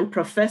and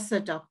Professor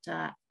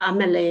Dr.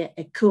 Amele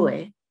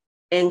Ekue,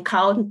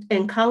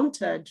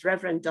 encountered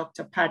Reverend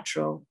Dr.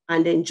 Patro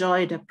and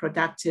enjoyed a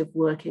productive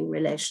working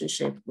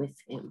relationship with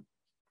him.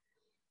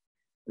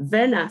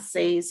 Venner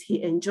says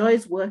he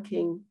enjoyed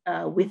working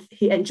with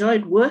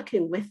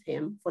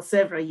him for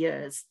several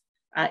years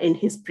in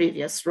his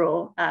previous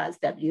role as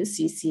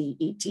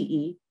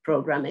WCC-ETE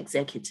program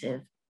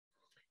executive.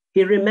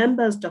 He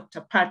remembers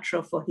Dr.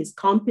 Patro for his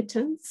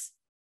competence,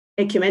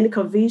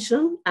 ecumenical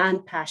vision,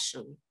 and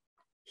passion.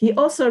 He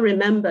also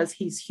remembers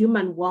his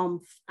human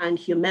warmth and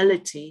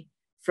humility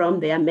from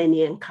their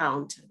many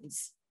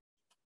encounters.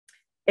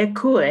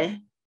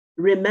 Ekue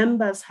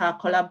remembers her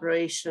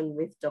collaboration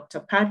with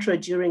Dr. Patro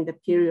during the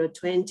period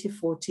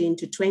 2014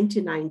 to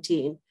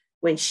 2019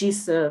 when she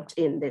served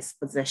in this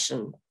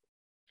position.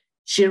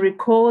 She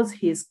recalls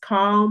his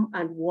calm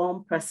and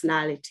warm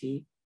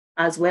personality,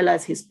 as well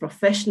as his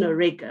professional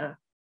rigor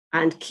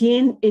and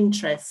keen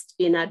interest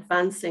in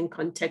advancing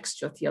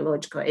contextual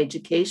theological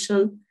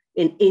education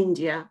in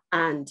India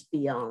and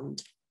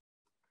beyond.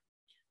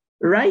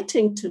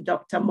 Writing to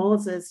Dr.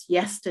 Moses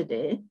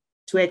yesterday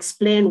to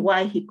explain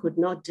why he could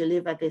not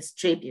deliver this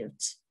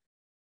tribute,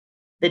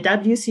 the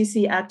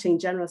WCC Acting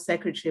General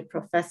Secretary,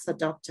 Professor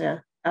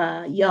Dr.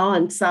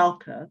 Jan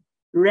Salker,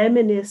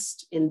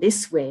 reminisced in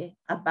this way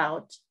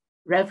about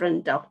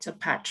Reverend Dr.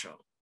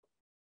 Patro.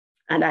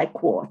 And I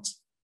quote,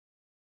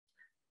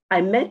 "I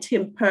met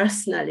him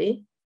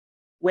personally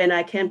when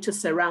I came to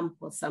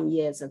Serampore some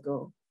years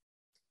ago.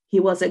 He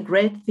was a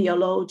great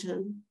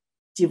theologian,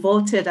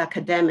 devoted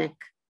academic,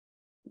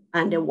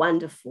 and a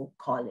wonderful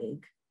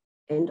colleague,"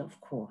 end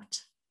of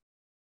quote.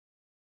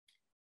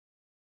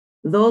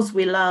 Those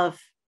we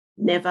love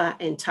never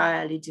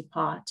entirely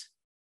depart,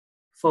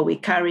 for we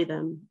carry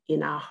them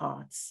in our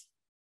hearts.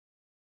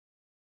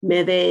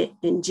 May the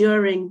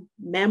enduring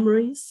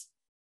memories,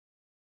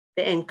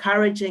 the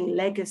encouraging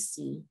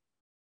legacy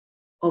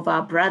of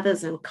our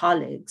brothers and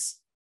colleagues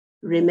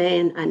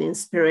remain an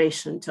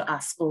inspiration to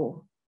us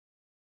all.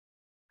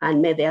 And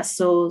may their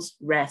souls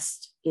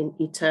rest in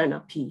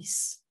eternal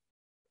peace.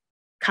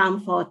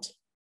 Comfort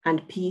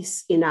and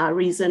peace in our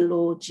risen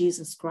Lord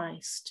Jesus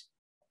Christ.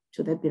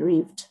 To the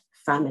bereaved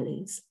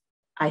families,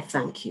 I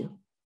thank you.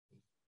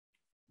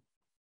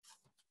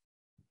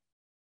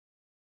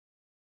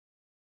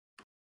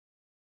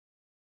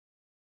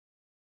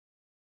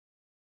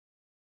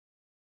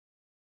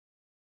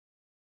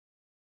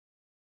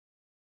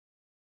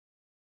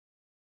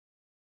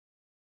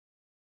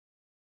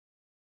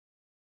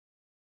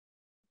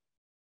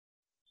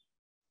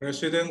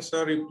 President,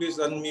 sorry, please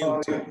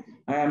unmute.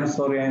 I am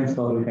sorry.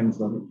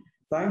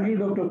 Thank you,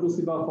 Dr.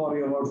 Kusiba, for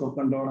your words of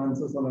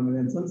condolences and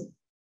reminiscence.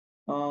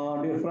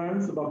 Dear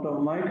friends, Dr.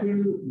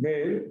 Michael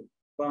Bale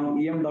from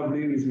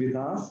EMW is with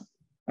us,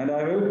 and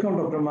I welcome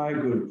Dr.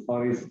 Michael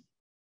for his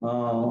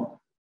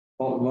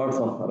words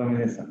of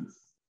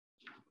reminiscence.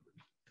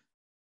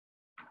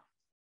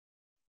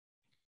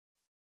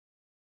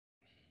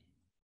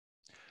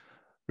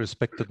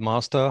 Respected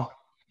Master,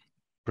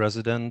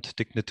 President,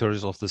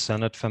 dignitaries of the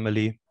Senate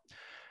family,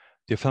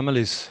 dear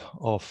families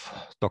of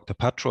Dr.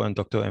 Patro and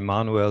Dr.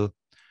 Emmanuel,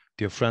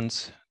 dear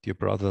friends, dear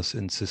brothers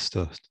and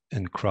sisters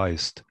in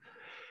Christ.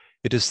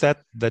 It is sad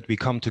that we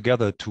come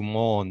together to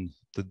mourn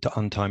the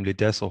untimely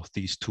death of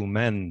these two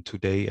men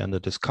today, and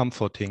it is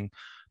comforting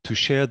to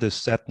share this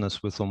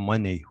sadness with the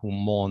many who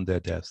mourn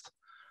their death.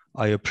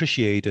 I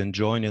appreciate and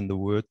join in the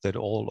word that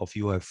all of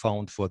you have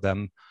found for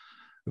them,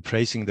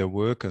 praising their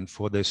work and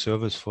for their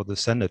service for the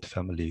Senate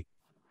family.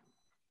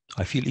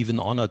 I feel even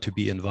honored to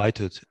be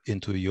invited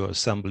into your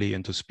assembly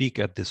and to speak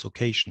at this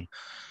occasion.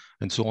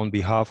 And so on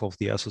behalf of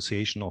the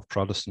Association of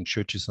Protestant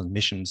Churches and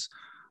Missions,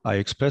 I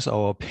express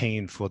our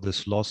pain for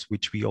this loss,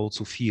 which we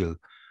also feel.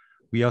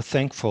 We are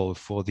thankful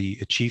for the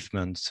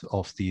achievements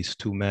of these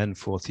two men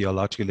for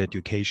theological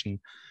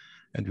education,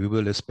 and we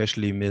will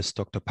especially miss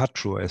Dr.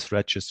 Patro as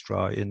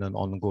registrar in an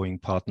ongoing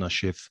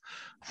partnership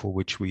for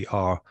which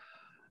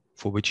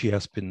he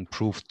has been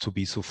proved to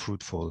be so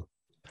fruitful.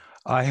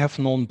 I have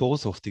known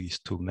both of these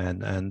two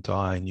men, and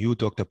I knew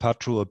Dr.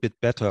 Patro a bit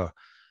better,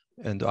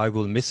 and I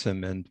will miss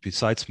him. And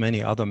besides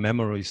many other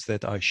memories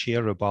that I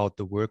share about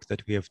the work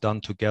that we have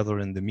done together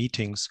in the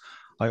meetings,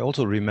 I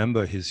also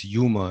remember his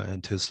humor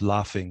and his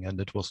laughing, and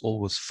it was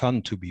always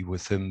fun to be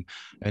with him.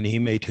 And he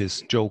made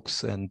his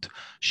jokes and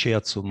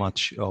shared so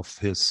much of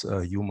his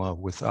humor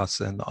with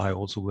us, and I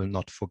also will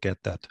not forget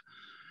that.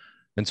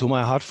 And so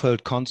my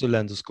heartfelt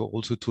condolences go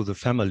also to the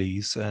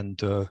families, and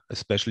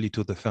especially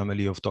to the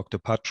family of Dr.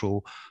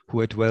 Patro, who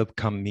had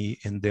welcomed me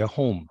in their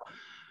home.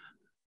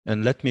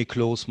 And let me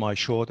close my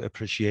short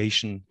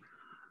appreciation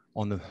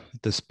on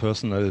this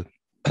personal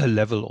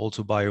level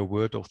also by a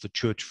word of the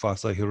Church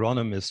Father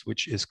Hieronymus,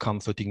 which is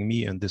comforting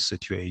me in this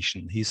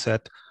situation. He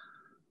said,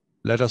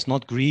 "Let us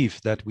not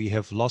grieve that we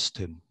have lost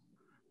him,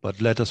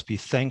 but let us be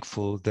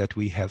thankful that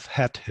we have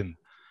had him,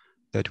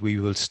 that we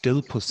will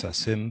still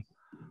possess him,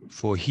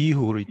 for he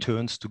who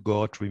returns to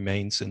God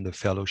remains in the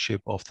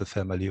fellowship of the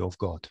family of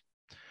God."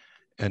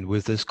 And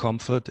with this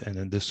comfort and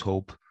in this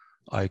hope,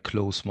 I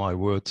close my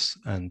words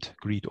and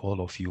greet all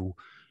of you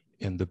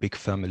in the big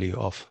family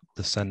of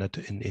the Senate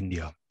in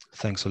India.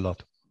 Thanks a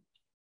lot.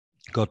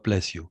 God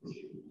bless you.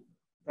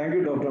 Thank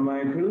you, Dr.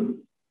 Michael.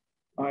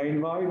 I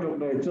invite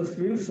Dr. H.S.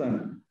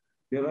 Wilson,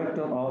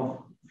 Director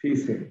of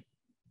FISE.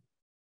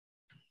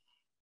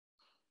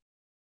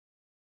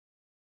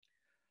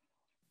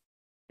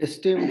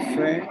 Esteemed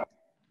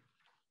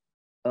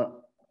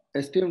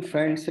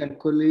friends and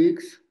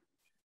colleagues,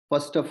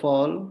 first of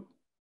all,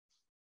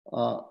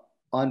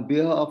 on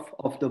behalf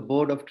of the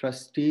Board of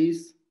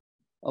Trustees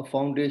a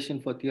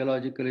foundation for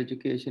theological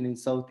education in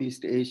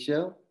Southeast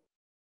Asia,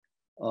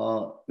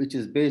 which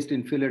is based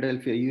in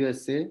Philadelphia,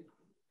 USA.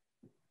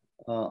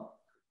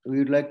 We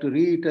would like to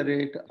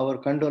reiterate our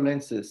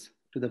condolences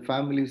to the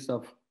families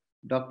of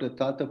Dr.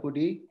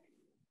 Thathapudi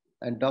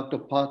and Dr.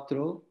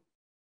 Patro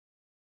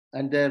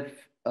and their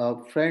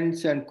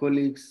friends and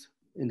colleagues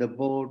in the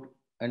board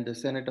and the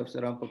Senate of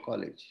Serampore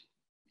College.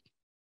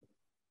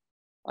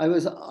 I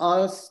was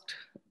asked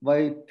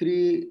by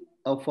 3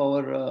 of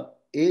our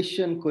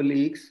Asian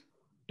colleagues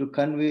to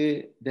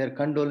convey their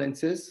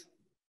condolences.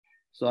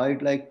 So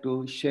I'd like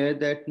to share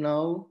that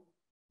now.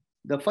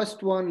 The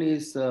first one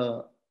is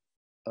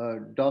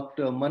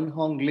Dr. Man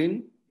Hong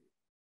Lin,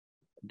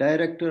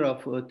 Director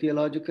of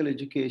Theological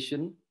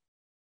Education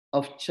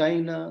of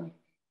China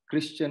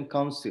Christian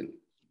Council.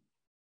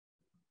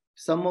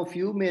 Some of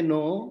you may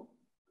know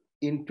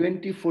in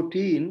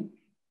 2014,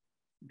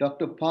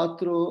 Dr.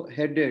 Patro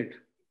headed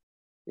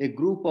a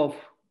group of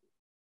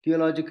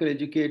theological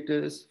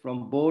educators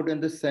from board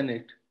and the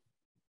Senate,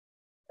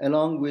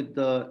 along with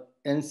a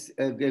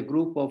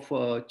group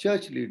of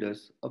church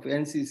leaders of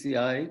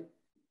NCCI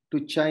to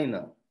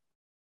China.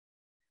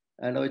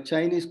 And our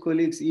Chinese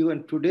colleagues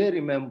even today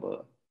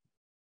remember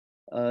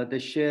the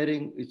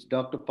sharing which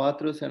Dr.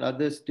 Patros and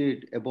others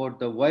did about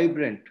the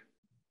vibrant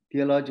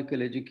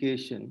theological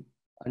education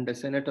under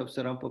Senate of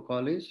Serampore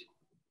College.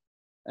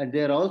 And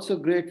they are also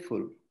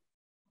grateful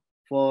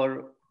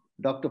for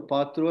Dr.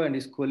 Patro and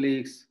his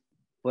colleagues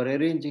for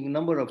arranging a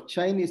number of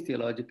Chinese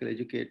theological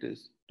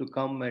educators to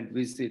come and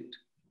visit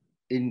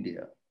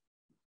India.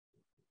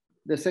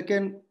 The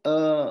second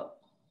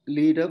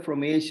leader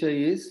from Asia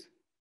is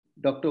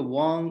Dr.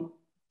 Wang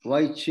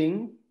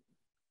Wai-ching.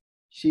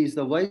 She is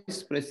the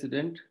Vice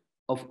President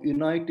of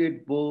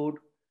United Board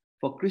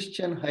for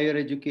Christian Higher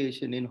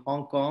Education in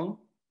Hong Kong.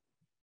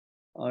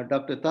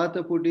 Dr.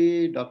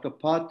 Thathapudi, Dr.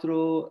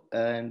 Patro,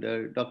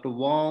 and Dr.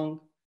 Wang,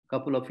 a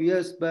couple of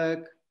years back,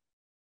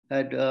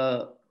 had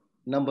a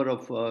number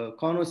of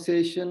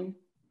conversations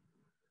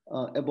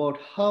about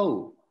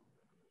how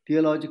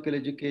theological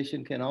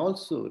education can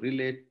also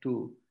relate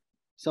to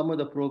some of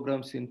the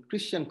programs in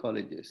Christian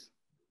colleges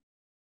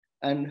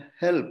and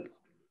help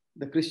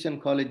the Christian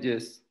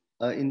colleges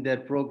in their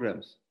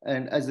programs.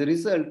 And as a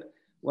result,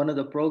 one of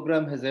the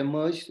programs has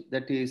emerged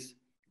that is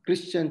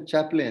Christian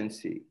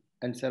chaplaincy,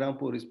 and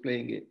Serampore is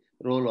playing a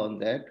role on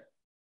that.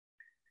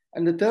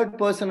 And the third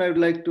person I would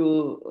like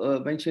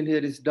to mention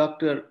here is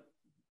Dr.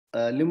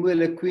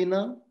 Limuel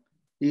Equina.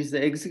 He is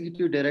the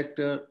Executive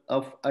Director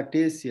of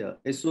ATESIA,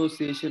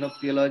 Association of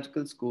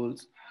Theological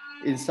Schools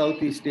in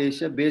Southeast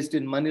Asia, based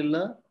in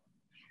Manila.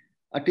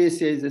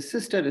 ATESIA is a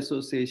sister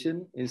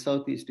association in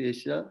Southeast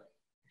Asia,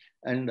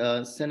 and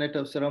Senate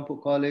of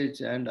Serampore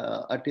College and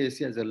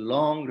ATESIA has a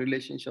long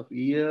relationship of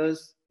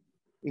years,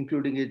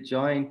 including a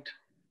joint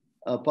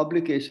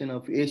publication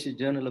of Asia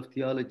Journal of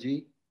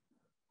Theology.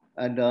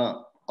 And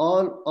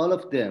all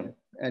of them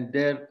and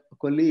their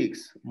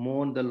colleagues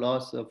mourn the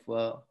loss of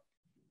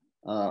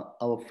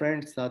our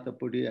friends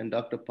Thathapudi and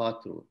Dr.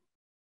 Patro.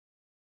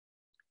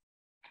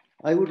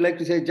 I would like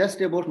to say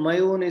just about my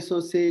own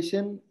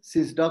association.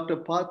 Since Dr.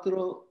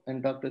 Patro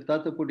and Dr.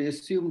 Thathapudi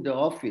assumed the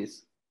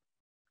office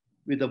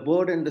with the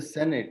board and the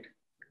Senate,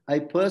 I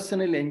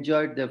personally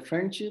enjoyed their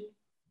friendship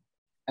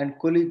and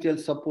collegial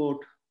support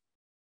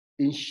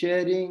in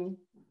sharing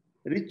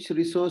rich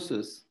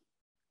resources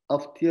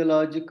of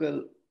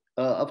theological,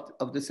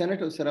 of the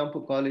Senate of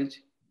Serampore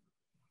College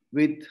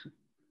with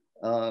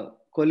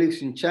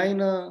colleagues in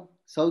China,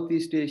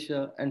 Southeast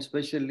Asia, and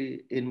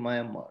especially in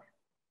Myanmar.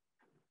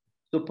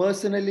 So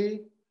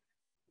personally,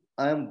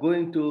 I am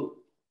going to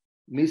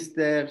miss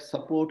their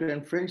support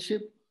and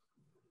friendship,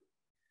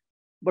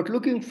 but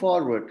looking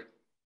forward,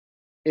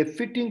 a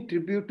fitting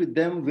tribute to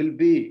them will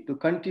be to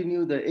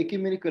continue the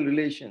ecumenical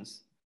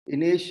relations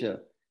in Asia,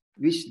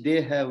 which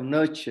they have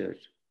nurtured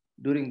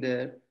during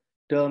their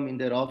term in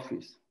their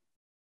office.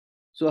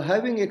 So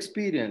having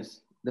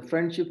experienced the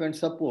friendship and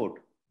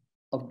support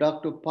of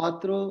Dr.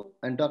 Patro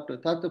and Dr.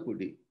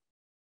 Thathapudi,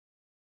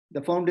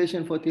 the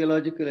Foundation for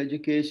Theological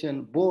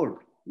Education Board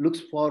looks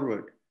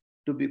forward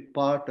to be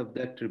part of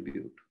that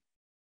tribute.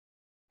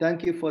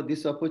 Thank you for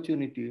this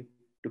opportunity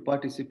to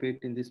participate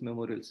in this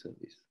memorial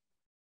service.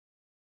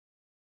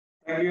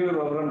 Thank you,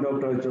 Reverend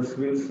Dr. H.S.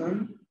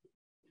 Wilson.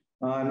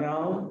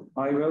 Now,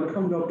 I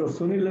welcome Dr.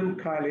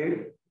 Sunilan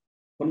Khalid,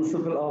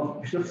 Principal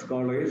of Bishop's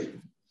College.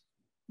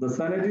 The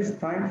Senate is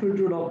thankful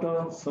to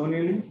Dr.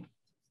 Sunil.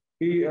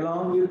 He,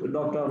 along with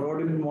Dr.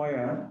 Rodin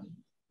Moya,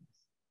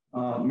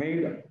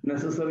 made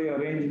necessary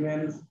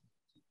arrangements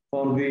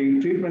for the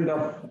treatment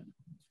of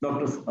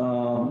Dr.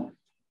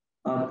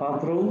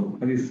 Patro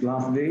at his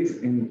last days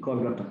in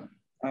Kolkata.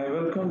 I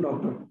welcome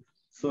Dr.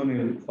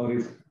 Sunil for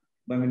his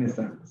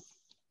reminiscence.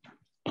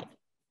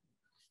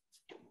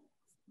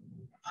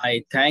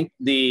 I thank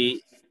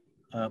the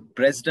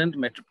President,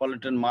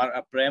 Metropolitan Mar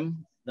Aprem,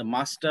 the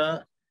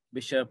Master,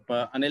 Bishop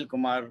Anil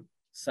Kumar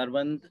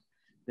Sarvand,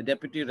 the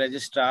Deputy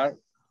Registrar,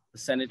 the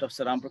Senate of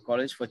Serampore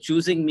College for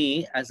choosing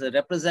me as a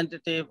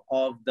representative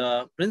of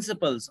the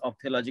principals of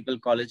theological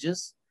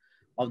colleges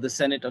of the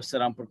Senate of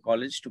Serampore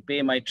College to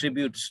pay my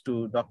tributes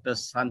to Dr.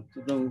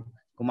 Santanu,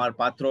 Kumar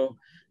Patro,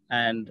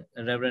 and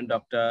Reverend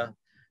Dr.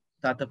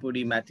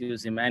 Thathapudi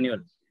Matthews Emmanuel.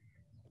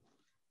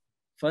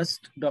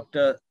 First,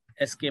 Dr.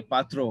 S.K.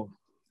 Patro.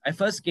 I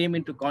first came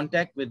into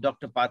contact with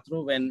Dr.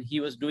 Patro when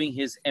he was doing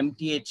his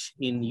MTH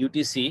in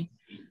UTC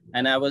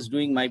and I was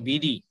doing my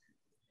BD.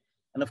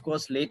 And of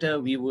course, later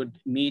we would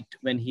meet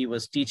when he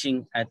was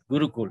teaching at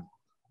Gurukul.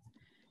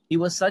 He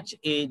was such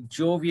a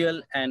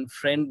jovial and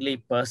friendly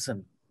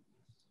person.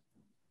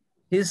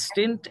 His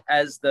stint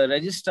as the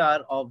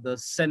Registrar of the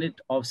Senate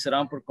of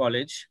Serampore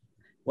College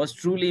was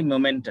truly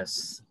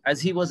momentous,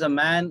 as he was a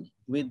man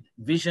with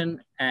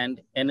vision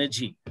and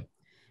energy.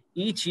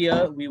 Each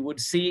year, we would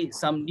see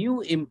some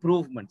new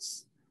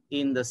improvements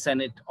in the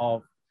Senate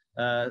of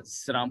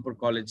Serampore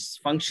College's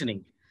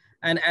functioning.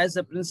 And as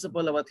a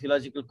principal of a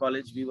theological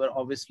college, we were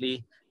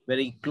obviously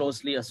very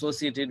closely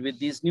associated with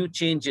these new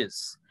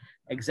changes.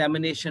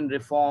 Examination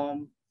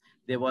reform,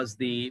 there was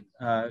the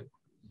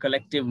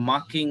collective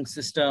marking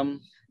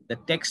system, the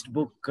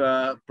textbook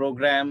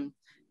program,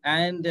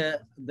 and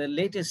the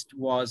latest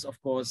was, of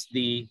course,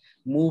 the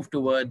move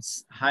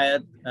towards higher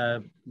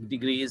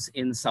degrees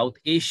in South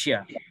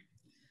Asia.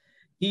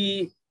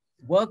 He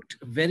worked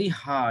very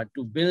hard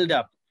to build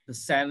up the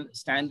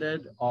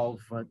standard of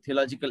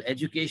theological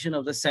education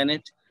of the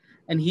Senate,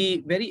 and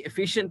he very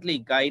efficiently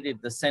guided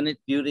the Senate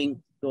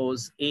during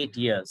those 8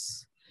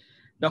 years.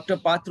 Dr.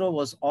 Patro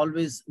was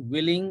always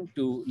willing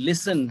to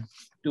listen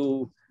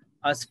to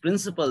us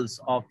principals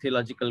of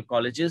theological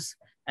colleges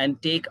and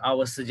take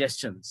our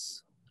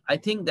suggestions. I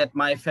think that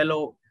my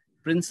fellow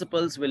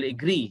principals will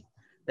agree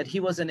that he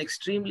was an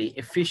extremely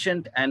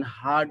efficient and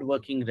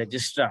hardworking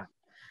registrar,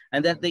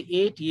 and that the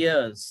 8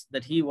 years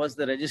that he was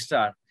the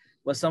registrar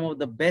were some of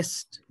the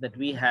best that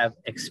we have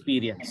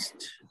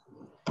experienced.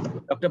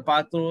 Dr.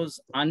 Patro's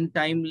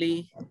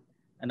untimely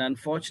and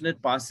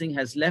unfortunate passing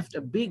has left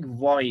a big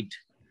void,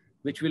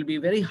 which will be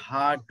very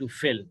hard to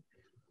fill.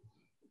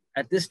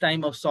 At this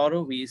time of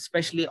sorrow, we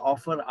especially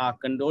offer our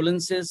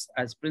condolences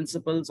as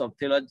principals of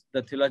the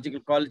theological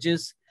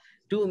colleges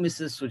to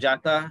Mrs.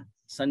 Sujata,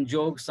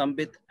 Sanjog,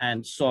 Sambit,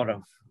 and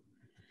Saurav.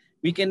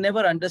 We can never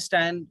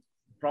understand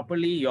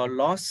properly your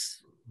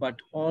loss, but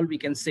all we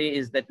can say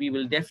is that we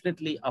will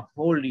definitely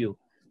uphold you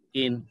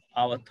in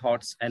our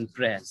thoughts and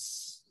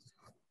prayers.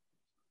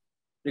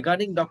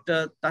 Regarding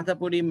Dr.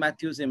 Thathapudi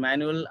Matthews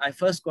Emmanuel, I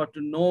first got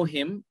to know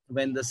him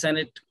when the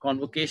Senate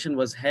convocation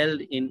was held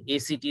in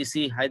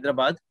ACTC,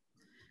 Hyderabad,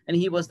 and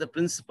he was the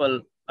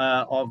principal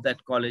of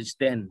that college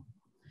then.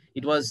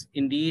 It was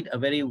indeed a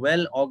very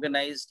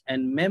well-organized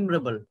and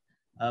memorable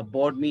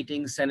board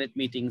meetings, Senate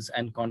meetings,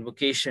 and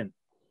convocation.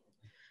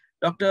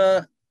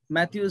 Dr.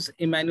 Matthews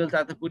Emmanuel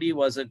Thathapudi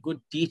was a good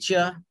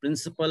teacher,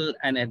 principal,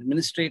 and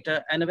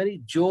administrator, and a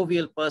very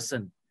jovial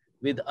person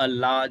with a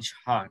large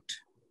heart.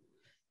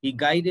 He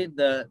guided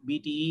the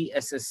BTE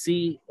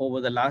SSC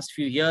over the last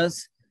few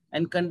years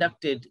and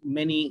conducted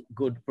many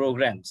good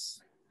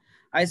programs.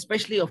 I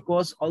especially, of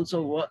course,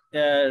 also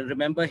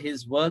remember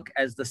his work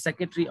as the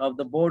secretary of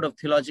the Board of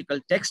Theological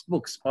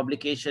Textbooks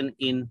publication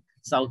in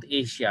South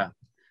Asia,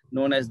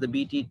 known as the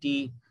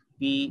BTT-PBSA.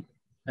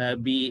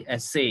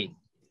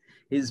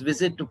 His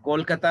visit to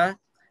Kolkata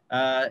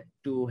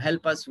to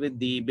help us with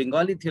the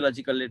Bengali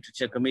Theological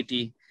Literature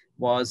Committee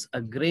was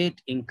a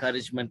great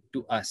encouragement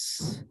to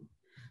us.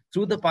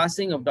 Through the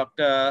passing of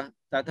Dr.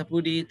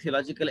 Thathapudi,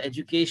 theological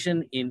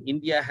education in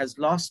India has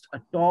lost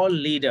a tall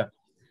leader,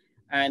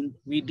 and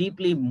we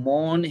deeply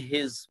mourn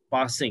his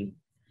passing.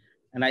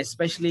 And I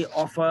especially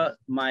offer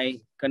my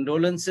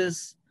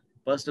condolences,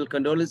 personal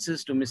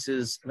condolences to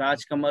Mrs.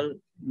 Rajkamal,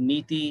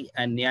 Niti,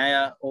 and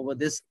Nyaya over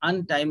this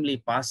untimely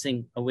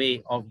passing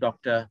away of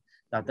Dr.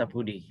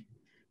 Thathapudi.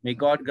 May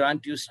God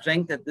grant you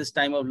strength at this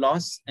time of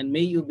loss, and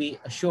may you be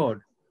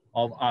assured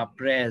of our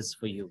prayers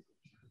for you.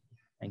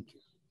 Thank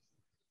you.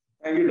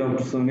 Thank you,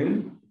 Dr.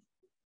 Sunil.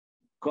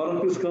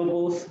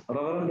 Co-Episcopos,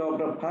 Reverend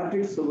Dr.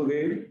 Patrick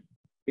Subudev,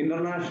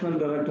 International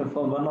Director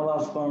for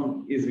Banavas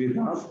Fund, is with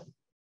us.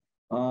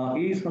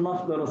 He is one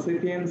of the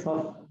recipients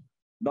of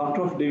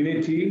Doctor of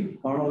Divinity,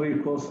 Honorary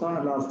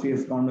Cosa, last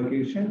year's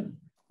convocation,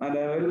 and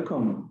I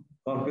welcome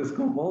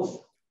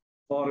Co-Episcopos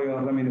for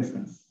your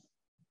reminiscence.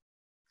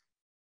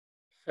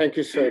 Thank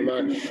you so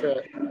much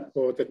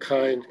for the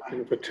kind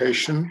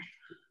invitation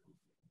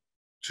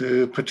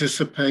to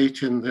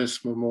participate in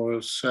this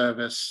memorial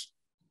service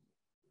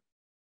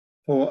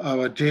for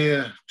our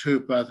dear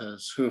two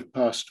brothers who have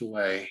passed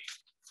away.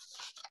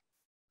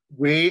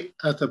 We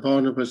at the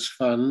Barnabas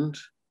Fund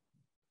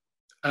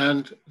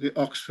and the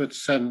Oxford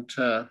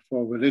Centre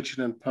for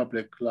Religion and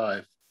Public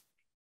Life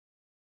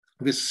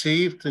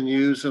received the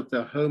news of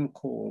the home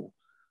call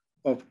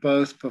of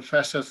both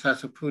Professor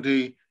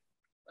Thathapudi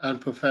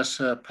and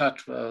Professor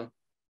Patro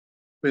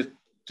with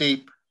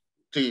deep,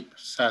 deep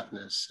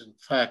sadness. In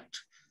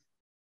fact,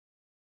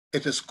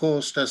 it has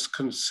caused us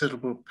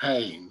considerable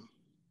pain.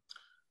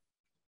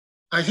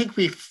 I think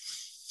we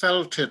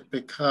felt it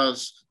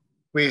because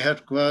we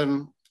had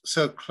grown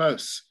so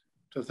close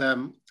to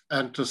them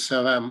and to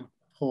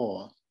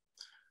Serampore.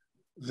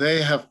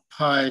 They have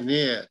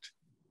pioneered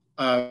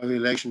our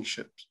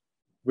relationships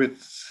with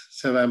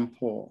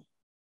Serampore.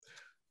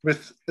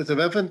 With the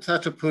Reverend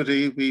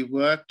Thathapudi, we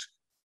worked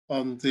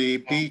on the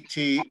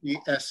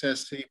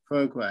BTESSC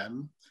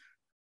program,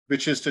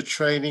 which is the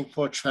Training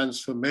for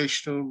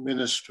Transformational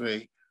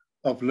Ministry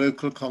of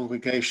Local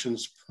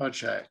Congregations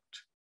project.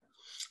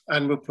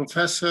 And with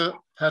Professor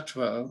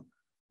Patro,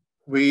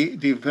 we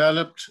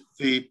developed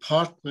the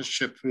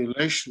partnership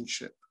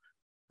relationship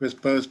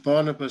with both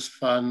Barnabas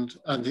Fund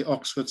and the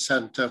Oxford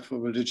Centre for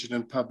Religion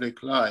and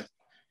Public Life.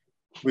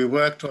 We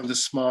worked on the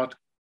Smart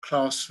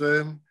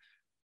Classroom,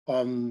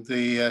 on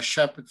the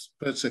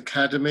Shepherd's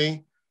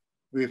Academy.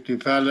 We've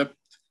developed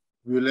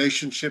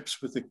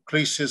relationships with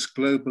Ecclesias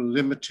Global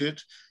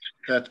Limited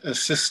that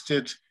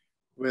assisted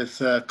with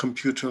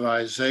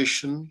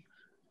computerization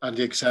and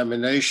the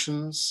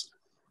examinations.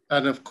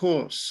 And of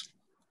course,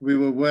 we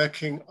were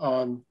working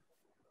on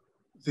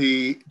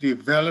the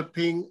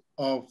developing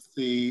of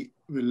the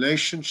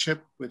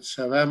relationship with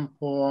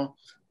Serampore,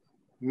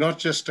 not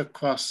just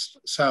across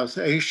South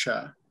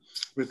Asia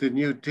with the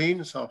new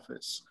Dean's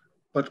Office,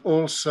 but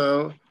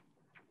also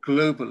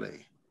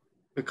globally,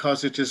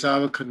 because it is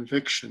our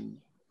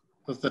conviction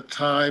that the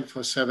time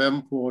for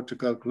Serampore to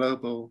go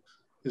global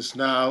is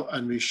now,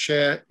 and we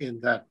share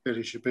in that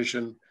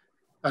vision,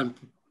 and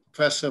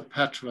Professor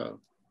Patro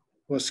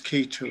was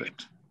key to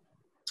it.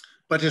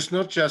 But it's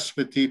not just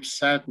with deep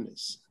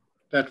sadness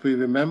that we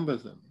remember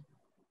them,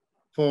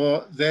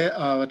 for they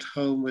are at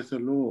home with the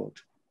Lord.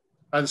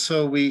 And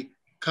so we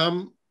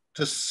come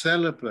to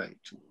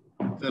celebrate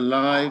the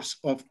lives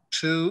of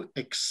two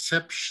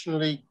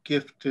exceptionally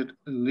gifted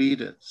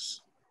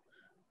leaders,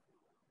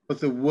 for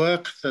the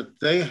work that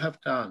they have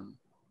done,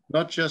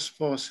 not just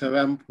for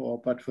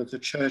Serampore, but for the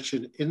church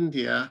in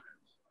India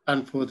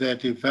and for their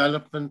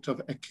development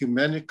of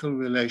ecumenical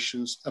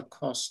relations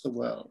across the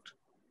world.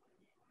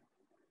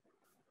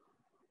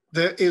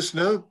 There is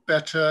no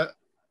better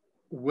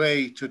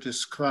way to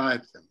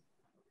describe them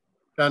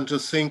than to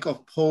think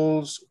of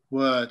Paul's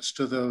words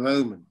to the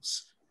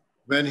Romans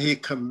when he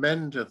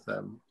commended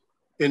them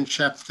in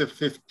chapter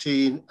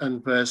 15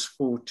 and verse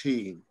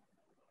 14.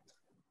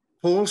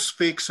 Paul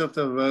speaks of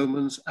the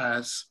Romans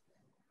as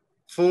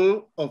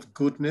full of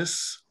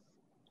goodness,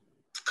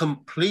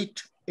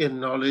 complete in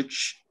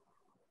knowledge,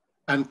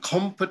 and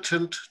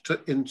competent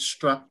to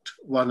instruct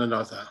one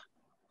another.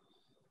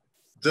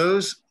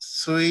 Those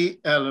three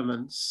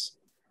elements,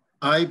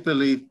 I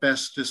believe,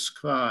 best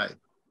describe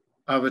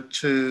our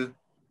two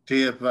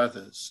dear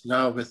brothers,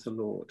 now with the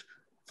Lord.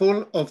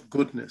 Full of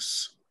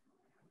goodness.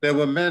 They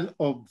were men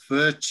of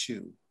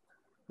virtue,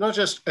 not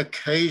just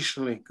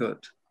occasionally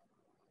good,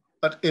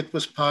 but it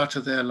was part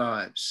of their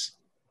lives.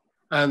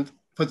 And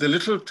for the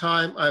little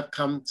time I've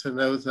come to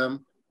know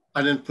them,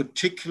 and in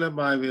particular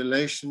my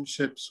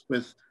relationships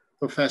with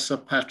Professor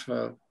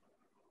Patro,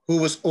 who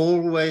was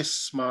always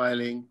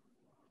smiling,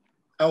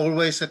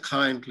 always a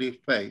kindly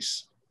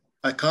face.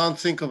 I can't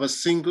think of a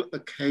single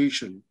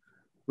occasion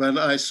when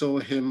I saw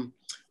him,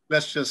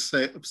 let's just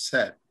say,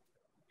 upset.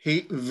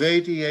 He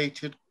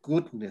radiated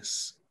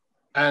goodness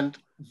and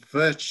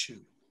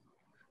virtue,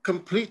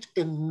 complete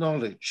in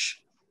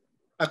knowledge,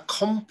 a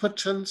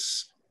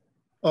competence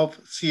of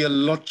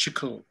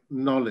theological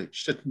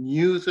knowledge that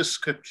knew the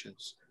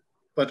scriptures,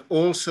 but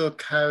also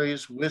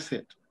carries with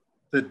it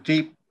the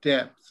deep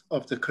depth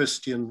of the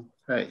Christian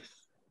faith,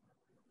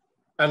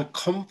 and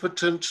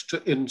competent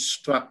to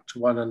instruct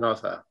one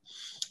another.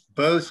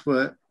 Both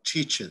were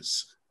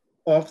teachers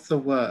of the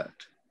word.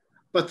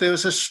 But there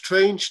is a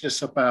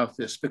strangeness about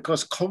this,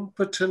 because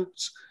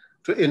competence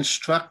to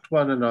instruct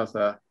one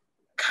another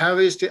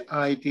carries the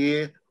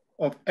idea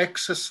of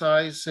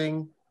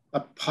exercising a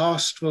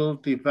pastoral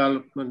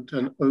development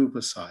and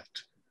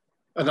oversight.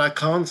 And I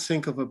can't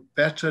think of a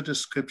better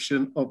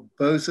description of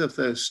both of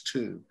those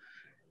two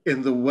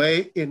in the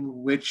way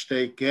in which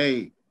they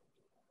gave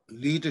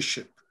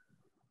leadership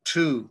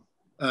to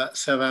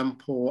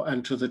Serampore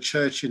and to the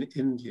church in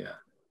India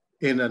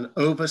in an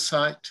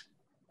oversight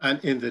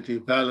and in the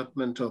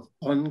development of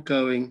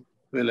ongoing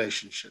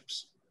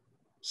relationships.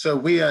 So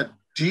we are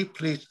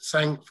deeply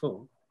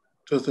thankful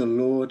to the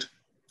Lord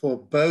for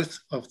both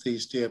of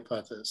these dear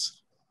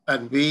brothers,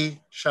 and we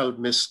shall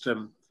miss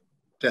them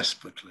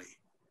desperately.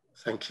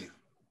 Thank you.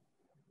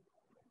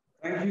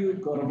 Thank you,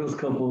 Corpus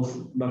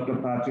Dr.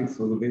 Patrick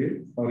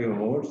Sugade, for your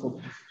words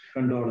of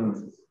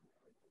condolences.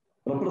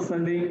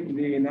 Representing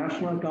the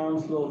National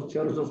Council of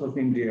Churches of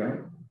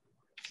India,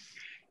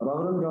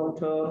 Reverend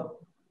Dr.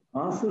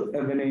 Asir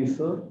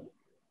Ebenezer,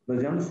 the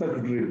General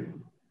Secretary,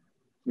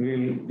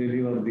 will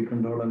deliver the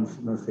condolence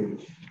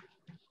message.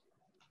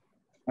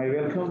 I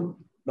welcome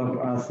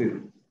Dr.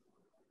 Asir.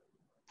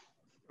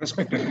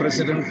 Respected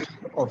President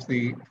of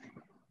the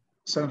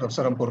Senate of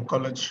Serampore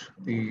College,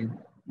 the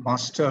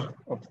Master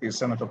of the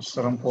Senate of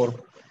Serampore,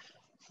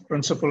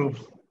 Principal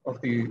of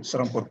the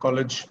Serampore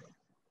College,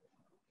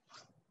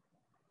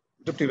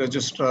 Deputy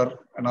Registrar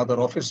and other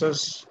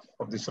officers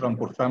of the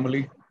Serampore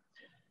family,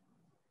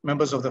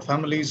 members of the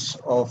families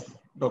of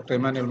Dr.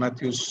 Emmanuel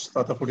Matthews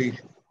Thathapudi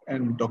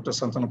and Dr.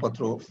 Santanu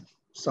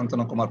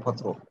Kumar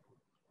Patro,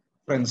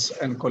 friends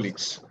and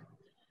colleagues.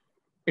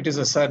 It is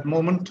a sad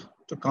moment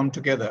to come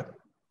together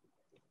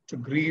to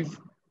grieve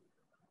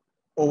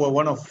over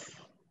one of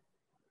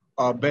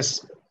our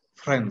best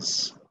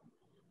friends,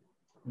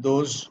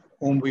 those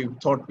whom we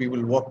thought we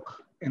will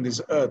walk in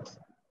this earth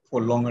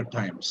for longer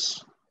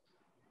times.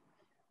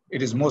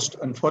 It is most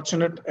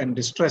unfortunate and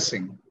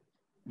distressing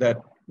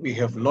that we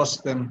have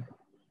lost them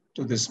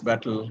to this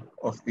battle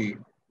of the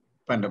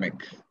pandemic.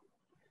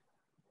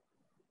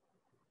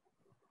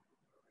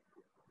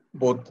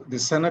 Both the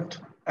Senate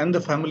and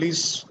the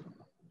families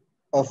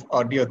of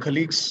our dear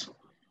colleagues,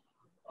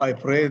 I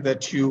pray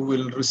that you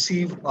will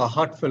receive our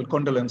heartfelt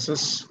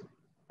condolences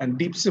and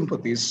deep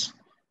sympathies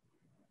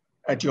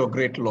at your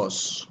great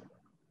loss.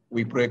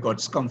 We pray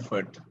God's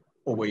comfort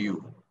over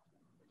you.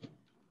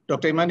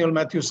 Dr. Emmanuel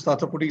Matthews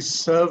Thathapudi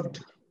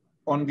served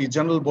on the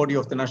General Body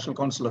of the National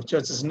Council of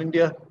Churches in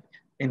India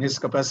in his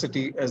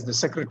capacity as the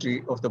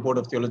Secretary of the Board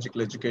of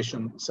Theological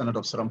Education, Senate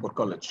of Serampore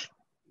College.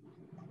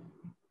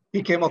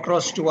 He came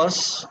across to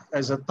us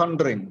as a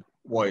thundering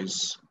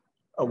voice,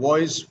 a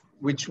voice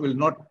which will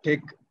not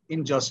take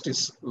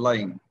injustice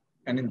lying,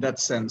 and in that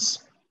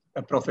sense,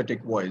 a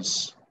prophetic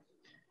voice.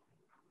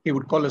 He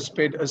would call a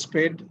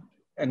spade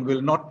and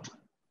will not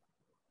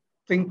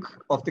think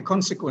of the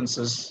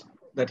consequences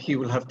that he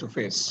will have to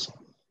face.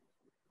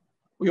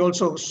 We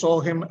also saw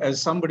him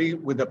as somebody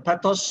with a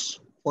pathos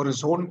for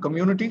his own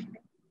community,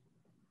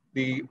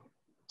 the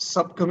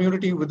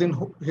sub-community within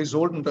his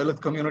own Dalit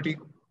community,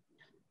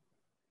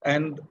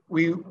 and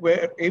we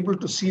were able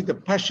to see the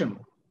passion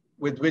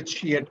with which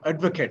he had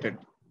advocated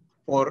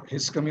for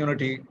his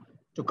community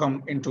to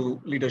come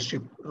into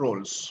leadership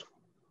roles,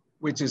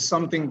 which is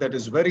something that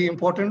is very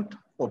important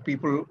for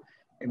people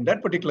in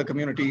that particular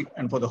community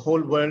and for the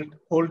whole world,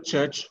 whole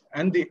church,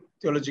 and the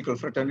theological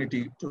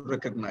fraternity to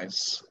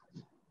recognize.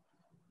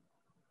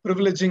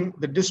 Privileging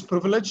the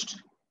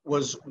disprivileged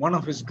was one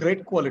of his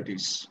great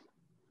qualities,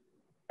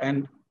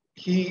 and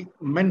he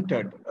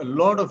mentored a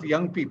lot of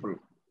young people,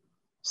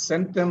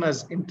 sent them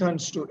as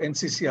interns to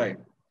NCCI,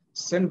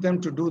 sent them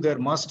to do their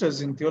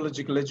masters in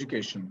theological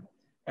education,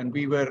 and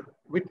we were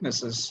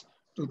witnesses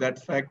to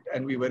that fact,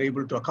 and we were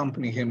able to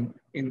accompany him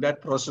in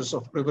that process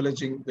of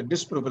privileging the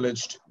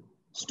disprivileged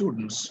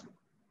students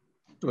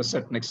to a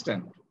certain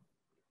extent.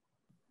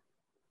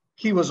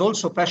 He was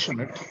also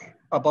passionate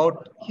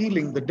about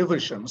healing the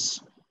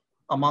divisions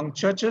among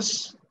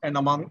churches and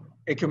among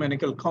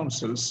ecumenical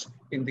councils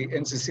in the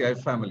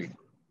NCCI family.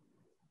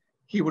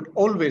 He would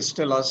always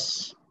tell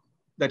us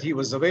that he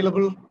was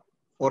available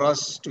for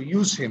us to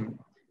use him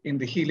in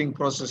the healing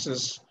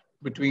processes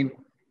between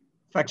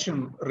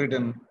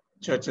faction-ridden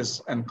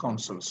churches and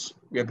councils.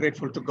 We are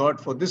grateful to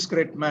God for this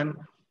great man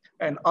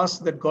and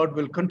ask that God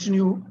will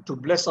continue to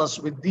bless us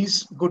with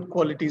these good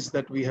qualities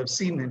that we have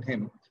seen in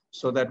him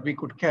so that we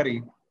could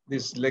carry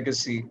this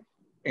legacy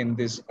in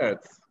this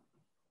earth.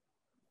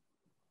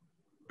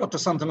 Dr.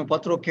 Santanu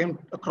Patro came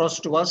across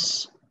to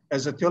us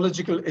as a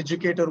theological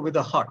educator with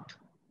a heart,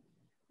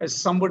 as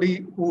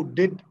somebody who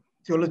did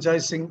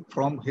theologizing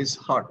from his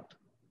heart.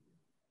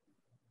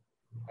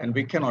 And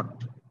we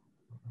cannot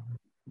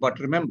but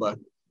remember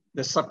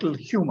the subtle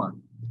humor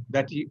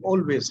that he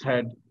always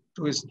had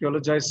to his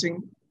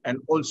theologizing and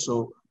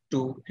also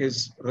to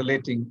his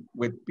relating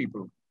with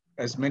people.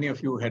 As many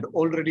of you had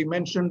already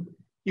mentioned,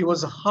 he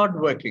was a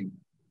hardworking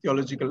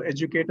theological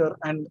educator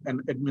and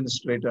an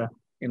administrator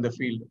in the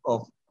field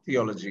of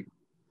theology.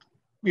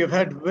 We have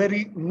had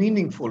very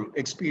meaningful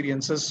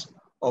experiences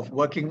of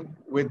working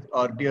with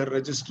our dear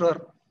Registrar,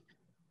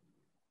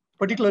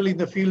 particularly in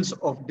the fields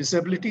of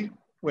disability,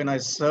 when I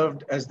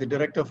served as the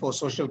Director for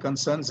Social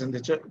Concerns in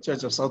the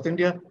Church of South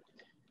India,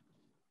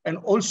 and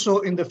also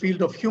in the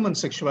field of human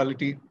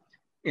sexuality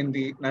in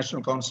the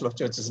National Council of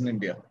Churches in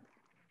India.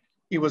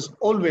 He was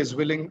always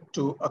willing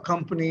to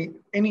accompany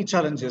any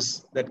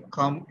challenges that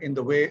come in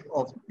the way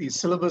of the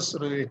syllabus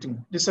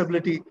relating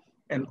disability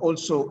and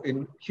also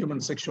in human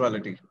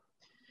sexuality.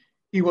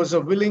 He was a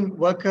willing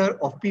worker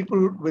of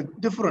people with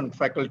different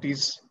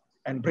faculties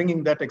and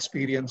bringing that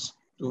experience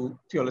to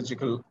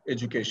theological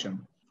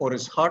education. For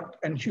his heart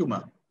and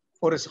humor,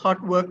 for his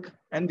hard work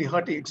and the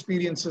hearty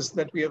experiences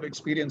that we have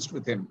experienced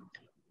with him,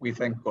 we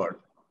thank God.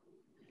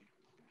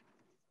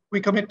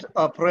 We commit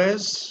our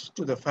prayers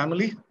to the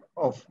family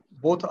of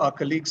both our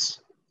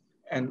colleagues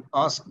and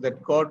ask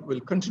that God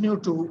will continue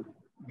to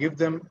give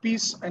them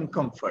peace and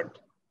comfort.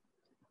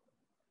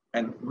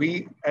 And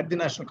we at the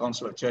National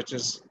Council of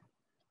Churches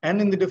and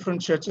in the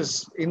different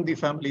churches in the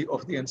family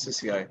of the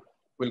NCCI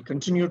will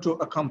continue to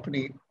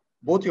accompany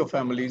both your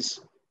families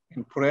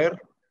in prayer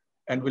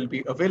and will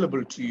be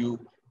available to you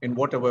in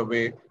whatever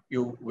way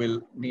you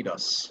will need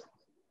us.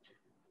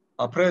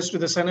 Our prayers to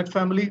the Senate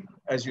family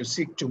as you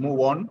seek to move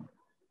on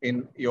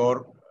in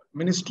your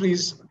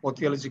ministries for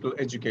theological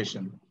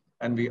education.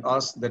 And we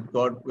ask that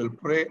God will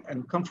pray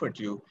and comfort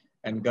you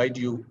and guide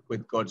you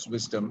with God's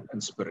wisdom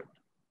and spirit.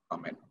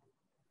 Amen.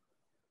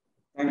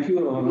 Thank you,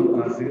 Reverend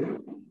Nasir.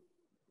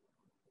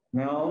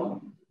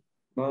 Now,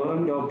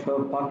 Reverend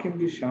Dr.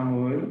 Pakimbi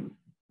Samuel,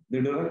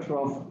 the director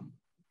of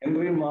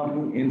Henry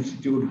Martin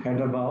Institute,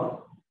 Hyderabad,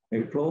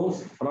 a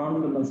close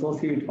friend and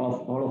associate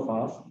of all of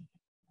us.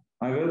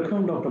 I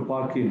welcome Dr.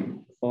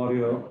 Pakim for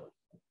your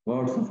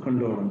words of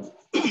condolence.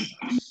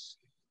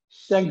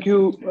 Thank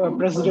you,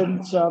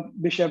 President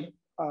Bishop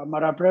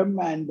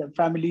Maraprem and the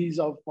families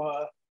of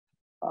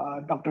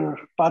Dr.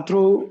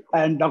 Patro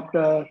and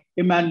Dr.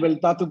 Emmanuel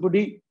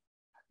Thathapudi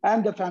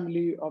and the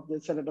family of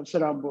the Senate of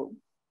Serampore.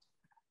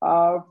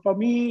 For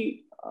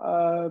me,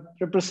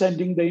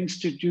 representing the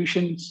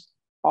institutions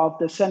of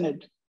the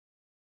Senate,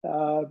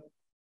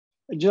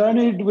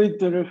 journeyed with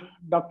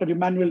Dr.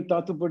 Emmanuel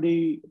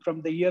Thathapudi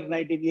from the year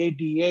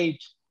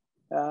 1988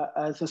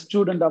 as a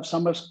student of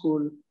summer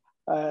school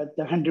at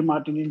the Henry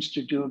Martin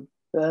Institute.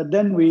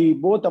 Then we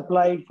both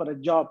applied for a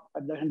job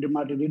at the Henry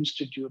Martin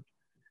Institute,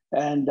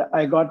 and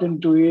I got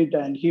into it,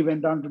 and he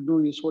went on to do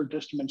his Old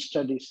Testament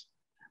studies.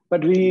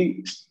 But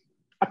we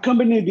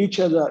accompanied each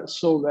other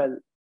so well.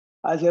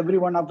 As every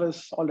one of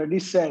us already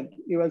said,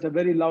 he was a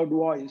very loud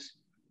voice.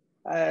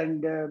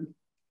 And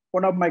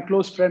one of my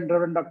close friends,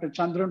 Reverend Dr.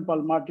 Chandran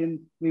Paul Martin,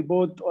 we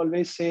both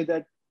always say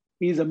that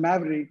he's a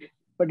maverick,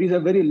 but he's a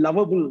very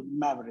lovable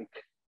maverick.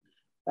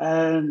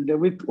 And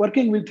with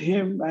working with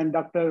him and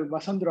Dr.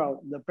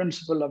 Vasantrao, the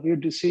principal of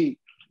UTC,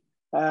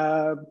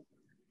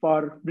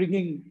 for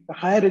bringing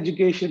higher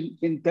education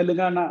in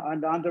Telangana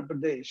and Andhra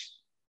Pradesh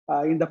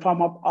in the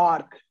form of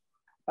ARC,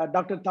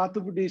 Dr.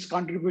 Thathapudi's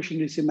contribution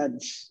is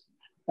immense.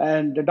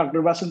 And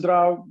Dr.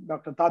 Vasantrao,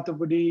 Dr.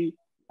 Thathapudi,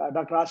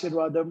 Dr.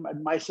 Asirvadam,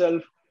 and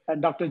myself, and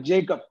Dr.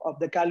 Jacob of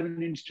the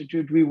Calvin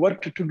Institute, we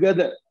worked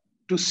together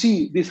to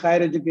see this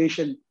higher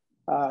education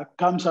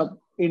comes up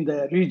in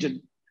the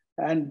region.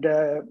 And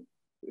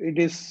it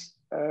is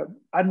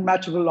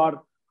unmatchable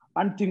or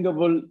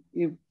unthinkable.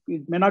 If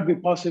it may not be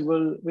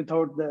possible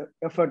without the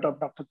effort of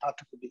Dr.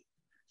 Thathapudi.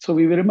 So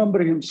we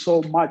remember him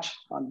so much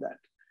on that.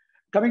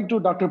 Coming to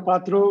Dr.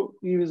 Patro,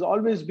 he has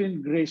always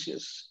been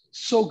gracious,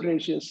 so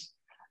gracious.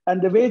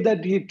 And the way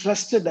that he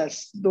trusted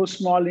us, those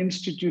small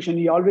institutions,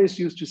 he always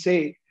used to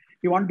say,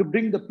 he wanted to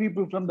bring the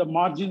people from the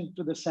margin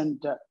to the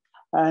center.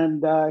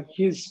 And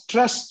his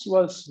trust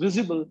was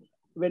visible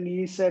when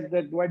he said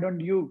that, why don't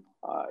you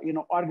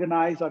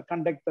organize or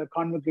conduct the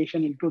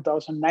convocation in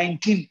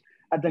 2019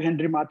 at the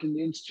Henry Martin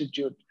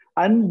Institute.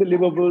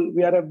 Unbelievable.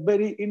 We are a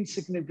very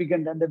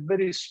insignificant and a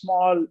very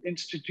small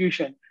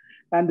institution.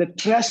 And the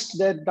trust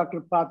that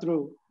Dr.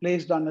 Patro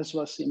placed on us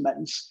was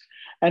immense.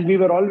 And we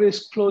were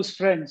always close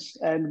friends.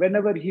 And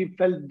whenever he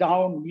felt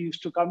down, he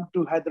used to come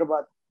to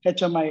Hyderabad,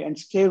 HMI, and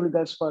stay with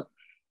us for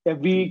a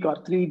week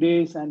or 3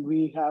 days, and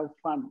we have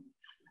fun.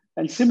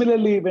 And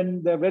similarly,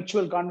 when the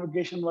virtual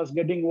convocation was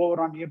getting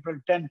over on April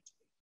 10th,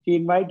 he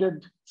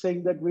invited,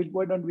 saying that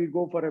why don't we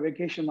go for a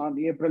vacation on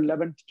April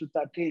 11th to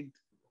 13th?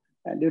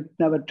 And it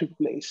never took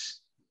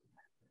place.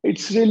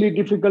 It's really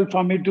difficult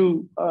for me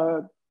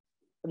to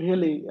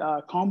really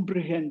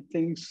comprehend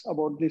things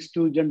about these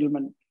two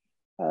gentlemen,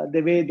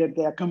 the way that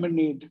they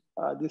accompanied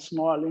this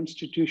small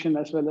institution,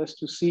 as well as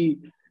to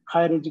see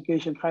higher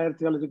education, higher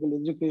theological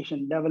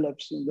education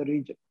develops in the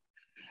region.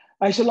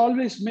 I shall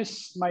always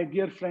miss my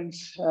dear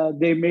friends.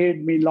 They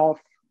made me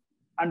laugh,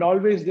 and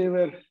always they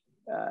were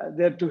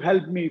there to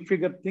help me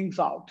figure things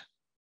out,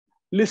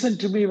 listen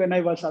to me when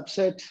I was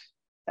upset,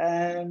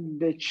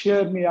 and they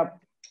cheer me up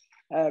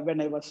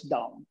when I was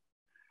down.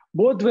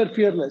 Both were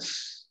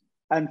fearless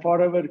and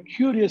forever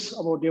curious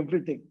about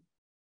everything.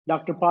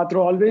 Dr.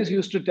 Patro always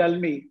used to tell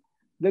me,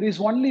 there is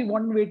only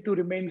one way to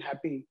remain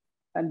happy,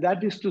 and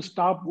that is to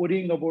stop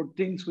worrying about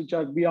things which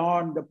are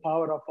beyond the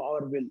power of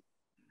our will.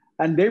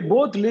 And they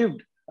both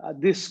lived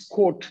this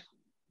quote,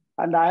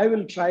 and I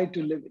will try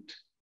to live it.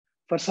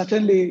 For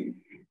certainly,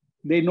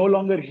 they no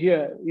longer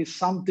here is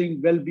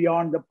something well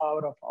beyond the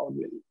power of our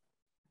will.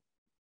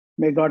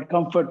 May God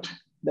comfort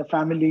the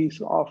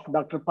families of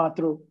Dr.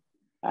 Patro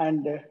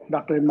and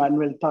Dr.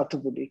 Emmanuel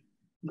Thathapudi.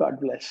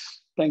 God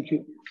bless. Thank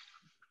you.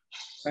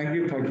 Thank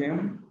you,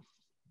 Pakim.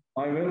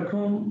 I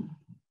welcome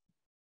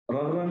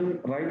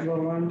Right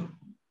Reverend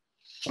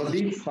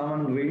Pradeep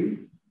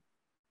Samandri,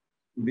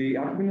 the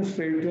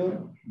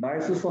Administrator,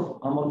 Diocese of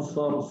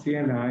Amritsar,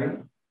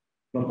 CNI,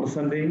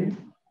 representing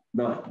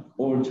the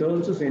old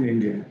churches in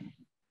India.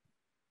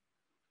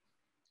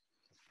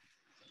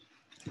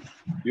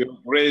 Your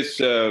Grace,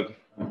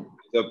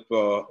 Bishop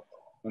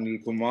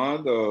Anil Kumar,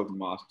 the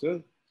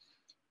Master,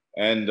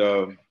 and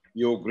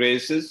Your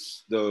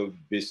Graces, the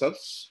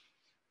Bishops,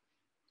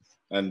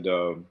 and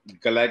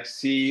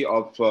galaxy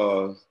of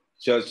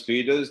church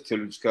leaders,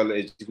 theological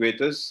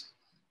educators,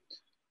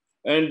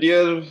 and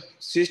dear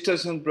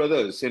sisters and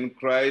brothers in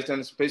Christ,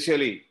 and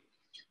especially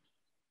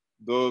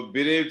the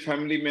bereaved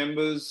family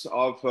members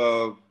of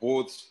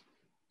both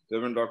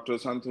Reverend Dr.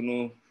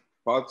 Santanu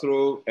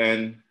Patro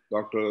and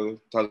Dr.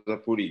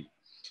 Thathapudi.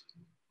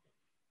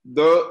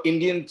 The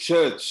Indian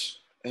Church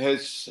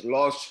has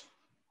lost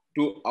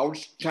two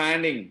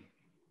outstanding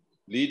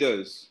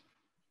leaders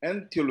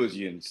and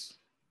theologians.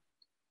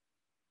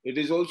 it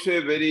is also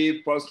a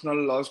very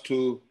personal loss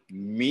to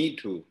me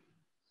too,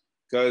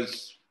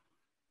 because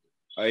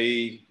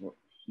I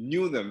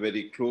knew them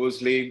very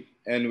closely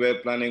and were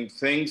planning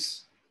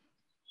things.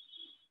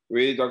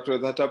 With Dr.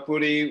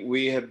 Thathapudi,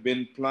 we have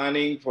been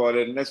planning for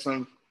a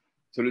national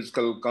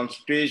theological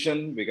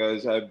consultation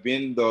because I've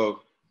been the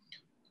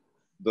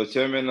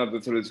chairman of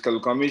the Theological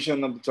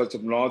Commission of the Church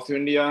of North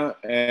India,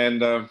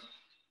 and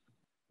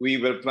we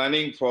were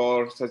planning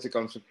for such a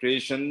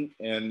consecration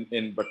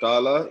in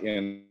Batala,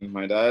 in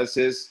my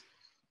diocese,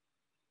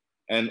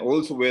 and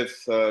also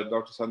with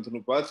Dr.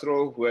 Santanu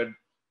Patro, who had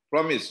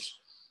promised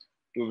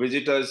to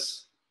visit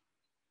us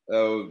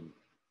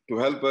to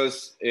help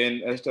us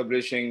in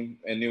establishing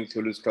a new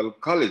theological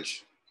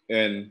college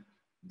in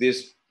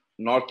this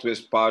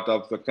northwest part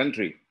of the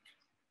country.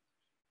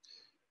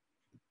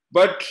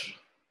 But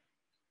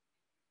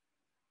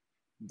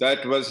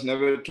that was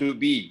never to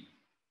be.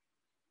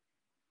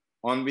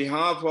 On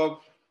behalf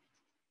of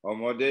our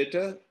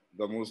moderator,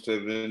 the Most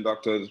Reverend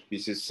Dr.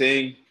 P.C.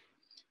 Singh,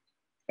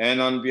 and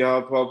on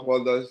behalf of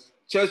all the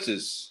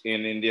churches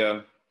in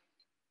India,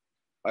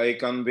 I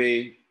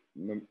convey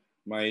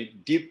my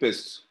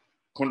deepest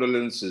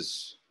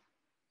condolences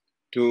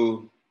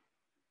to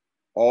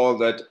all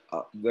that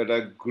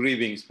are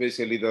grieving,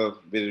 especially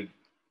the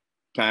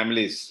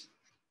families.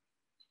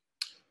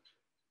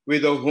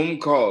 With the home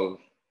call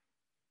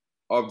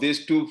of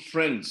these two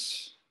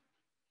friends,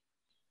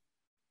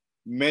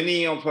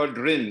 many of our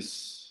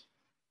dreams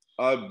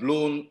are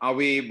blown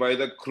away by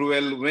the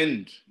cruel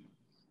wind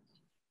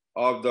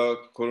of the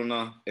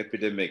corona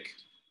epidemic.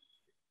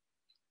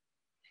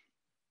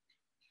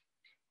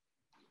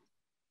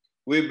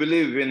 We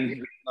believe in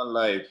eternal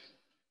life.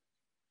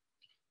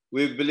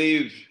 We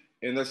believe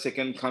in the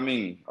second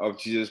coming of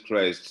Jesus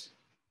Christ.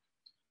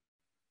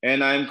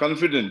 And I am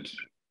confident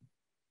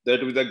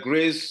that with the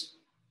grace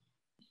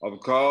of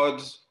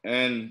God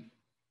and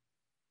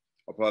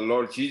of our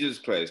Lord Jesus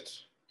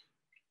Christ,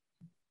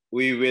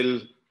 we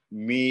will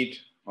meet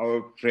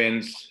our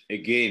friends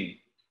again.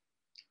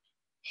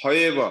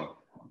 However,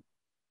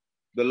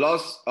 the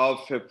loss of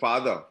a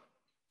father,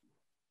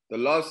 the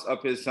loss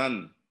of a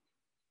son,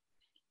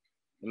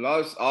 the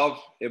loss of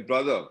a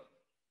brother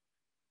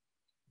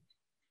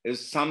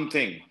is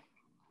something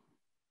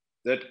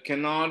that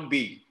cannot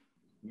be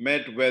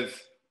met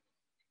with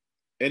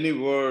any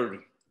word.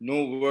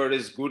 No word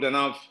is good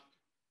enough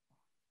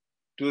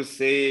to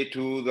say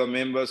to the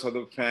members of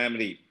the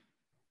family,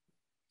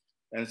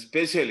 and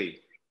especially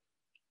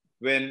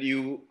when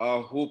you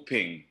are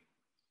hoping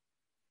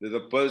that the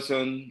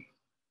person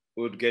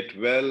would get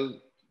well,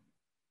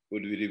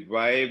 would be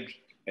revived,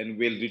 and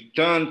will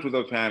return to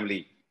the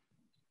family.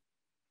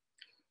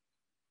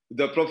 With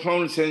a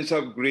profound sense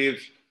of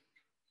grief,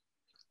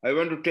 I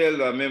want to tell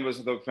the members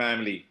of the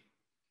family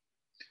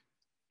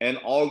and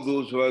all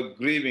those who are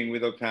grieving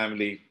with the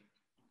family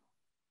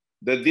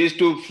that these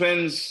two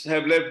friends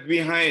have left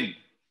behind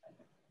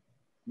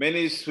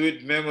many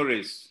sweet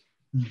memories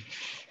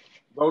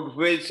about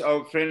which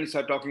our friends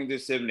are talking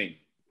this evening.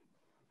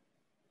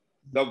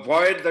 The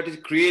void that is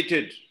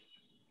created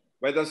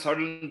by the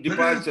sudden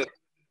departure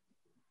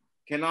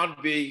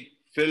cannot be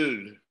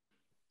filled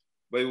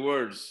by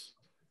words,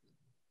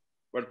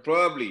 but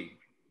probably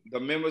the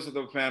members of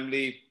the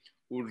family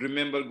would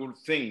remember good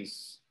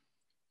things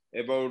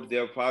about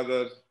their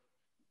father,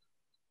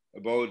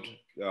 about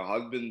their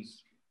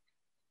husbands,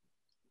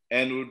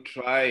 and would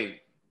try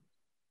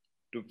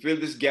to fill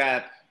this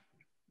gap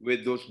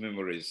with those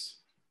memories.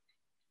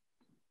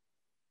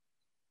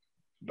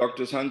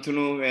 Dr.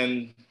 Santanu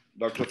and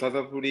Dr.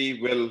 Thathapudi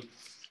will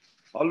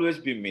always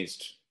be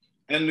missed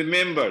and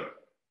remembered.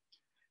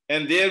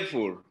 And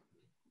therefore,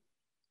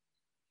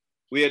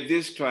 we at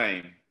this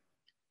time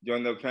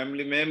join the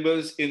family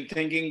members in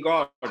thanking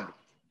God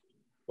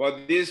for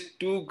these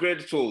two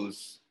great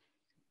souls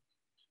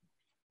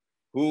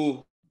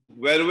who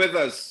were with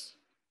us,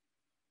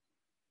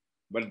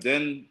 but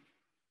then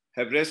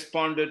have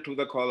responded to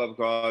the call of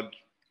God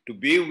to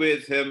be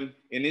with Him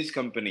in His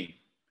company.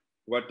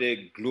 What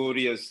a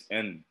glorious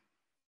end.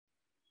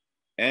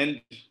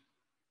 And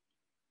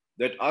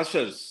that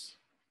ushers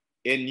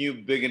a new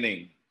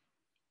beginning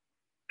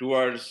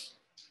towards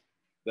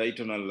the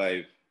eternal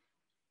life.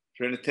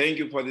 Friends, thank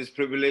you for this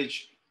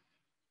privilege.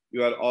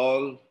 You are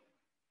all,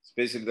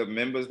 especially the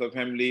members of the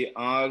family,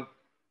 are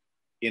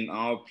in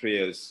our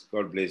prayers.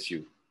 God bless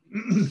you.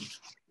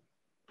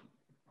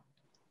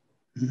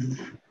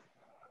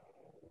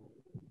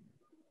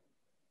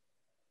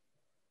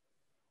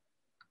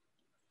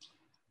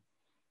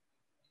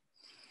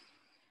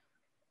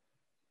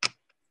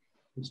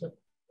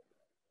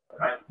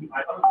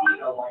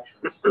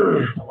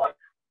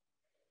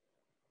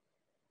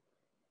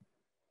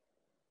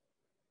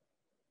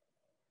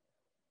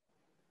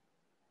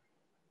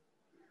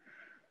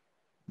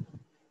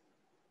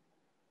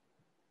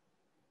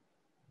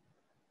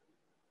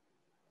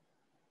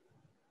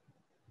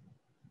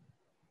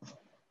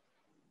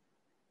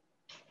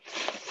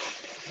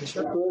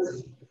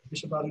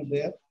 Bishop, are you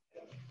there?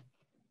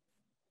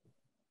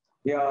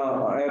 Yeah,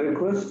 I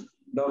request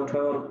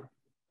Dr.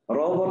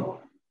 Robert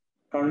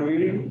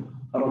Conville,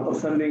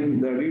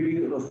 representing the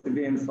DD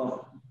residents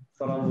of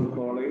Serampore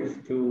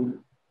College, to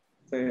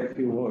say a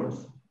few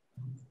words.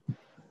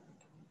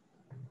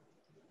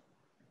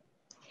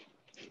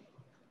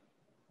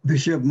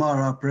 Bishop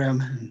Mara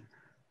Prem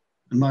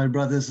and my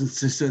brothers and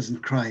sisters in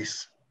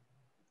Christ,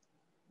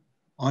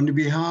 on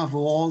behalf of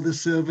all the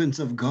servants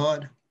of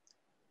God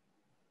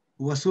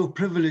who are so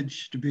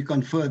privileged to be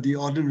conferred the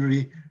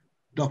ordinary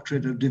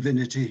doctorate of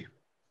divinity,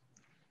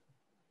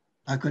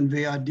 I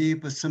convey our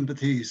deepest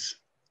sympathies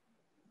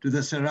to the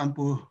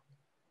Serampore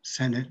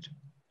Senate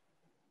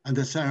and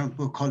the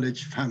Serampore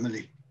College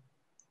family.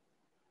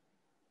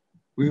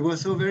 We were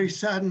so very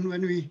saddened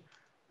when we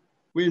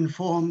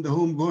informed the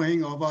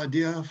homegoing of our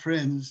dear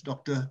friends,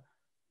 Dr.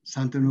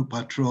 Santanu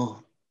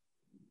Patro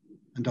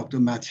and Dr.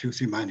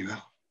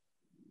 Emmanuel.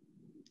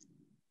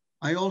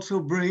 I also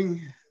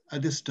bring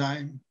at this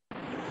time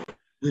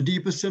the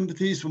deepest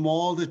sympathies from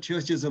all the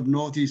churches of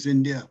Northeast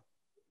India,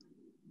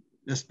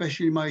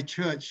 especially my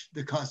church,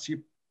 the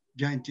Kasi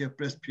Jaintia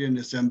Presbyterian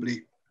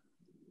Assembly.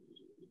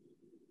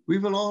 We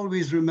will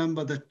always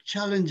remember the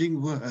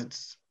challenging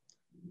words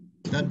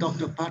that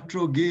Dr.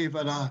 Patro gave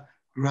at our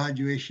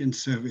graduation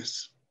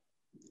service.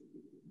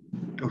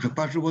 Dr.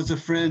 Patro was a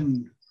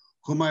friend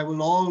whom I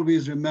will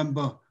always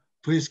remember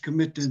for his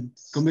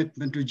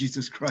commitment to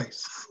Jesus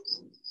Christ.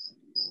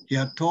 He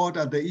had taught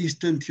at the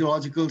Eastern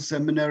Theological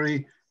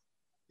Seminary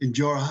in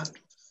Jorhat,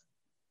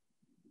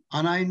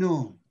 and I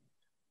know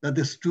that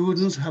the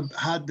students have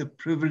had the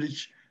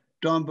privilege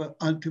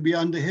to be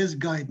under his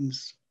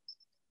guidance,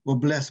 were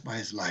blessed by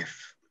his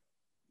life.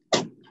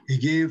 He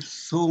gave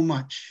so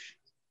much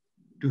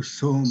to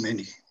so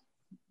many.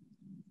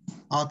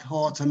 Our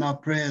thoughts and our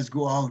prayers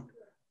go out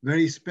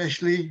very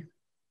specially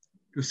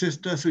to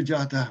Sister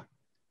Sujata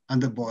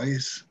and the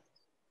boys.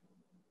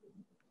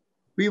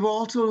 We were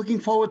also looking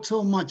forward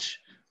so much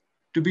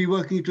to be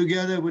working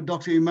together with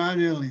Dr.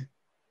 Emmanuel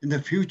in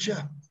the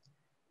future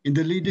in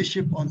the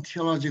leadership on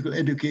theological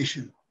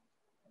education.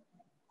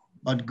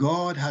 But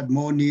God had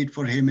more need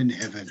for him in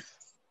heaven.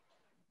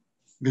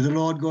 May the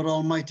Lord God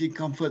Almighty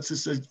comfort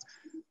Sister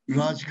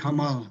Raj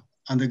Kamal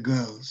and the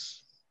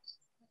girls.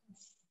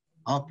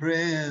 Our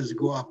prayers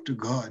go up to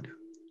God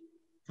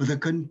for the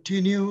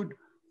continued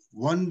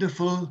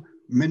wonderful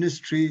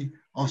ministry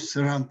of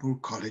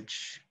Serampore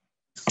College.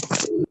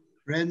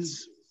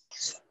 Friends,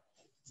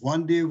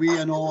 one day we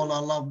and all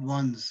our loved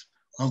ones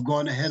who have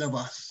gone ahead of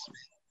us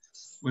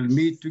will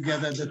meet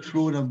together at the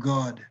throne of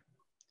God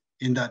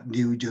in that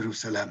new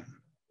Jerusalem.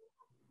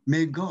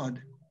 May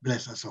God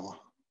bless us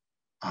all.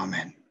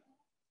 Amen.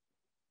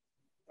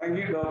 Thank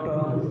you,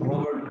 Dr.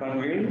 Robert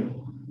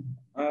Conville.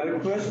 I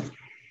request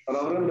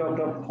Reverend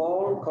Dr.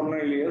 Paul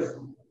Cornelius,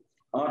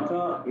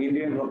 ATA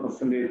Indian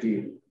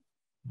representative.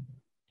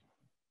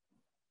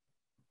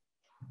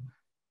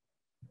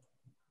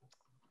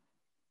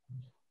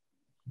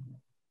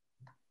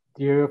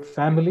 Dear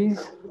families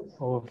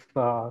of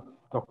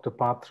Dr.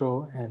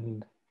 Patro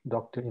and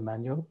Dr.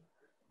 Emmanuel,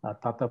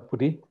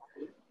 Thathapudi,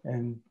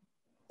 and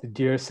the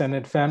dear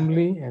Senate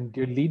family and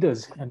dear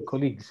leaders and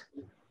colleagues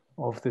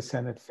of the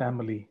Senate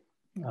family,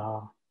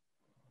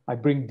 I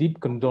bring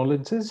deep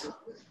condolences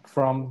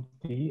from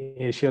the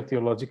Asia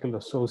Theological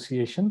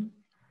Association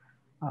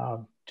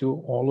to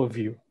all of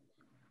you,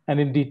 and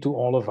indeed to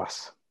all of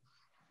us.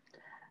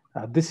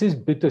 This is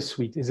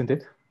bittersweet, isn't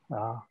it?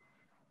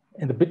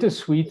 And the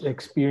bittersweet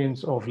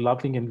experience of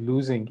loving and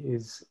losing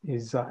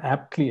is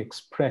aptly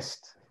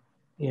expressed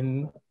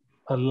in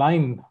a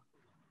line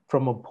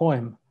from a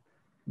poem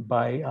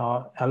by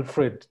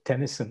Alfred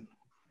Tennyson.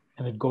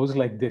 And it goes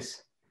like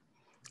this.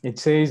 It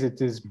says, "It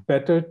is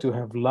better to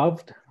have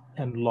loved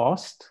and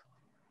lost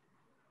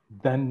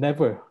than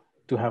never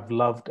to have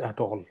loved at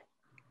all."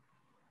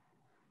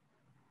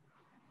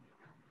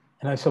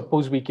 And I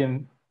suppose we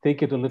can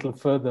take it a little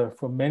further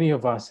for many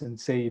of us and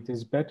say it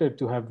is better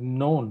to have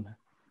known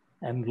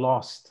and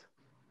lost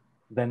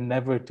than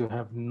never to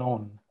have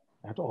known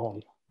at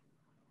all.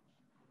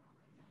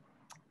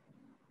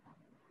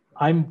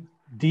 I'm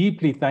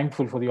deeply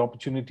thankful for the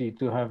opportunity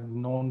to have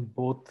known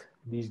both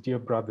these dear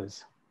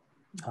brothers,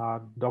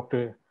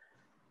 Dr.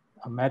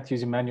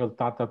 Emmanuel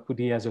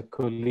Thathapudi as a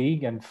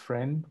colleague and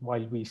friend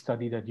while we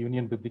studied at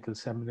Union Biblical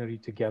Seminary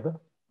together,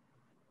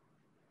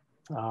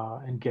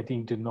 and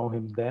getting to know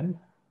him then.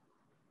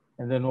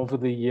 And then over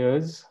the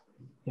years,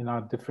 in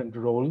our different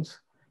roles,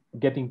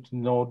 getting to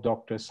know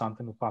Dr.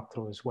 Santanu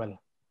Patro as well.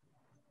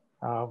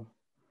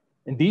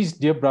 And these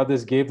dear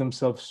brothers gave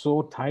themselves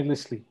so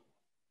tirelessly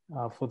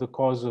for the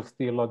cause of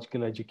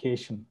theological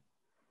education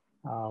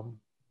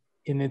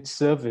in its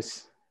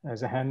service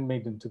as a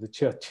handmaiden to the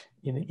church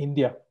in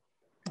India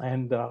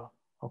and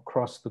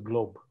across the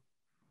globe.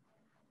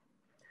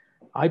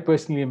 I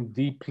personally am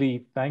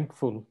deeply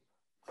thankful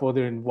for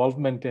their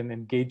involvement and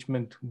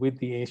engagement with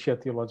the Asia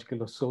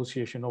Theological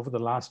Association over the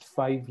last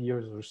 5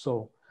 years or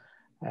so,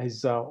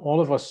 as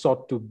all of us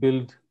sought to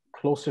build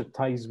closer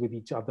ties with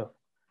each other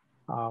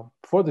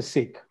for the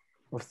sake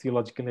of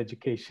theological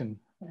education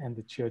and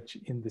the church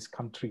in this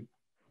country.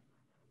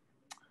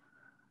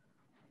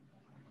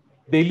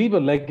 They leave a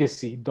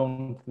legacy,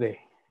 don't they?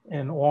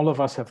 And all of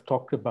us have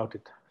talked about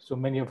it. So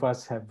many of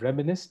us have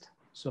reminisced.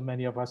 So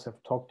many of us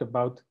have talked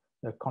about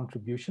their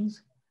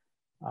contributions.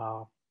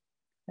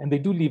 And they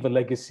do leave a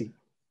legacy,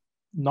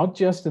 not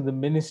just in the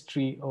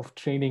ministry of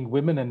training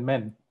women and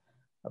men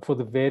for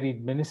the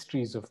varied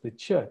ministries of the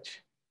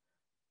church,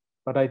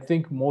 but I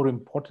think more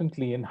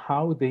importantly in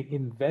how they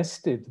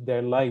invested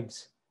their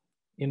lives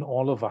in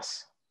all of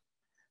us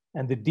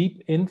and the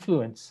deep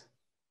influence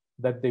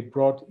that they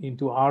brought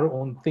into our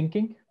own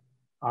thinking,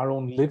 our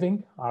own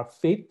living, our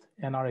faith,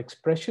 and our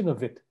expression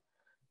of it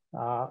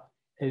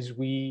as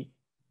we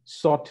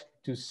sought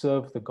to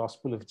serve the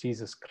gospel of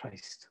Jesus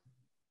Christ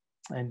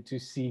and to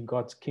see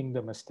God's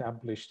kingdom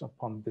established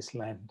upon this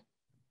land.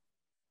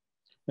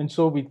 And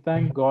so we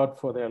thank God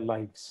for their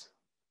lives.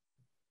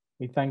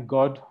 We thank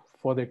God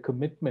for their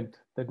commitment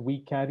that we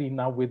carry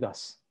now with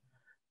us,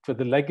 for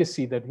the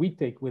legacy that we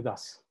take with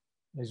us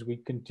as we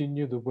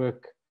continue the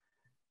work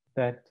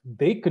that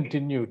they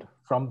continued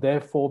from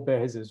their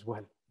forebears as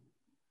well.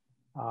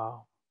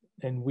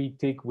 And we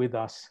take with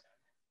us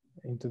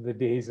into the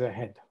days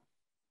ahead.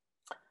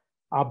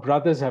 Our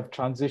brothers have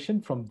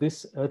transitioned from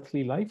this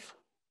earthly life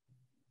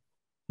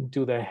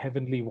into their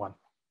heavenly one.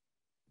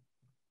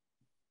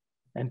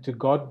 And to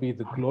God be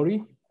the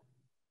glory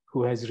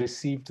who has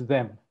received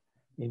them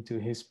into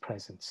his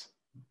presence.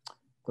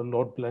 The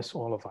Lord bless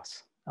all of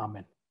us.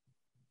 Amen.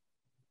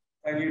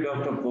 Thank you,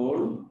 Dr.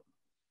 Paul.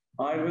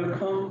 I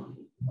welcome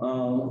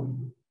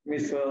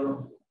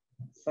Mr.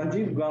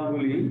 Sanjeev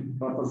Ganguly,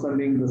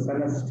 representing the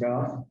Senate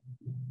staff,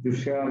 to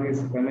share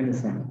his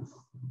reminiscence.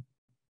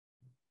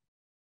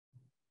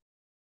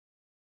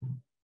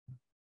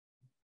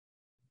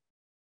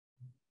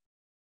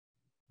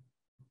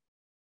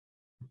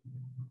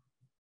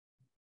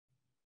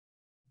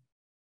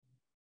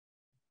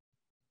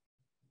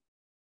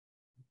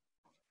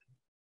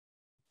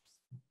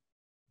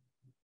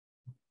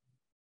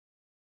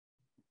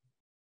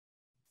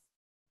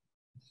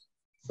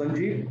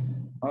 Sanjeev,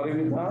 are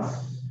you with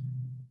us?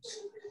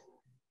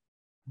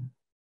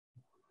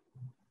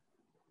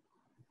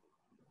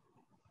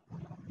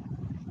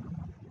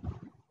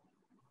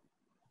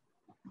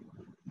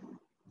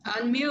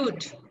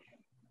 Unmute.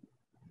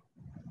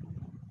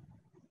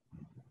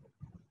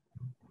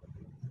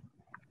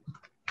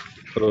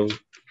 Hello.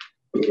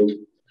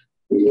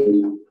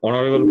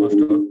 Honorable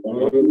Master of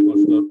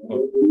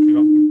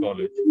Serampore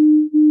College,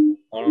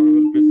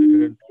 Honorable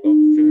President of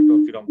Senate of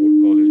Serampore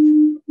College,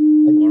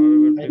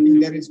 Honorable I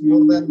think there is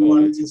more than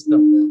one system.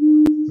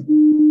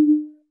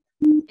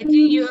 I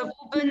think you have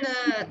opened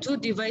 2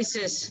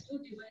 devices.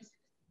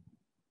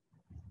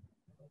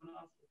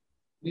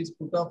 Please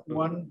put off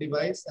one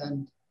device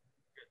and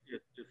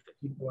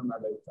keep one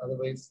alive.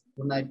 Otherwise,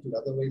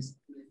 otherwise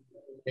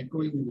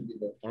echoing will be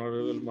there.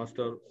 Honorable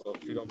Master of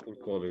Serampore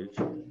College,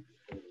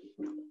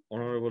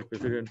 Honorable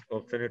President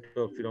of Senate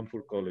of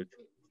Serampore College,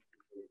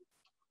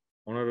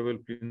 Honorable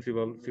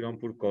Principal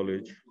Serampore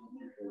College,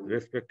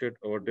 respected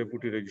our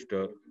Deputy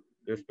Registrar,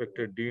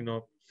 respected Dean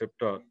of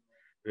Scepter,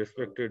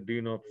 respected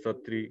Dean of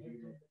Satri,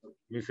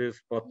 Mrs.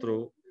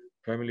 Patro,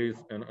 families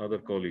and other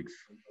colleagues.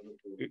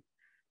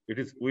 It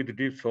is with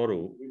deep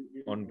sorrow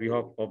on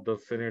behalf of the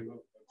Senate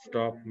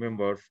staff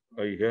members,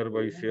 I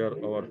hereby share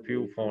our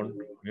few fond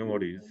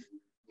memories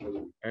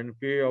and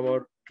pay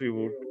our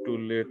tribute to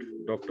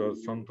late Dr.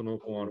 Santanu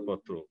Kumar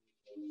Patro.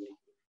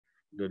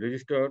 The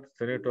registered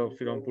Senate of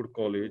Serampore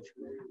College,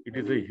 it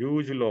is a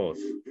huge loss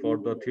for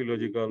the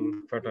theological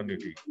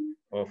fraternity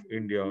of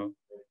India,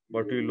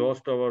 but we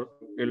lost our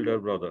elder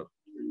brother,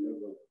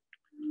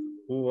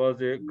 who was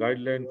a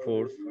guideline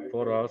force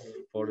for us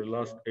for the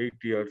last 8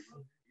 years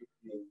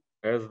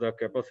as the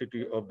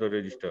capacity of the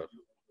register.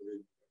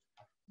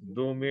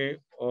 Though many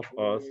of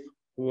us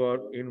who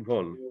are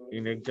involved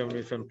in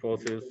examination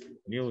process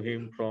knew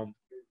him from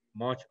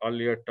much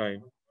earlier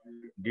time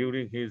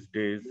during his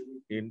days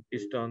in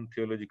Eastern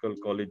Theological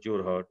College,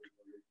 Jorhat,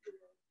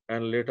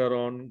 and later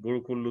on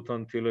Gurukul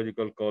Lutheran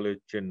Theological College,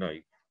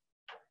 Chennai.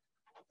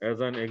 As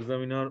an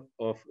examiner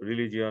of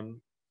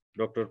religion,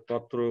 Dr.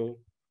 Patro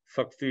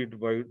succeeded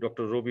by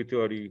Dr. Robi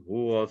Tiwari,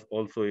 who was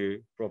also a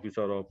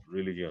professor of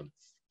religions.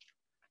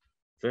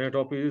 Senate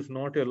office is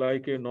not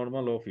like a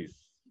normal office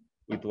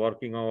with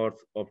working hours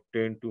of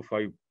 10 to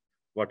 5,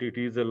 but it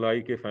is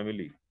like a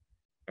family.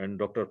 And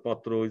Dr.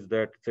 Patro, in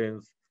that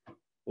sense,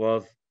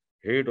 was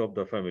head of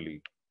the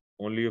family.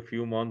 Only a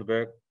few months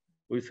back,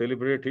 we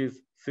celebrate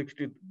his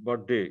 60th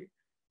birthday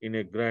in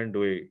a grand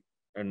way.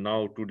 And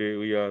now today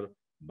we are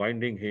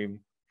binding him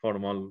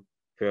formal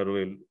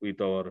farewell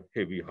with our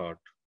heavy heart.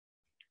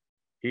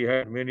 He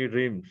had many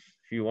dreams.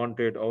 He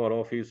wanted our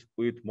office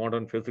with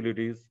modern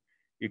facilities,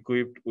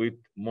 equipped with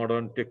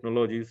modern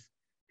technologies.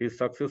 He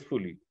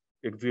successfully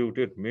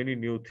executed many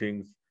new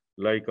things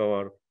like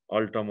our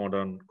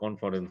ultra-modern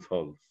conference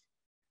halls,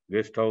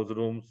 guest house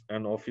rooms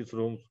and office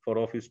rooms for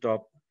office staff,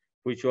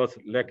 which was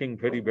lacking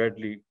very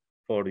badly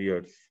for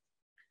years.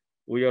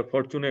 We are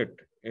fortunate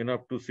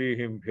enough to see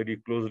him very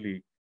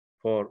closely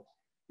for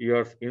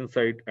years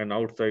inside and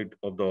outside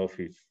of the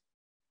office.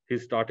 He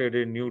started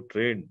a new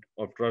trend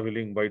of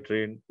traveling by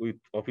train with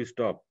office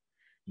staff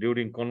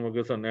during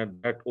convocation,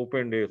 and that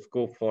opened a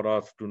scope for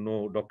us to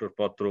know Dr.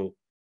 Patro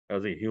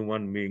as a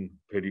human being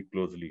very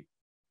closely.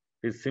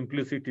 His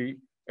simplicity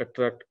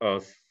attracted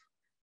us.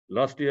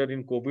 Last year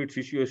in COVID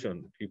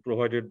situation, he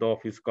provided the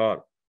office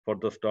car for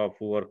the staff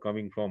who were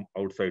coming from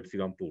outside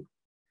Serampore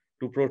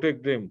to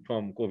protect them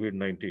from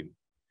COVID-19.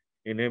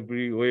 In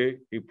every way,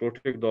 he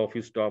protected the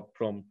office staff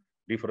from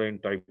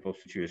different type of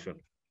situation.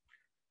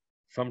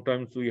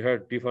 Sometimes we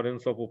had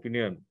difference of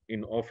opinion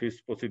in office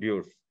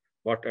procedures,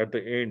 but at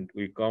the end,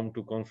 we come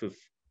to consensus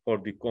for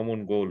the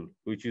common goal,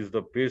 which is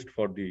the best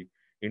for the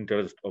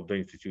interest of the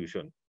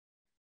institution.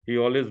 He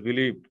always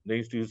believed the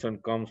institution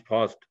comes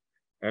first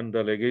and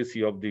the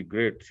legacy of the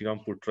great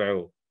Serampore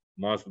trio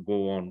must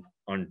go on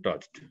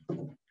untouched.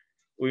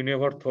 We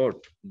never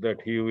thought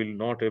that he will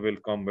not able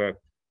come back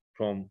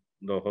from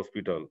the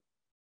hospital.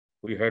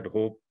 We had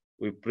hope.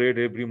 We prayed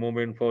every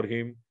moment for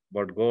him,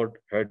 but God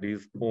had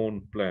his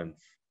own plans.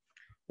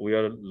 We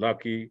are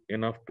lucky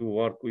enough to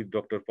work with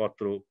Dr.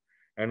 Patro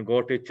and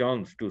got a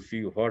chance to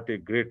see what a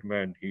great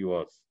man he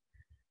was.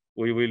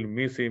 We will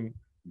miss him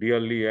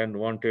dearly and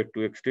wanted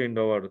to extend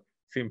our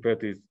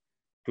sympathies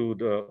to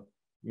the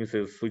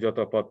Mrs.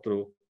 Sujata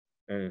Patro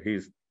and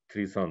his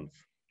 3 sons.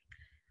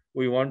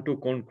 We want to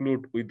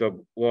conclude with the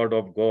word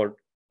of God,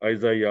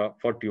 Isaiah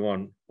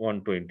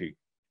 41:120.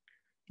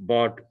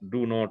 But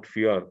do not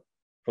fear,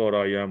 for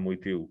I am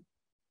with you.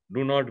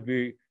 Do not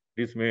be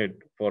dismayed,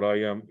 for I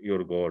am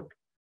your God.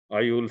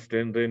 I will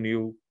strengthen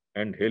you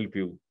and help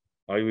you.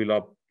 I will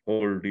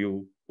uphold you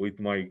with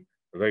my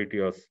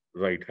righteous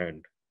right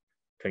hand.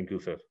 Thank you,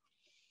 sir.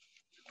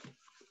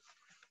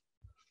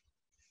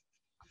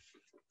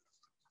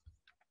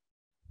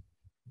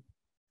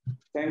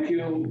 Thank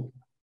you,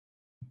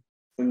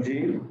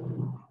 Sanjeev.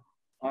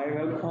 I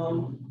welcome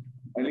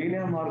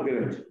Alina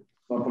Margaret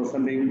for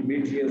presenting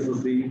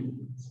BTSSC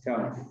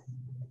staff.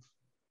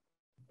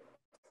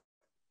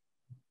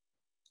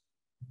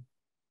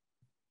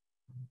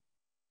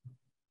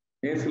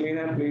 Yes,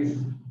 Alina, please.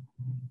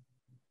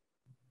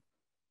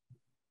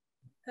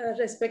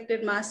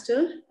 Respected Master,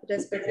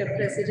 respected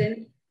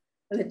President,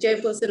 and the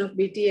Chairperson of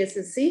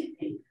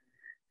BTSSC,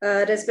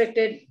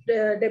 respected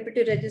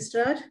Deputy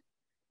Registrar,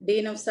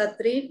 Dean of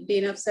Satri,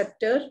 Dean of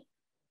Scepter,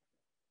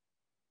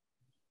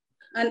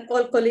 and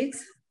all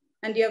colleagues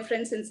and dear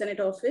friends in Senate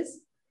office.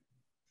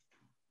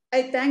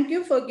 I thank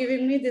you for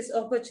giving me this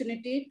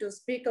opportunity to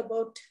speak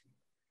about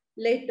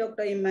late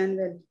Dr.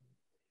 Emmanuel.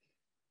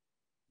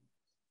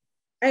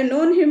 I've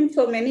known him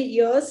for many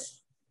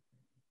years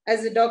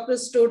as a doctoral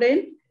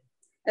student,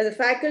 as a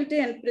faculty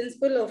and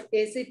principal of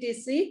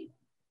ACTC,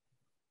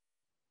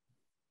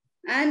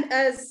 and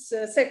as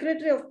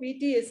secretary of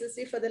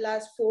BTSSC for the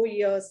last 4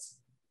 years.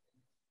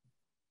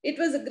 It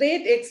was a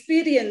great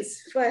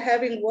experience for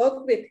having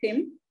worked with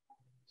him.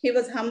 He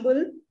was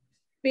humble,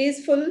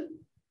 peaceful,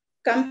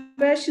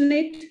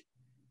 compassionate,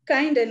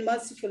 kind, and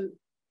merciful.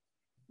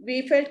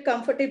 We felt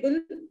comfortable,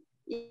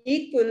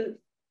 equal,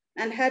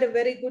 and had a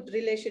very good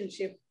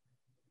relationship.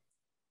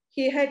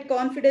 He had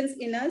confidence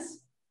in us.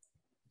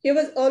 He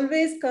was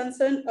always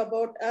concerned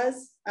about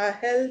us, our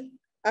health,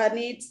 our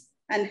needs,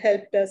 and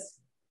helped us.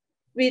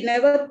 We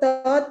never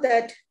thought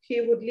that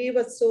he would leave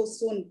us so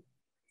soon.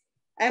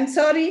 I'm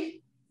sorry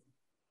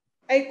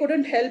I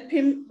couldn't help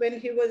him when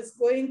he was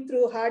going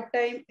through a hard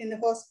time in the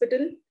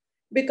hospital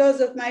because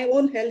of my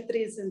own health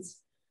reasons.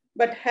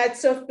 But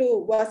hats off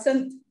to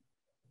Vasant.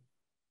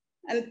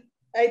 And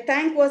I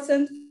thank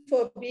Vasant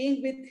for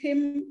being with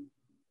him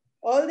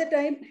all the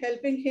time,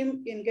 helping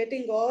him in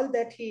getting all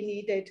that he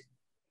needed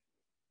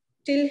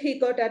till he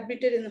got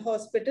admitted in the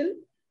hospital.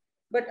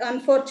 But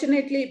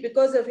unfortunately,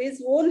 because of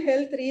his own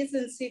health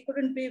reasons, he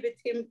couldn't be with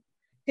him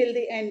till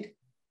the end.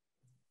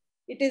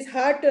 It is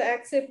hard to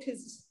accept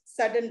his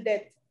sudden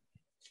death.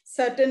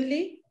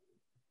 Certainly,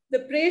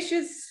 the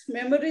precious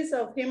memories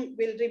of him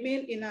will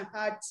remain in our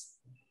hearts.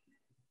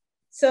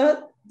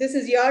 Sir, this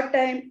is your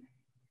time.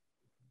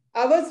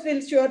 Ours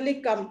will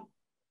surely come.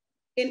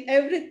 In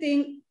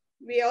everything,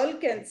 we all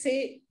can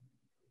say,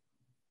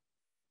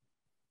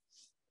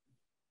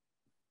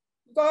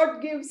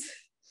 God gives,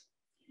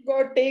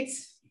 God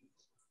takes.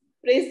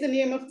 Praise the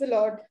name of the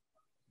Lord.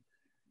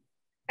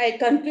 I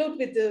conclude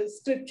with the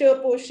scripture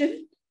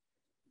portion.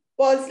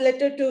 Paul's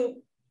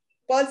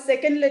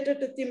second letter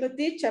to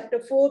Timothy, chapter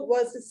 4,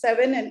 verses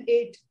 7 and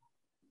 8.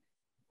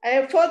 I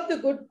have fought the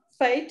good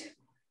fight.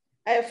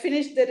 I have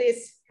finished the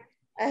race.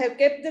 I have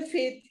kept the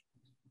faith.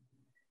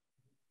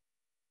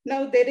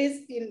 Now there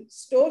is in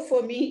store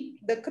for me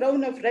the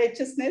crown of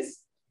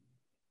righteousness,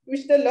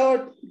 which the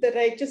Lord, the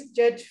righteous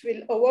judge,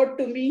 will award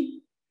to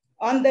me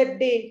on that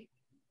day.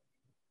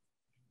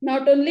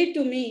 Not only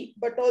to me,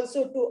 but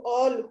also to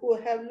all who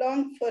have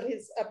longed for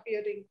his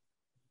appearing.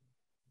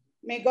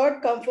 May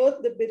God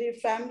comfort the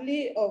bereaved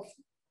family of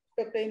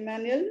Dr.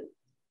 Emmanuel,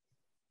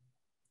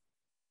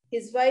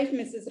 his wife,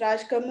 Mrs.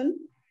 Rajkamal,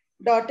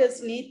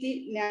 daughters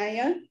Neeti,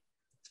 Nyaya,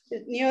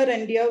 near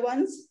and dear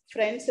ones,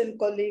 friends and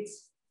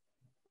colleagues.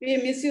 We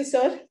miss you,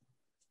 sir.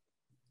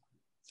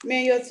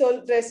 May your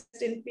soul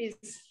rest in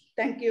peace.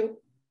 Thank you.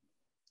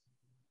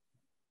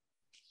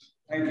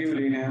 Thank you,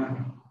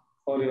 Lina,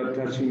 for your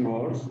touching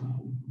words.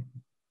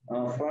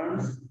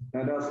 Friends,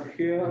 let us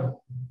hear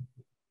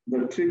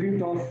the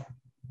tribute of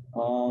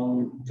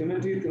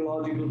Trinity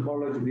Theological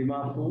College,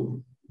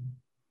 Dimapur,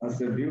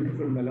 as a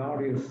beautiful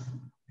melodious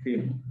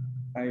hymn.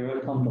 I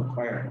welcome the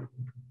choir.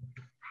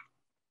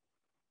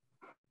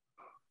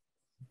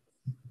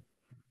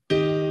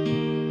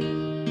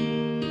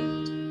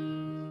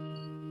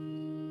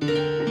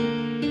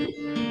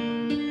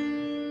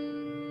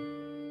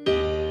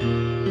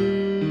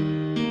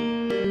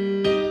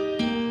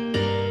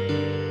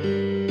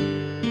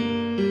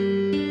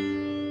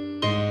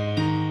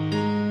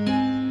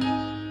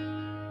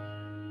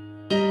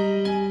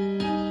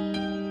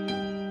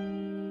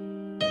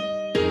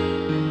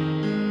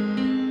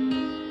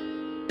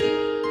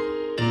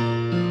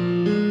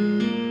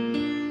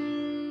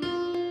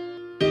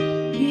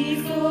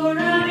 Before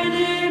I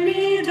lay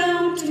me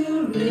down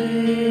to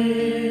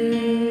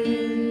rest,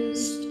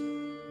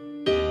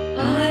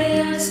 I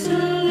ask the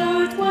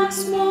Lord one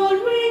small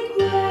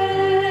request.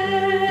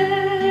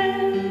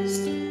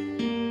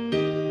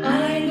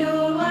 I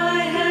know I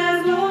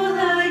have all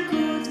I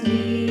could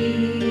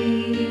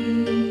need,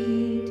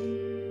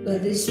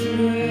 but this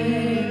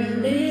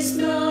prayer is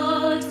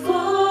not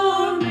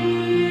for me.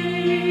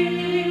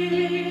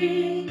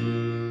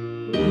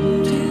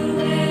 To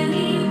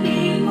any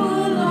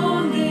people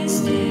on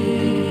this day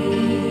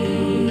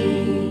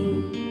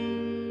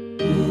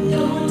who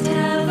don't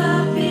have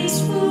a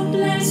peaceful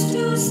place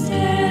to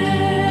stay,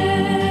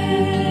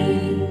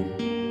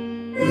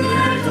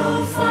 let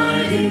all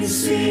fighting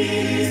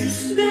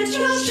cease, that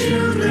your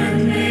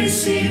children may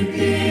see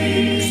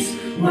peace,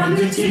 when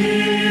the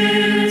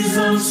tears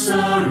of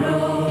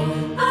sorrow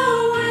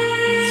away.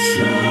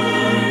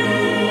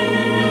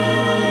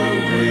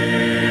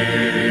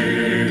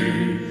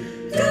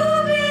 To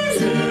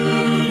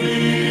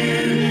believe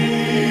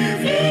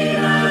in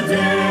a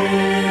day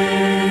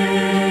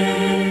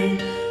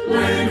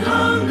when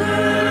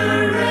hunger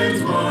and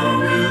war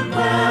will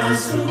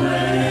pass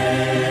away.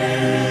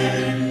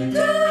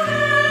 To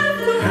have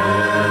the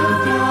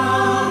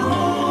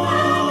hope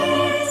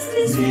amidst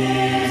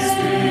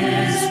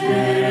despair,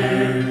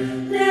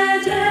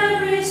 that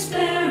every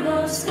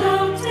sparrow's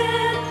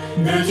counted,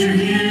 that you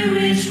hear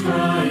each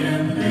cry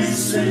and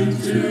listen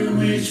to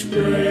each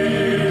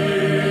prayer.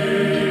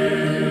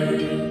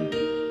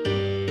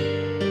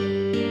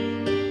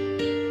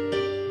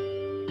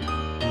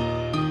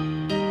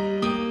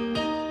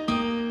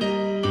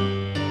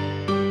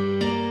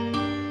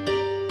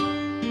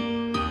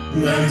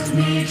 Let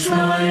me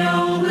try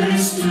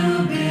always to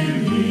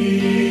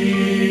believe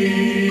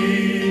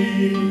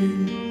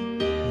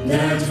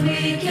that we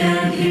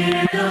can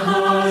hear the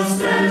hearts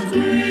that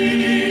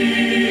grieve.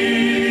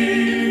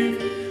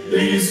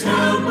 Please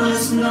help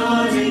us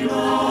not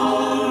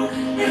ignore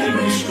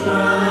anguish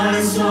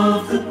cries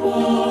of the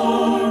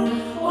poor,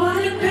 or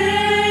the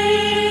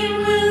pain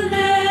will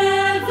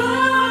never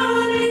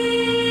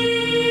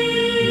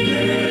leave.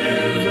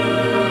 Never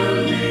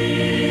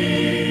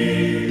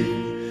leave.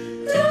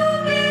 To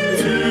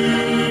believe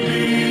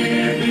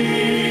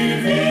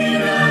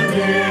in a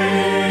day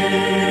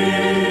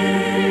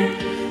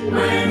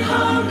when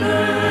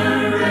hunger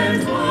and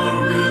war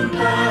will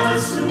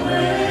pass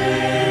away.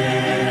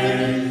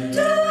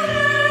 To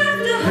have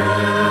the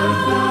hope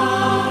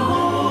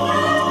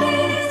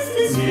amidst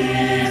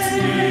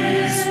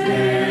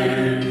despair,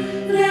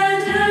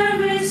 that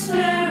every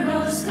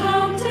sparrow's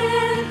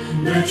counted,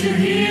 that you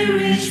hear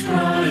each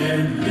cry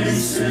and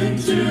listen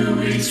to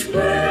each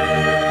prayer.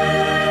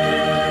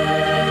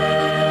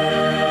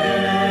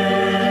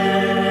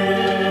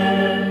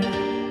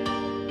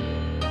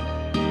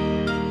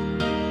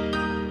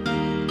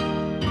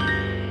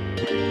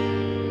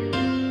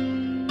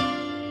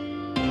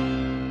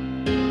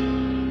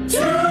 To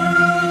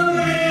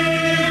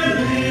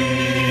believe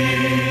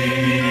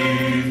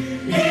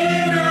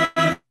in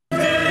a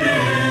day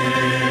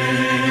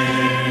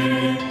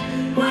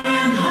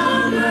when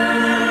hunger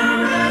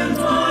and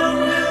war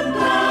will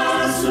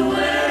pass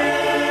away.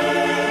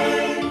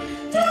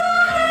 To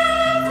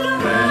have the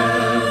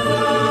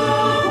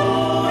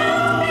hope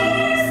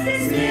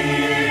amidst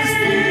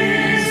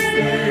despair,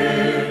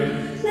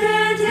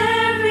 that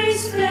every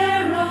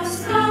sparrow's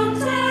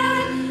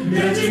counted,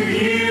 that you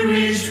hear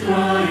each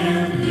cry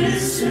and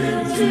listen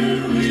to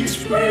each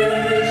prayer.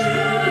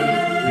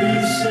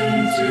 Listen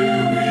to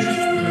each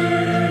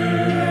prayer.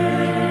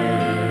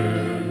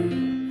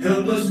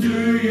 Help us do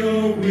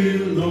your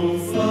will, O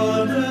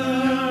Father,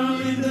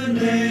 in the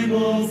name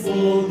of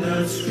all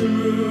that's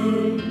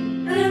true.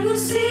 And we'll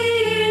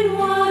see in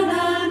one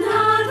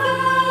another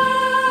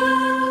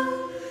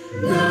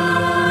the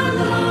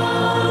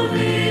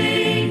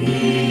loving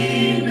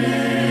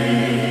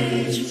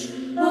image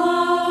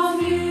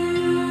of you.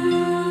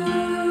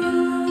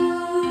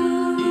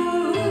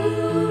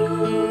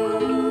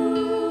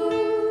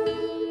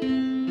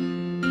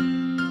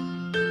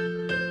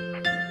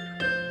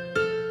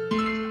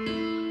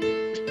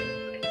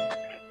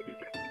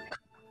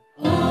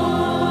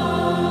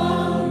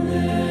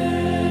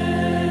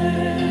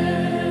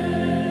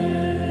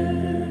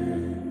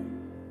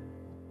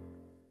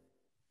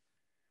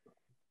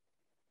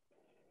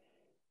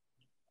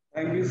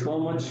 Thank you so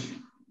much,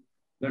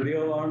 the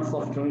dear ones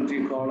of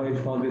Trinity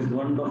College, for this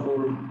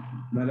wonderful,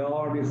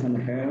 melodious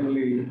and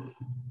heavenly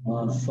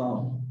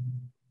song.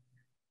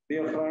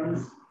 Dear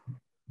friends,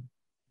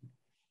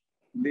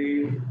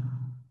 the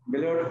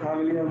beloved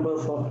family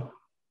members of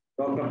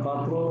Dr.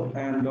 Patro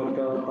and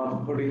Dr.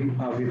 Thathapudi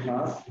are with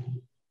us,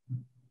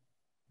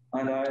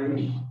 and I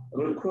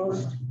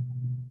request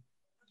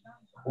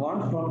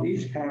one from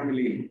each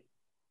family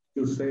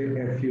to say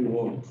a few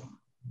words.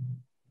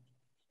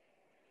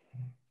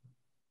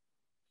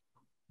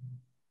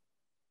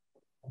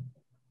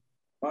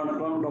 One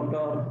from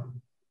Dr.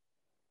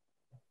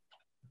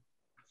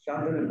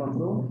 Santanu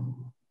Patro.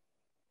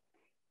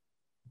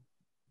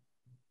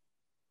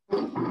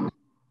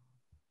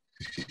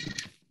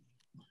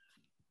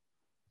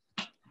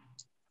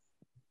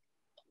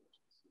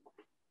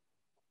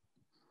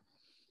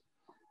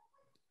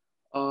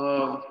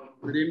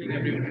 Good evening,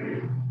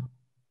 everyone.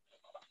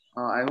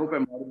 I hope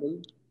I'm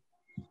audible.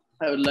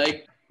 I would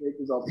like to take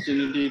this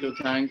opportunity to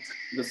thank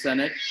the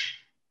Senate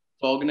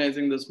for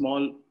organizing the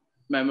small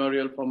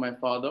memorial for my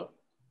father.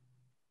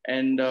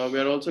 And we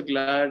are also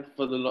glad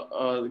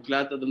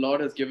that the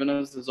Lord has given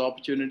us this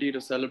opportunity to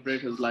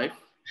celebrate his life.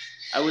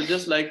 I would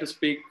just like to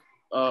speak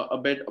a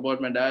bit about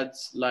my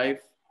dad's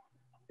life,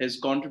 his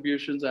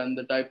contributions, and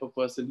the type of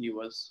person he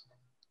was.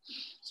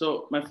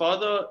 So my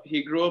father,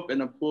 he grew up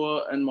in a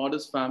poor and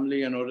modest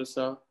family in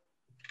Orissa.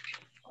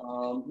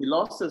 He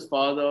lost his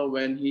father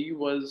when he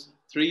was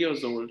 3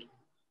 years old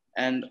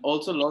and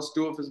also lost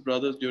two of his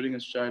brothers during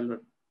his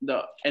childhood.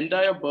 The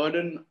entire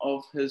burden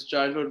of his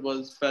childhood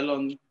fell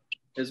on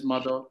his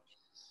mother,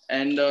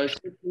 and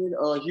she played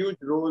a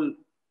huge role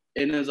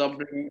in his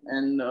upbringing.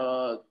 And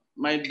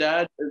my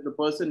dad is the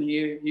person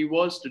he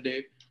was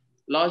today,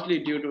 largely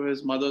due to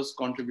his mother's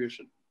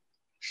contribution.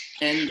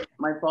 And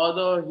my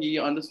father, he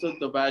understood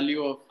the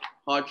value of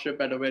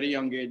hardship at a very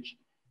young age.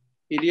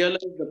 He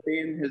realized the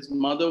pain his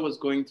mother was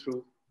going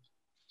through.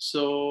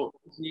 So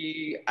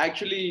he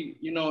actually,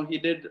 he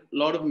did a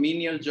lot of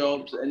menial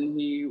jobs, and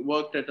he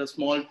worked at a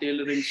small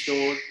tailoring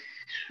store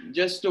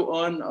just to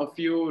earn a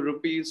few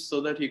rupees so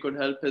that he could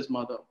help his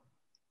mother.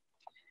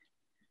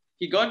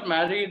 He got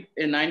married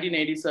in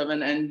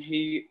 1987, and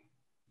he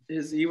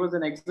was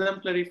an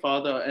exemplary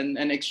father and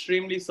an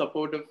extremely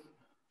supportive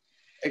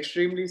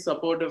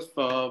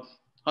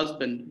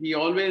husband. He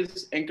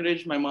always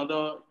encouraged my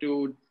mother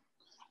to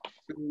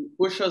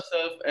push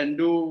herself and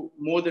do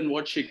more than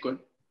what she could.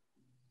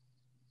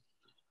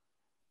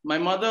 My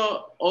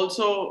mother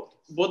also,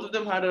 both of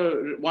them had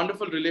a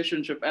wonderful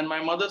relationship, and my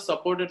mother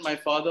supported my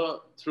father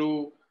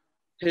through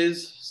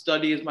his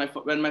studies.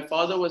 When my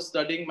father was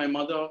studying, my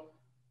mother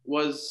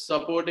was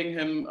supporting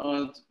him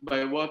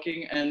by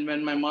working, and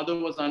when my mother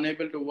was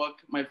unable to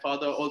work, my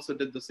father also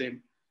did the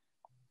same.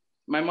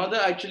 My mother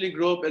actually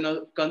grew up in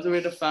a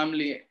conservative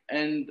family,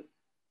 and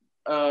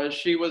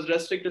she was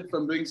restricted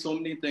from doing so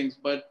many things,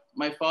 but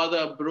my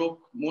father broke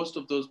most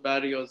of those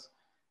barriers,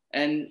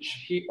 and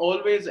he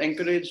always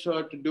encouraged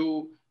her to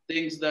do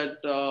things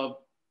that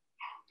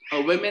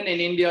women in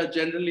India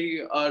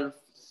generally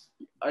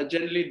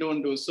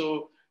don't do.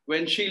 So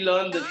when she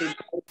learned to drive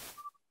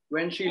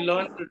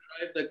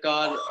the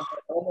car,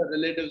 all her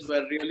relatives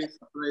were really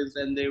surprised,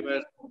 and they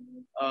were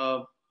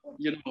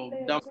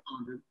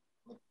dumbfounded.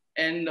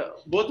 And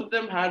both of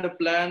them had a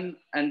plan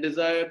and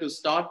desire to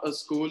start a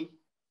small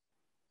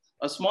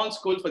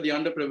school for the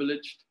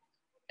underprivileged.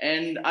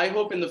 And I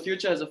hope in the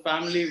future, as a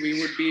family, we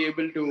would be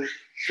able to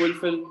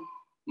fulfill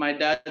my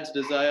dad's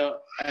desire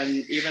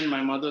and even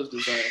my mother's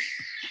desire.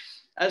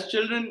 As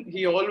children,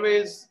 he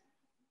always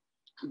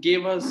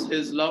gave us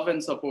his love and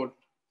support.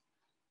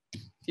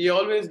 He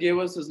has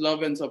given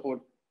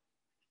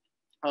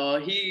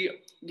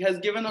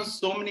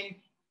us so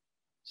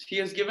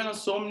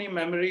many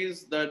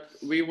memories that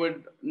we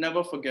would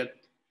never forget.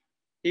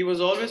 He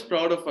was always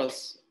proud of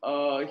us.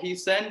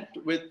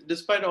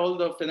 Despite all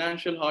the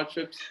financial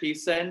hardships, he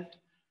sent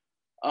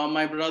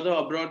my brother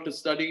abroad to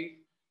study,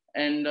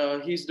 and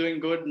he's doing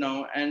good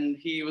now. And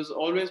he was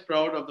always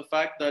proud of the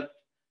fact that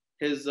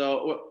his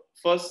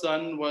first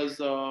son was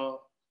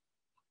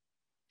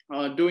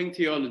doing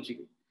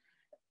theology.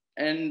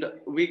 And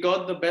we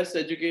got the best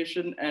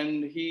education,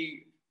 and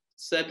he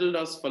settled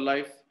us for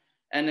life.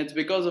 And it's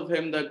because of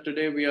him that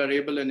today we are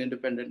able and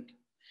independent.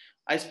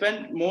 I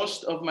spent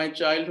most of my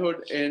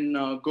childhood in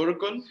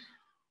Gurukul,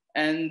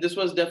 and this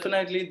was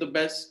definitely the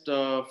best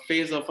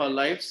phase of our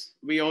lives.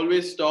 We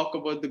always talk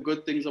about the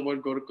good things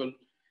about Gurukul.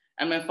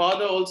 And my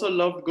father also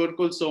loved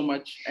Gurukul so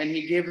much, and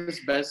he gave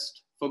his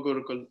best for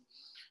Gurukul.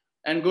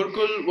 And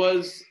Gurukul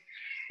was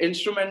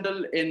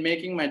instrumental in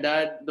making my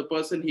dad the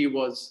person he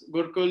was.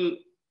 Gurukul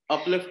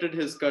uplifted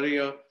his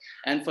career,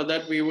 and for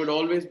that we would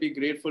always be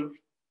grateful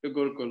to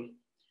Gurukul.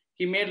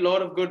 He made a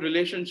lot of good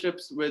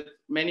relationships with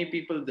many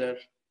people there.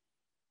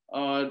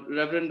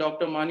 Reverend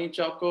Dr. Mani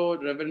Chako,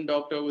 Reverend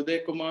Dr.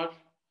 Uday Kumar,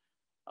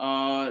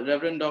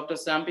 Reverend Dr.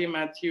 Sampi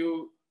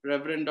Matthew,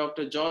 Reverend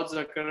Dr. George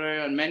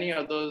Zachariah, and many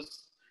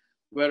others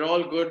were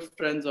all good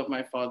friends of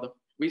my father.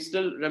 We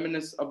still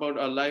reminisce about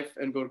our life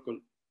in Gurukul.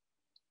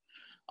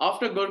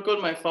 After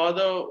Gurukul, my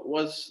father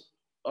was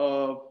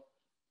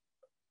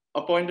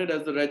appointed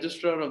as the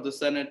Registrar of the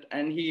Senate,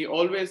 and he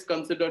always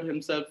considered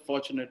himself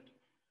fortunate.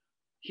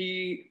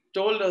 He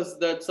told us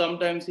that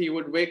sometimes he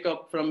would wake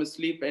up from his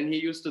sleep and he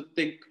used to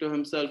think to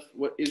himself,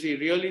 is he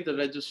really the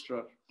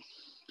Registrar?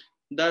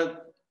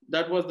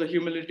 That was the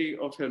humility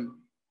of him.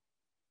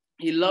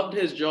 He loved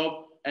his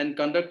job and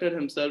conducted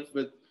himself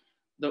with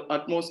the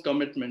utmost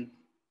commitment.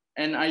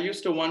 And I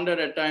used to wonder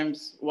at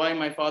times why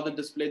my father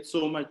displayed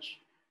so much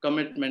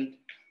commitment,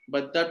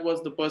 but that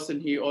was the person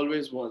he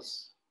always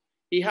was.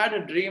 He had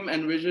a dream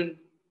and vision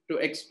to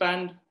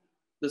expand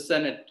the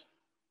Senate,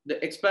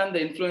 expand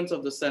the influence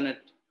of the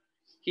Senate.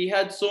 He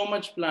had so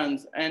much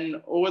plans, and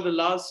over the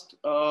last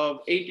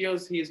 8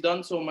 years, he's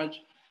done so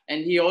much.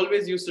 And he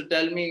always used to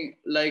tell me,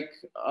 like,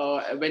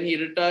 when he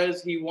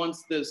retires, he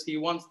wants this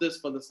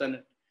for the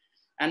Senate.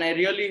 And I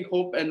really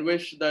hope and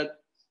wish that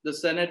the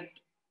Senate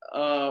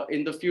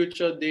in the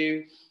future,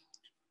 they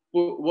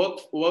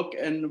work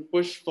and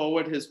push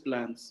forward his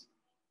plans.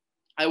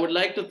 I would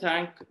like to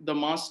thank the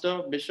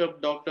Master,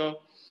 Bishop Dr.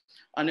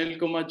 Anil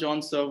Kumar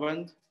John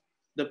Servant,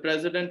 the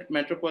President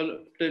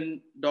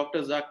Metropolitan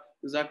Dr.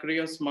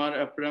 Zacharias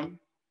Mar Ephraim,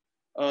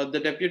 the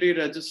Deputy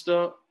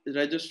Registrar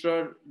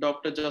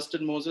Dr.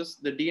 Justin Moses,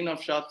 the Dean of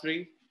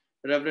Shatri,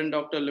 Reverend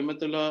Dr.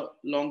 Limitula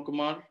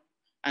Longkumar,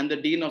 and the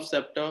Dean of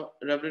Scepter,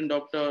 Reverend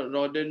Dr.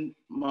 Rodin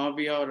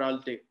Mahavia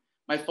Ralte.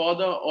 My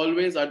father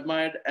always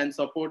admired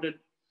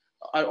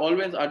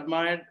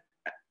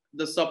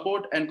the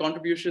support and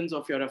contributions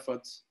of your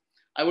efforts.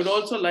 I would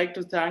also like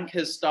to thank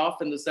his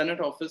staff in the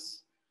Senate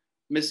office,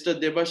 Mr.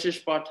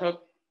 Debashish Pathak,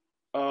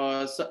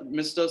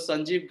 Mr.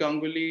 Sanjeev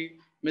Ganguly,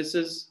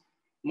 Mrs.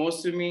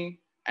 Mosumi,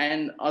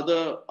 and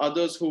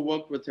others who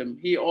worked with him.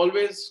 He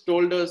always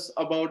told us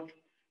about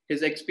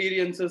his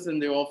experiences in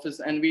the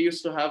office, and we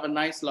used to have a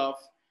nice laugh,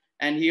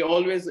 and he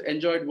always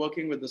enjoyed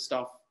working with the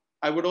staff.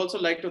 I would also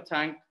like to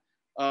thank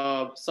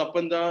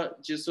Sapanda,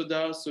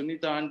 Jisuda,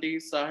 Sunita Aunty,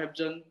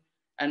 Sahibjan,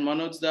 and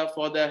Manojda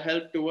for their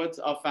help towards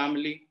our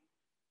family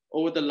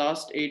over the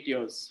last 8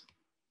 years.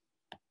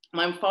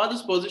 My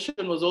father's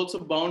position was also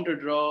bound to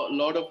draw a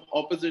lot of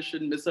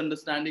opposition,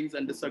 misunderstandings,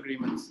 and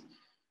disagreements.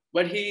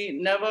 But he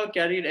never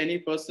carried any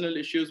personal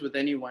issues with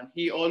anyone.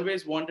 He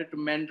always wanted to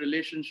mend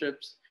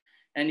relationships,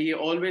 and he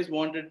always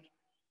wanted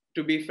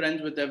to be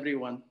friends with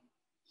everyone.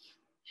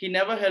 He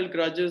never held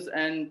grudges,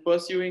 and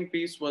pursuing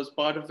peace was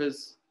part of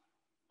his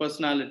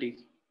personality.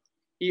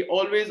 He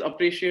always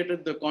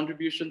appreciated the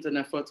contributions and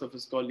efforts of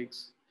his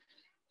colleagues.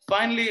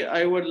 Finally,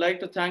 I would like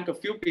to thank a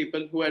few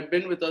people who had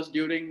been with us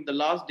during the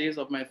last days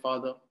of my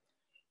father.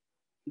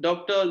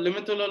 Dr.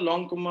 Limitula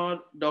Longkumar,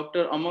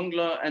 Dr.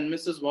 Amangla, and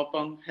Mrs.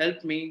 Wapang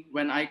helped me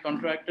when I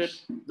contracted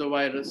the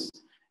virus,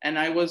 and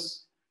I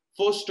was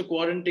forced to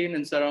quarantine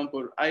in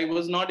Serampore. I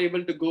was not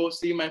able to go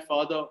see my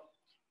father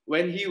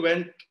when he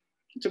went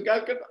to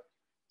Calcutta.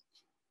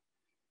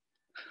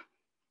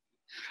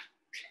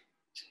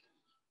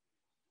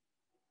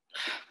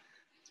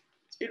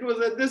 It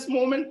was at this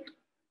moment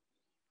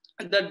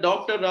that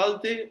Dr.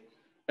 Ralte,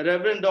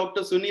 Reverend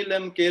Dr. Sunil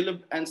M.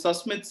 Caleb, and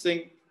Sasmit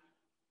Singh,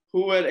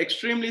 who were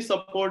extremely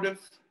supportive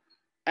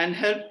and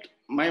helped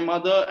my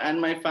mother and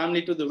my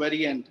family to the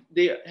very end.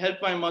 They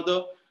helped my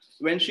mother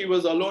when she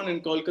was alone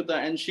in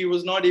Kolkata and she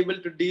was not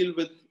able to deal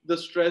with the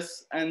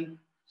stress and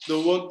the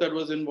work that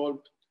was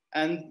involved.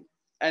 And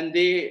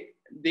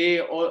they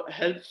all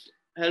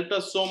helped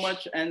us so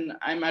much. And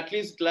I'm at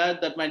least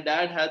glad that my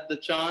dad had the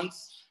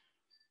chance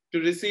to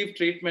receive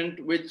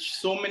treatment, which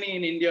so many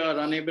in India are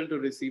unable to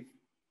receive.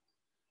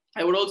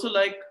 I would also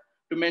like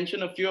to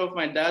mention a few of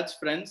my dad's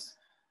friends.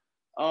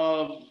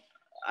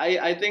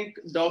 I think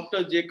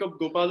Dr. Jacob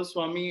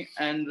Gopalaswamy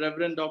and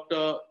Reverend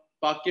Dr.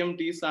 Pakyam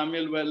T.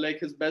 Samuel were like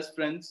his best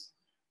friends.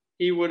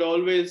 He would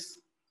always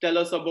tell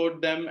us about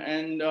them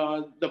and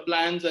the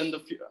plans and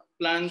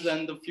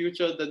the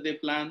future that they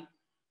plan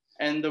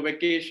and the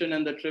vacation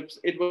and the trips.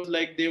 It was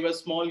like they were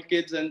small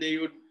kids and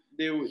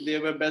they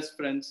were best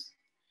friends.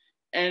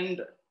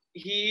 And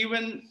he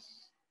even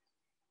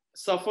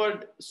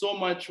suffered so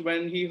much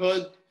when he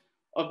heard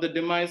of the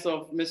demise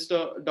of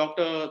Mr.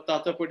 Dr.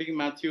 Thathapudi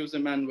Matthews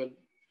Emmanuel.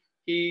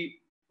 He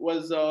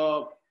was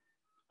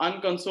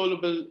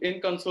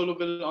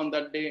inconsolable on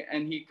that day,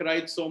 and he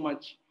cried so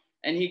much.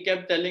 And he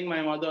kept telling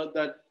my mother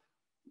that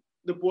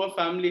the poor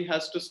family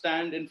has to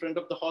stand in front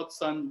of the hot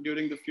sun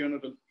during the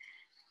funeral.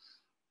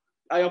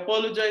 I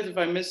apologize if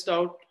I missed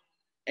out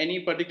any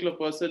particular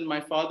person. My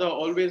father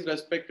always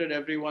respected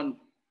everyone,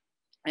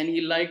 and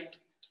he liked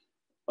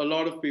a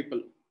lot of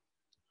people.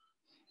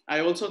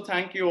 I also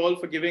thank you all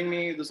for giving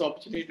me this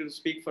opportunity to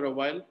speak for a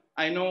while.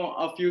 I know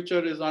our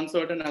future is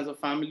uncertain as a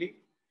family,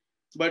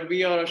 but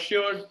we are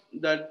assured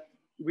that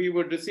we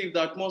would receive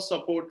the utmost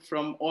support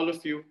from all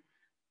of you.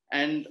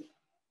 And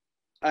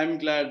I'm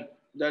glad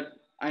that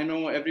I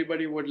know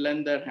everybody would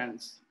lend their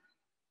hands.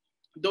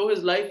 Though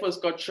his life was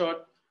cut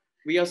short,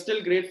 we are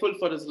still grateful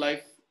for his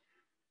life,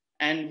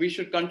 and we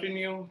should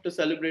continue to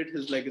celebrate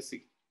his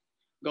legacy.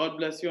 God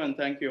bless you and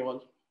thank you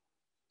all.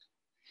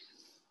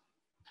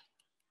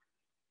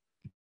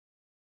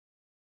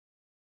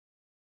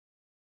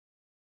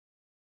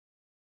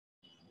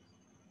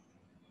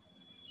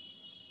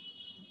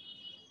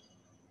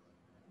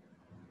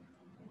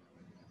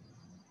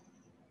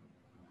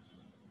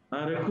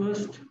 I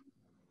request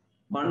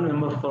one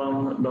member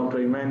from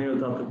Dr. Emmanuel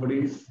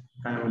Thathapudi's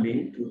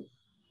family to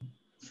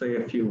say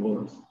a few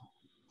words.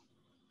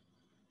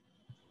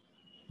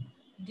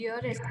 Dear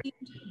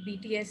esteemed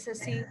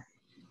BTSSC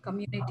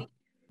community,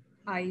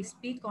 I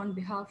speak on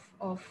behalf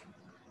of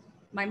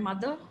my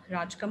mother,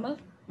 Rajkamal,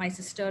 my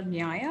sister,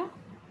 Nyaya,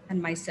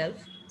 and myself,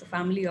 the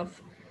family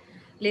of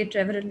late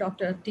Reverend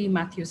Dr. T.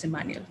 Matthews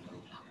Emmanuel.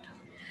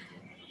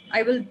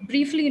 I will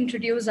briefly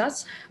introduce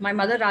us. My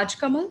mother,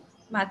 Rajkamal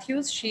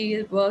Matthews, she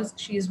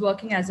is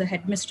working as a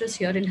headmistress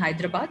here in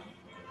Hyderabad.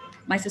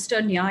 My sister,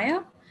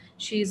 Nyaya,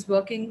 she is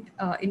working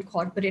in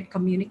corporate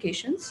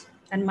communications.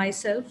 And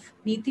myself,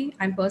 Neeti,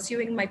 I'm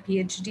pursuing my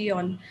PhD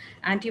on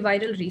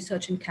antiviral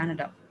research in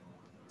Canada.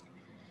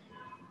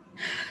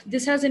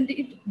 This has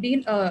indeed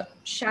been a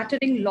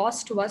shattering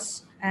loss to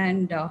us,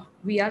 and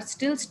we are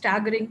still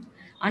staggering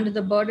under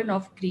the burden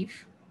of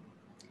grief.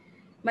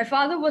 My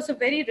father was a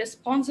very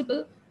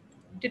responsible,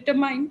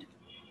 determined,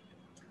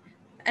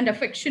 and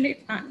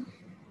affectionate man.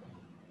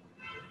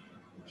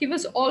 He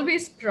was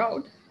always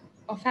proud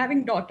of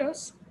having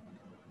daughters,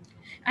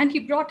 and he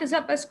brought us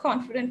up as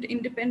confident,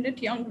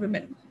 independent young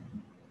women.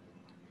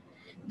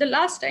 The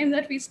last time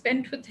that we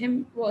spent with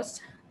him was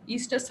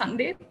Easter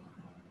Sunday,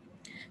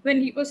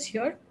 when he was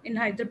here in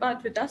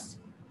Hyderabad with us,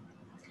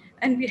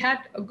 and we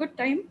had a good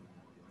time,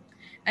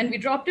 and we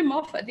dropped him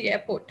off at the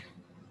airport.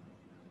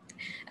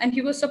 And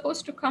he was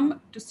supposed to come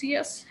to see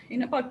us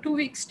in about 2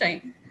 weeks'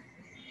 time.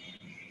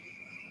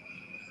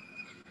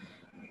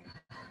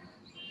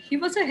 He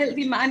was a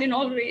healthy man in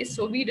all ways,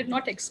 so we did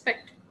not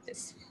expect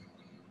this.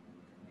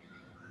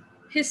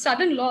 His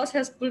sudden loss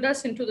has pulled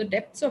us into the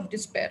depths of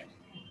despair.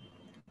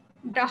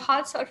 Our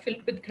hearts are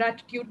filled with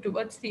gratitude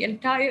towards the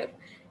entire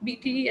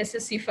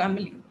BTESSC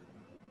family.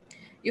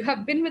 You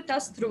have been with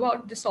us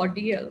throughout this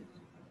ordeal.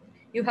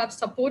 You have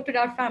supported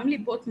our family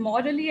both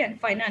morally and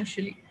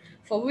financially,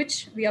 for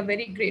which we are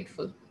very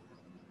grateful.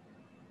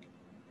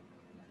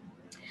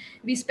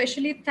 We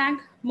especially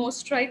thank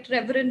Most Right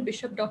Reverend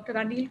Bishop Dr.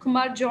 Anil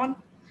Kumar John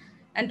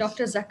and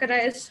Dr.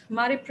 Zacharias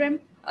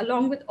Mariprem,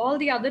 along with all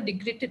the other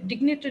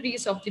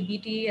dignitaries of the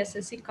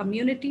BTESSC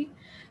community,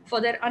 for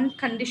their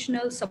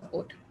unconditional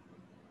support.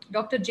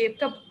 Dr.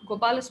 Jacob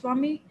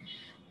Gopalaswamy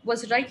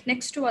was right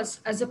next to us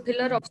as a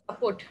pillar of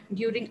support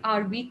during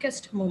our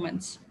weakest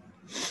moments.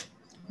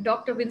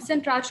 Dr.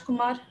 Vincent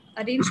Rajkumar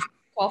arranged for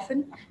the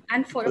coffin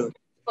and for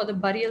the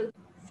burial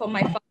for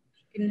my father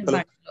in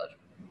Bangalore.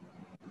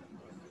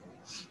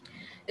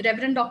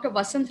 Reverend Dr.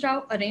 Vasant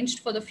Rao arranged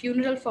for the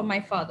funeral for my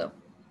father.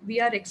 We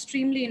are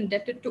extremely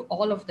indebted to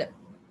all of them.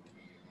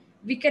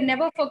 We can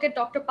never forget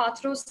Dr.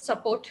 Patro's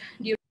support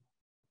during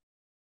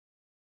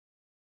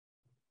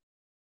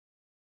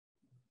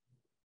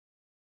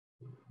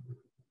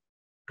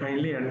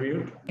Kindly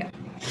unmute. Yeah.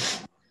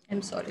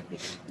 I'm sorry.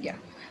 Yeah.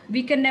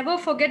 We can never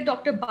forget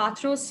Dr.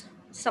 Patro's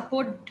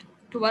support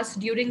to us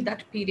during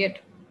that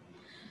period.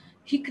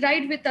 He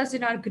cried with us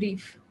in our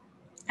grief,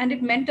 and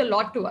it meant a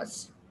lot to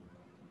us.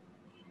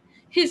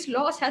 His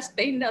loss has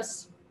pained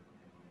us,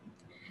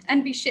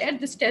 and we shared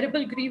this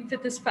terrible grief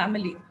with his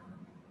family.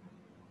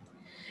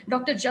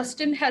 Dr.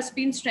 Justin has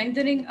been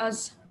strengthening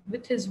us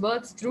with his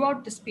words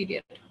throughout this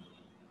period.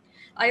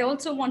 I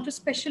also want to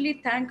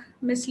specially thank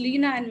Ms.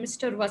 Leena and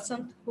Mr.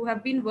 Vasant, who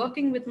have been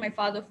working with my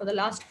father for the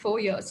last 4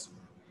 years.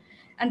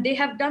 And they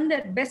have done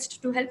their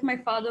best to help my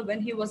father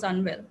when he was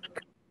unwell.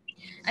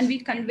 And we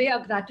convey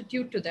our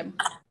gratitude to them.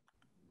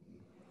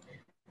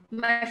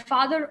 My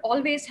father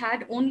always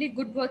had only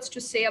good words to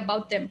say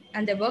about them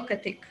and their work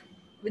ethic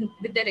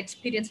with their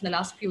experience in the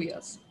last few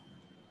years.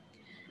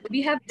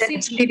 We have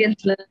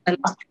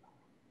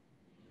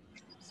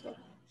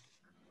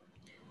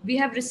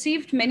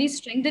received many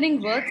strengthening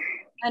words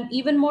and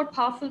even more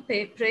powerful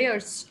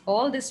prayers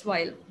all this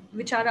while,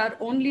 which are our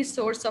only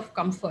source of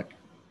comfort.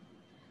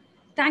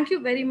 Thank you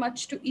very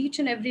much to each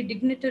and every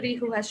dignitary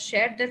who has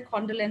shared their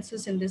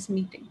condolences in this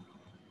meeting.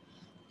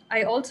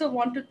 I also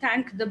want to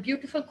thank the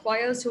beautiful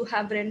choirs who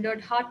have rendered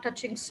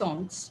heart-touching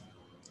songs.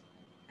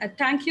 And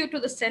thank you to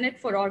the Senate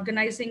for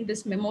organizing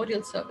this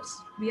memorial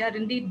service. We are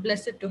indeed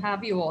blessed to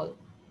have you all.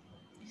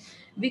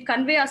 We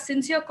convey our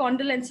sincere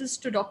condolences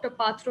to Dr.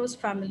 Patro's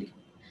family.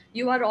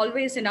 You are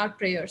always in our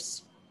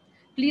prayers.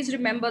 Please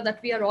remember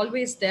that we are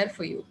always there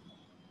for you.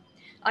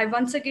 I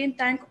once again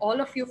thank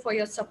all of you for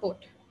your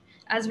support.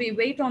 As we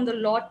wait on the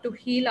Lord to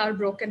heal our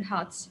broken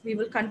hearts, we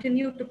will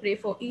continue to pray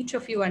for each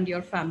of you and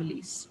your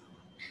families.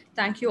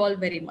 Thank you all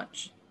very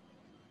much.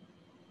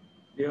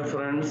 Dear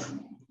friends,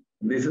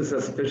 this is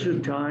a special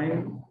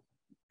time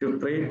to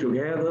pray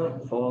together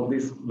for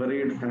these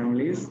bereaved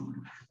families.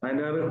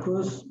 And I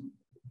request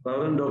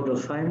Reverend Dr.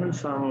 Simon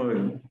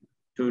Samuel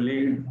to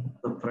lead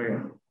the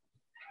prayer.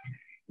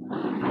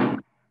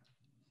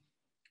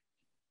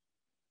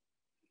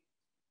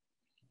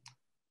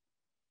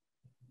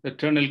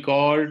 Eternal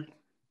God,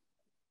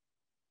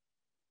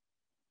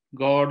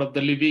 God of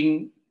the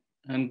living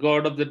and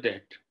God of the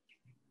dead,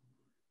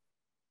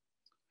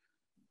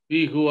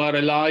 we who are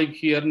alive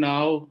here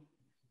now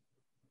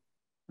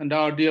and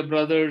our dear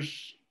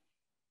brothers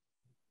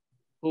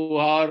who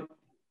are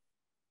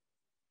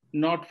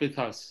not with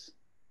us.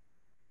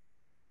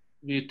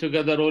 We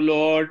together, O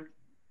Lord,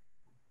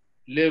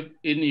 live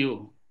in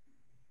you.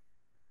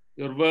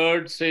 Your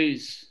word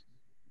says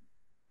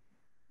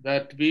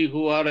that we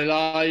who are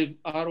alive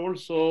are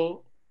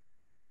also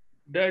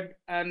dead,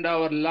 and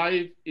our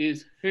life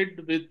is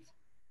hid with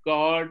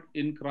God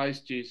in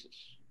Christ Jesus.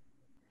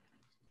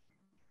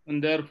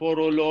 And therefore,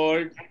 O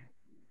Lord,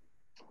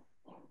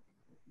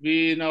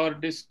 we in our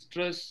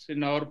distress,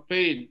 in our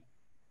pain,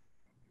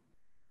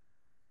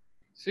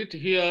 sit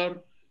here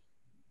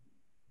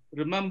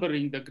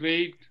remembering the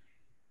great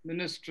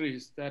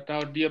ministries that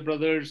our dear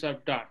brothers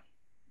have done.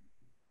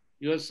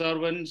 Your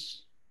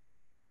servants,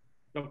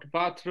 Dr.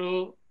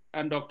 Patro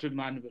and Dr.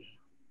 Emmanuel.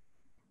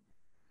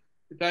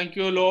 We thank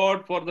you,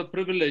 Lord, for the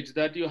privilege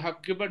that you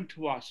have given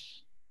to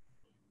us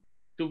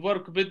to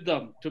work with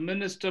them, to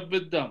minister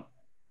with them,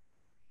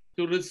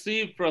 to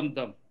receive from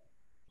them,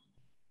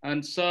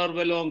 and serve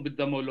along with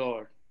them, O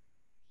Lord,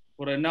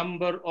 for a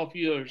number of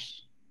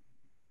years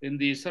in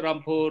the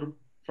Serampore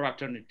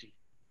fraternity.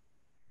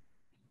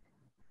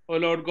 O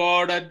Lord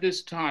God, at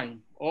this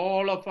time,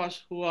 all of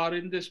us who are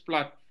in this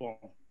platform,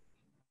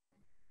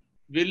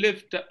 we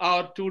lift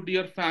our two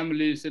dear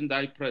families in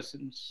thy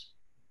presence.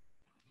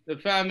 The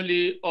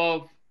family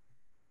of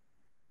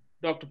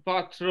Dr.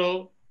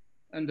 Patro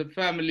and the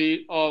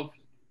family of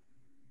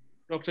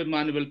Dr.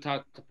 Emmanuel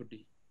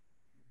Thathapudi.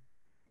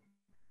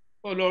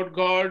 Oh Lord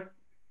God,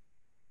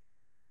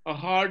 our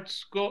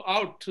hearts go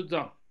out to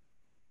them.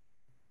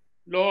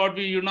 Lord,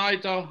 we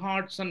unite our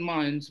hearts and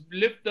minds,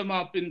 lift them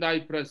up in thy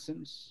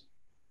presence,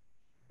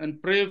 and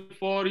pray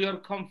for your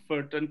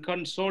comfort and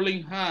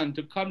consoling hand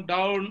to come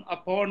down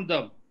upon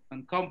them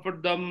and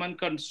comfort them and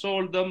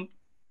console them,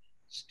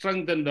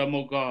 strengthen them,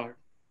 O God.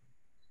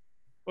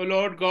 O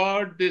Lord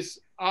God, this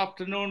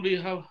afternoon we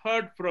have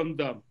heard from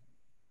them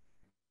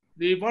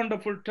the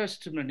wonderful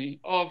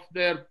testimony of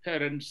their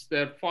parents,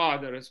 their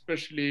father,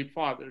 especially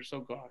fathers,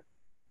 O God.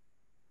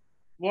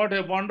 What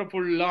a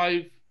wonderful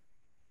life,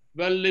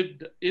 well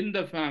lived in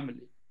the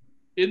family,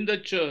 in the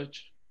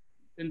church,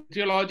 in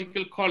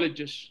theological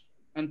colleges,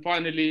 and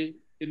finally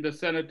in the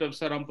Senate of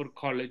Serampore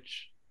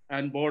College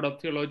and Board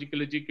of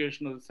Theological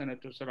Education of the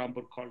Senate of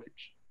Serampore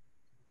College.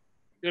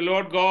 Dear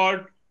Lord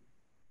God,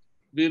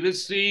 we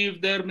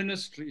receive their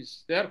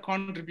ministries, their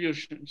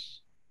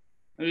contributions.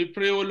 And we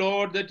pray, O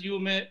Lord, that you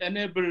may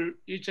enable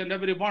each and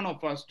every one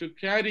of us to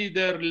carry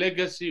their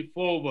legacy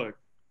forward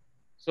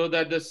so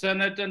that the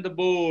Senate and the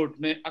board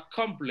may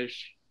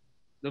accomplish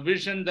the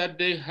vision that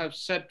they have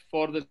set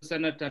for the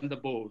Senate and the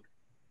board.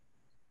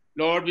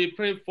 Lord, we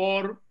pray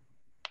for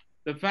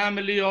the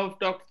family of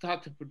Dr.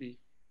 Thathapudi,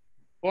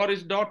 for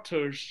his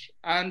daughters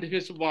and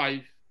his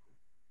wife.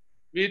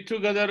 We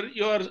together,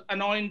 your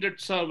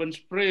anointed servants,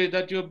 pray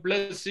that your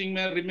blessing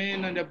may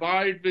remain and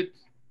abide with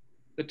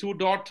the two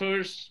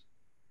daughters,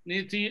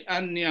 Niti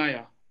and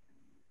Nyaya,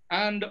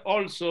 and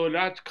also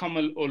Raj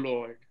Kamal, O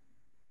Lord.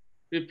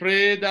 We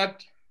pray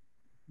that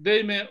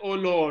they may, O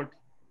Lord,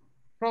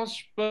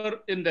 prosper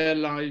in their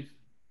life.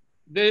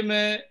 They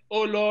may,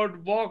 O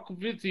Lord, walk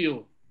with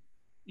you.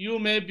 You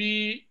may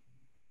be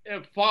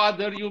a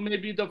father, you may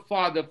be the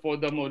father for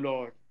them, O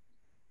Lord.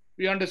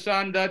 We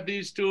understand that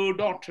these two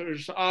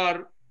daughters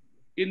are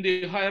in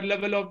the higher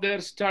level of their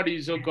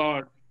studies, O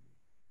God.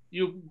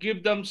 You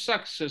give them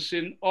success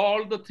in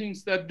all the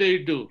things that they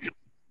do.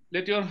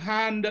 Let your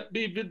hand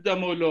be with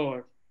them, O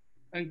Lord,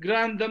 and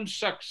grant them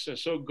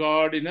success, O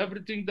God, in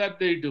everything that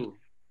they do.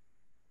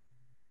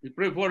 We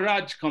pray for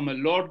Raj Kamal.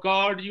 Lord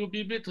God, you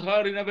be with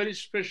her in a very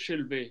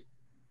special way.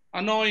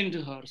 Anoint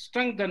her,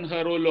 strengthen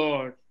her, O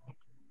Lord,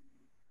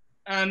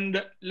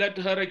 and let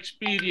her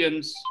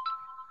experience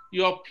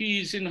your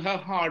peace in her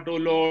heart, O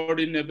Lord,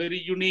 in a very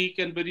unique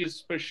and very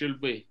special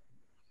way.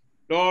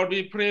 Lord,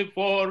 we pray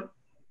for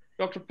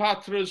Dr.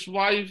 Patro's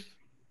wife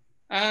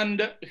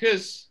and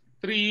his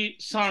three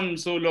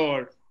sons, O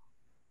Lord.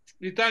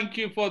 We thank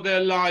you for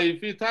their life.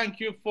 We thank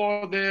you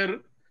for their,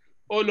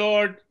 O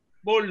Lord,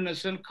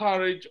 boldness and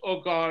courage,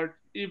 O God,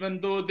 even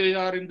though they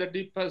are in the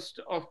deepest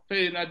of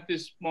pain at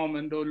this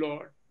moment, O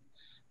Lord.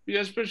 We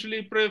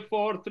especially pray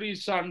for three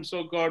sons,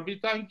 O God. We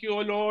thank you,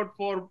 O Lord,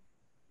 for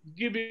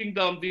giving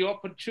them the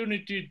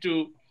opportunity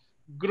to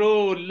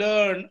grow,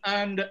 learn,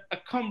 and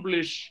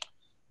accomplish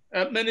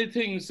many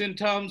things in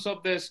terms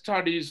of their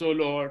studies, O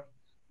Lord.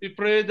 We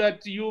pray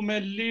that you may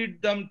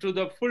lead them to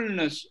the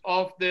fullness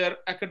of their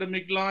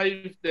academic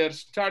life, their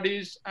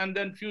studies, and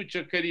then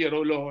future career,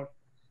 O Lord.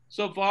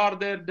 So far,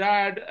 their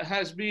dad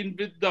has been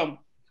with them.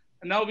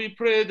 Now we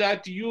pray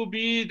that you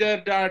be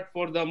their dad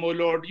for them, O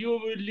Lord. You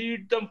will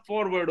lead them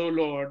forward, O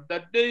Lord,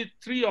 that they,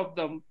 three of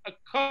them,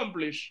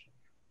 accomplish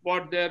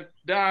what their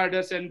dad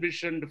has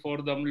envisioned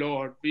for them,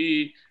 Lord.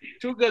 We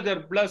together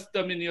bless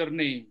them in your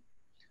name.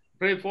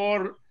 Pray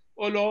for,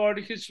 O Lord,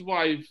 his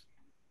wife,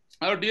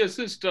 our dear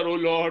sister, O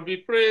Lord. We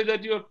pray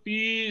that your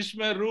peace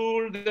may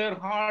rule their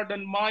heart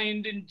and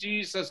mind in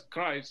Jesus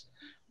Christ.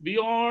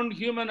 Beyond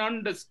human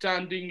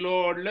understanding,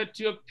 Lord, let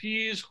your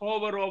peace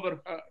hover over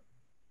her.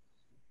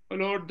 O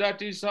Lord,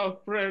 that is our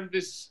prayer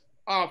this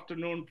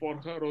afternoon for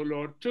her, O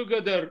Lord.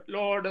 Together,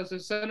 Lord, as a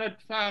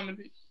Senate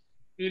family,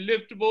 we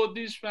lift both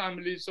these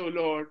families, O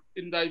Lord,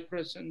 in thy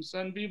presence.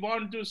 And we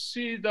want to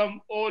see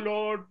them, O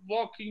Lord,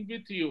 walking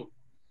with you,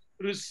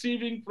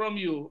 receiving from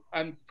you,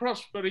 and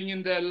prospering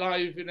in their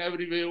life in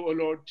every way, O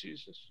Lord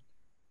Jesus.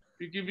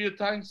 We give you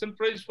thanks and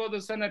praise for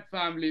the Senate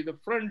family, the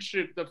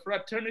friendship, the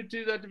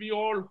fraternity that we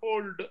all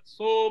hold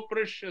so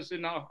precious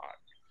in our heart.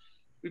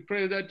 We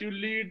pray that you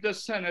lead the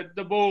Senate,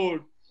 the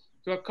board,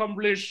 to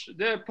accomplish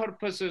their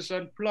purposes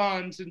and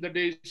plans in the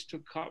days to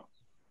come.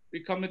 We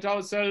commit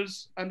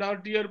ourselves and our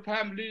dear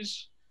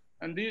families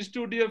and these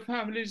two dear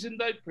families in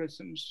thy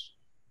presence.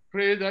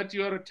 Pray that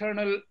your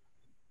eternal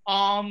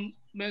arm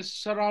may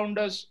surround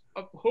us,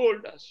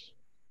 uphold us,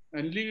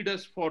 and lead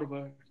us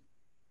forward.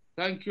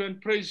 Thank you and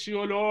praise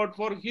you, O Lord,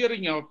 for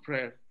hearing our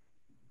prayer.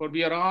 For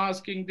we are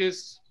asking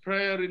this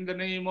prayer in the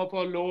name of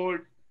our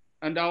Lord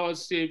and our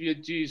Savior,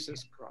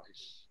 Jesus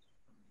Christ.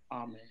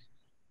 Amen.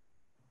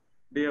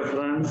 Dear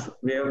friends,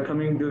 we are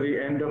coming to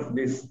the end of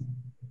this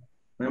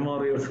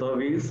memorial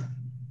service.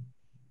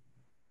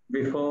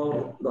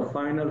 Before the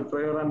final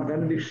prayer and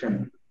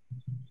benediction,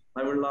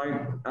 I would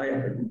like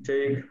to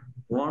take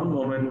one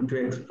moment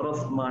to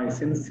express my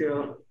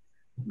sincere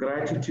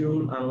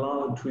gratitude and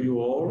love to you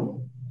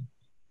all.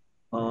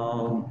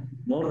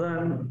 More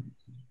than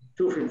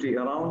 250,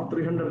 around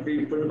 300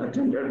 people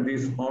attended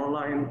this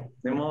online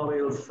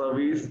memorial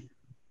service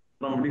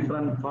from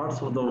different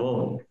parts of the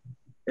world.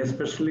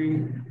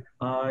 Especially,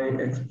 I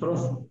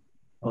express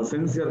a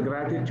sincere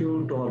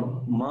gratitude to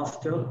our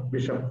Master,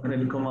 Bishop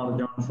Kumar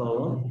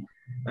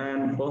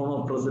and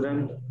former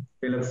President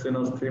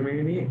Felicitas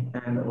Tremeni,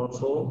 and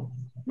also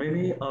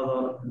many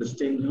other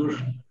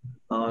distinguished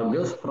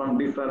guests from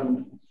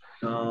different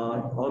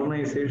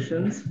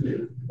organizations,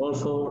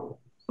 also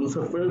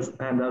principals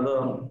and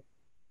other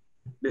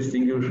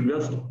distinguished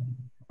guests,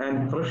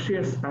 and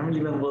precious family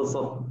members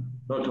of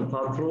Dr.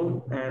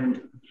 Patro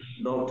and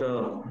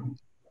Dr.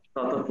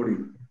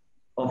 Thathapudi.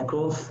 Of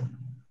course,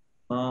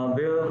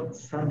 their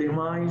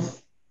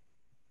demise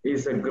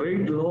is a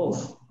great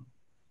loss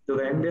to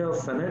the entire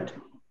Senate,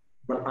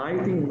 but I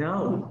think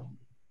now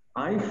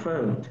I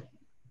felt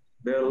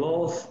their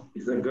loss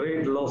is a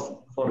great loss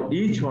for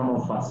each one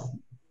of us.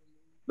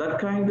 That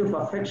kind of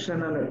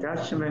affection and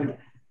attachment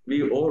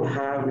we all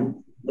have with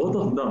both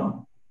of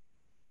them,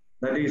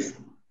 that is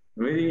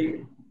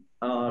very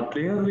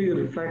clearly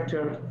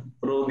reflected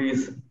through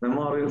these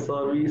memorial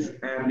service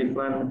and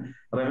different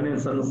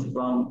reminiscences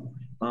from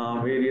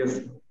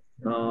various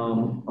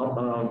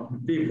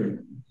people.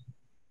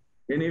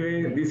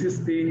 Anyway, this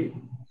is the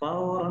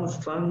power and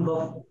strength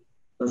of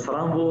the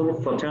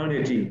Serampore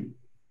fraternity.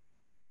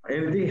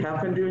 Anything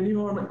happened to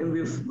anyone in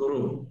this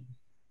group,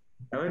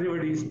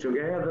 everybody is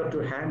together to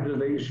handle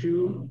the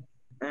issue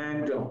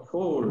and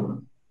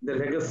uphold the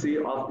legacy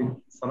of the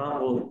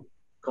Serampore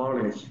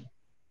College.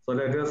 So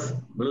let us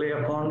rely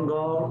upon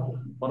God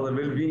for the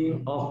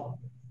well-being of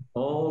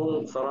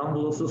all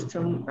Serampore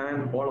system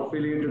and all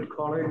affiliated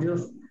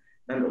colleges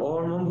and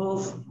all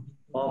members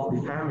of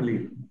the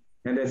family.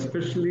 And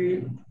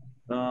especially,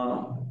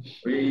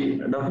 we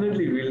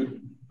definitely will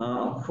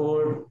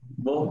uphold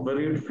both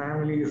bereaved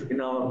families in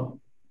our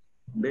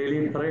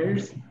daily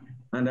prayers.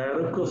 And I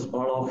request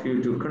all of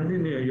you to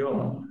continue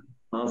your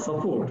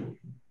support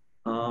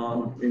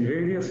in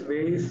various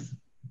ways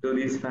to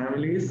these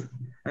families,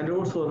 and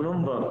also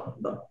remember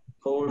the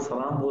whole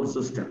Serampore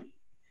system.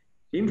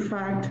 In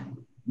fact,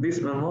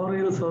 this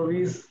memorial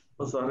service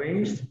was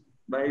arranged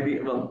by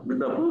with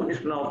the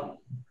permission of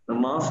the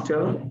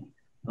Master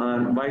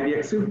and by the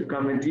executive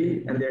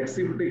committee, and the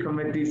executive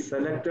committee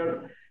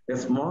selected a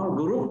small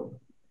group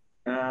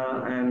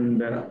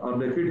and our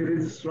deputy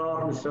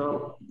registrar,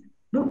 Mr.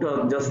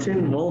 Dr.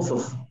 Justin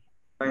Moses,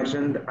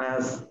 functioned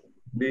as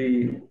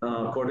the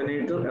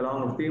coordinator,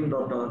 along with him,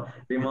 Dr.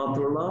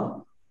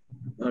 Rimatullah,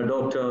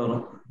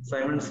 Dr.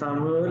 Simon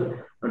Samuel,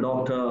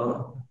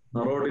 Dr.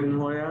 Rodin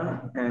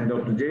Moya, and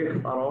Dr.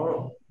 Jacob are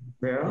all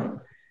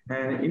there.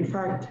 And in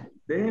fact,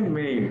 they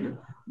made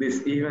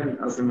this event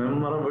as a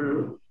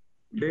memorable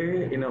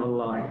day in our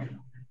life.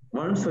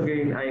 Once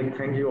again, I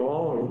thank you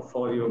all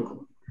for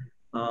your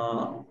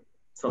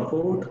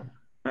support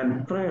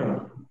and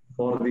prayer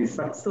for the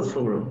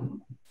successful,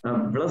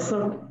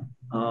 blessed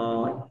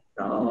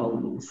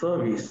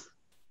service.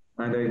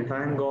 And I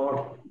thank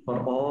God for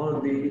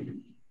all the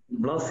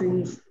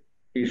blessings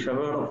He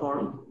showered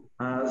upon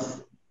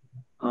us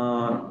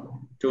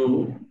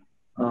to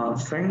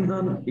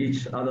strengthen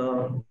each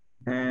other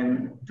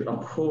and to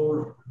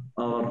uphold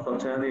our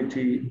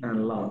fraternity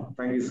and love.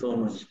 Thank you so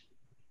much.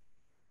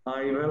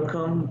 I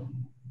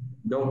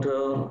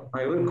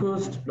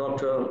request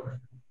Dr.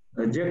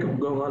 Jacob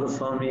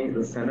Gopalaswamy,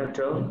 the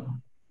Senator,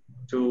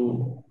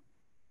 to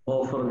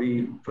offer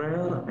the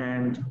prayer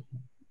and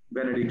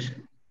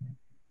benediction.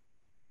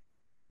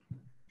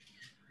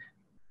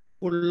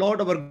 O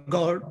Lord our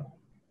God,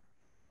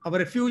 our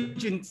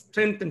refuge in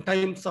strength in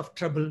times of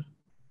trouble,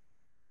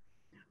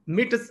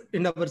 meet us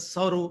in our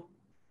sorrow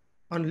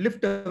and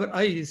lift our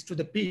eyes to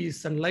the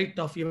peace and light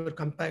of your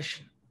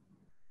compassion.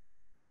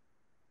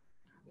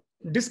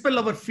 Dispel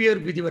our fear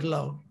with your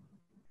love.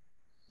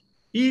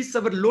 Ease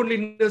our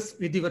loneliness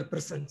with your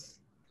presence.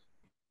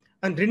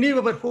 And renew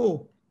our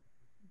hope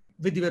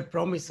with your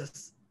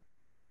promises.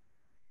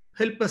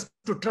 Help us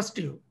to trust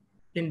you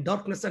in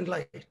darkness and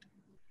light,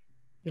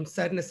 in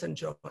sadness and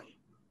joy.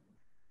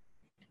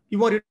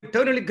 You are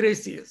eternally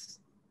gracious,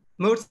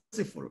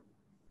 merciful,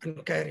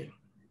 and caring.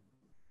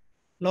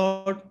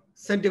 Lord,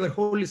 send your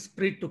Holy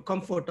Spirit to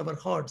comfort our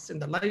hearts in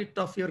the light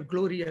of your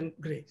glory and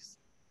grace.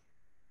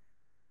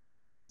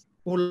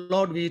 Oh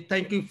Lord, we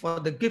thank you for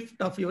the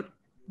gift of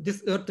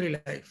this earthly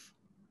life.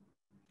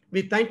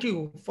 We thank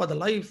you for the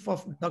life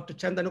of Dr.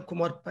 Santanu,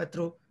 Kumar,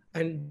 Patro,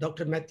 and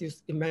Dr.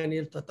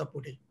 Emmanuel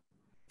Thathapudi,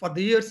 for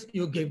the years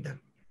you gave them.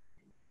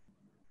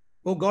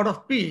 O God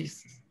of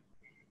peace,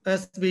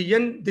 as we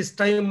end this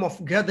time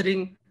of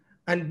gathering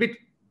and bid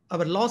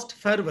our last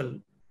farewell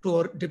to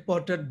our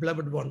departed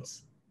beloved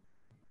ones,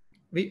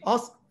 we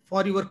ask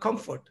for your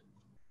comfort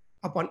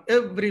upon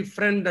every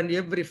friend and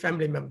every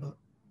family member.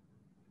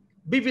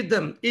 Be with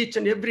them each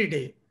and every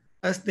day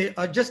as they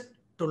adjust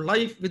to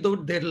life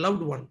without their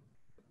loved one.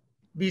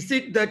 We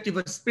seek that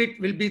your Spirit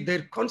will be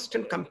their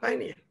constant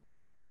companion,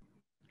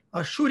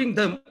 assuring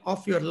them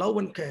of your love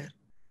and care.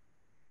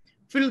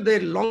 Fill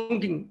their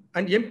longing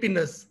and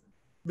emptiness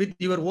with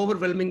your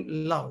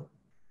overwhelming love.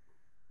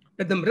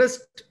 Let them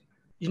rest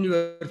in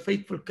your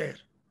faithful care,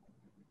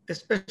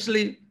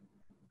 especially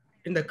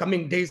in the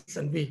coming days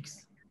and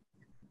weeks.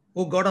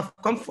 O God of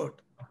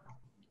comfort,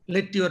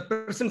 let your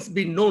presence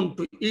be known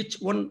to each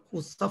one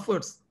who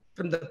suffers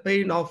from the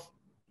pain of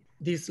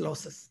these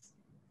losses.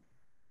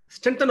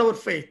 Strengthen our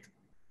faith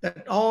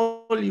that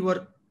all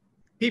your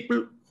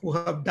people who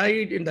have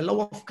died in the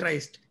love of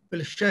Christ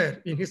will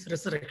share in his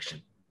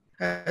resurrection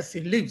as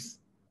he lives,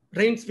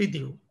 reigns with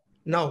you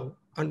now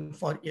and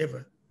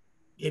forever.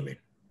 Amen.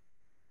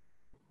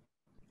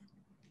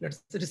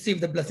 Let's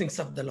receive the blessings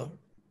of the Lord.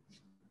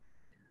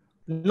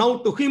 Now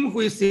to him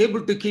who is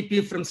able to keep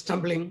you from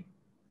stumbling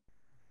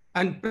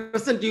and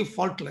present you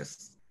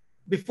faultless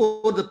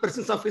before the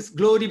presence of his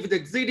glory with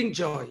exceeding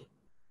joy,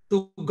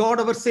 to God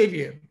our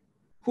Savior,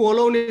 who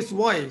alone is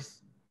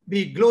wise,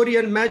 be glory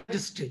and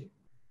majesty,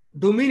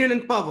 dominion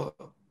and power,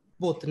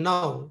 both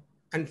now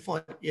and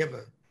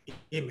forever.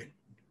 Amen.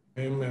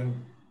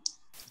 Amen.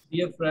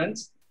 Dear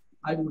friends,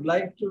 I would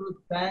like to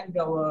thank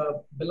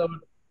our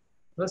beloved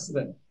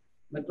President,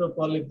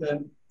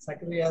 Metropolitan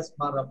Zacharias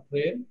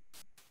Maraprain,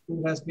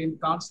 who has been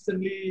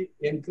constantly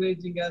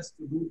encouraging us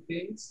to do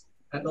things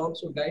and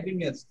also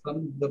guiding us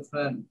from the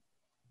front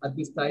at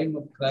this time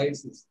of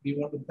crisis. We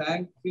want to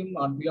thank him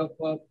on behalf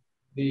of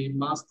the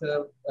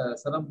Master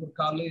Serampore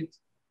College,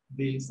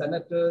 the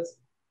senators,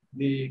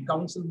 the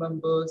council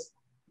members,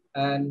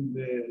 and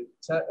the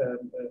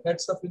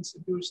heads of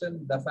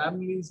institution, the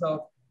families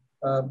of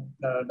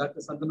Dr.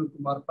 Santanu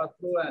Kumar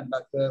Patro and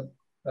Dr.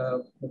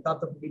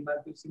 Thathapudi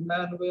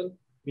Emmanuel.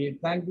 We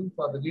thank him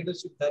for the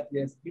leadership that he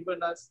has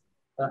given us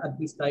at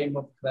this time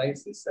of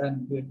crisis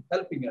and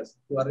helping us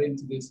to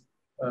arrange this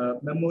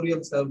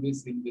memorial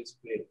service in this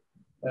way.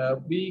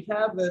 We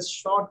have a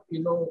short,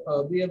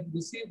 we have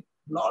received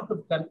a lot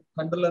of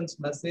condolence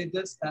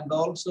messages and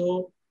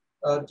also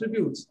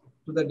tributes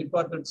to the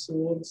departed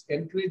souls,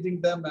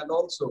 encouraging them and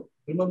also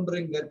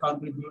remembering their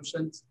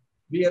contributions.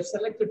 We have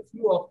selected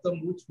few of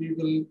them, which we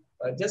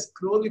will just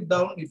scroll it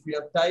down. If you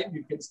have time,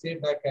 you can stay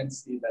back and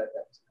see that.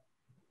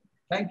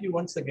 Thank you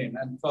once again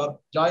and for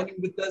joining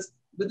with us.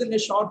 Within a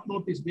short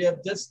notice, we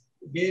have just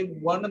gave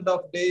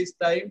 1.5 days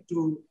time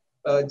to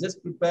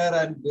just prepare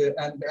and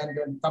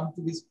come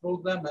to this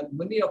program. And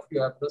many of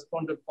you have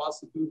responded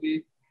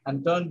positively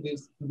and turned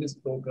this to this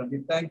program. We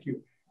thank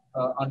you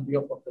on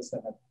behalf of the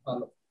Senate. All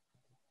of you.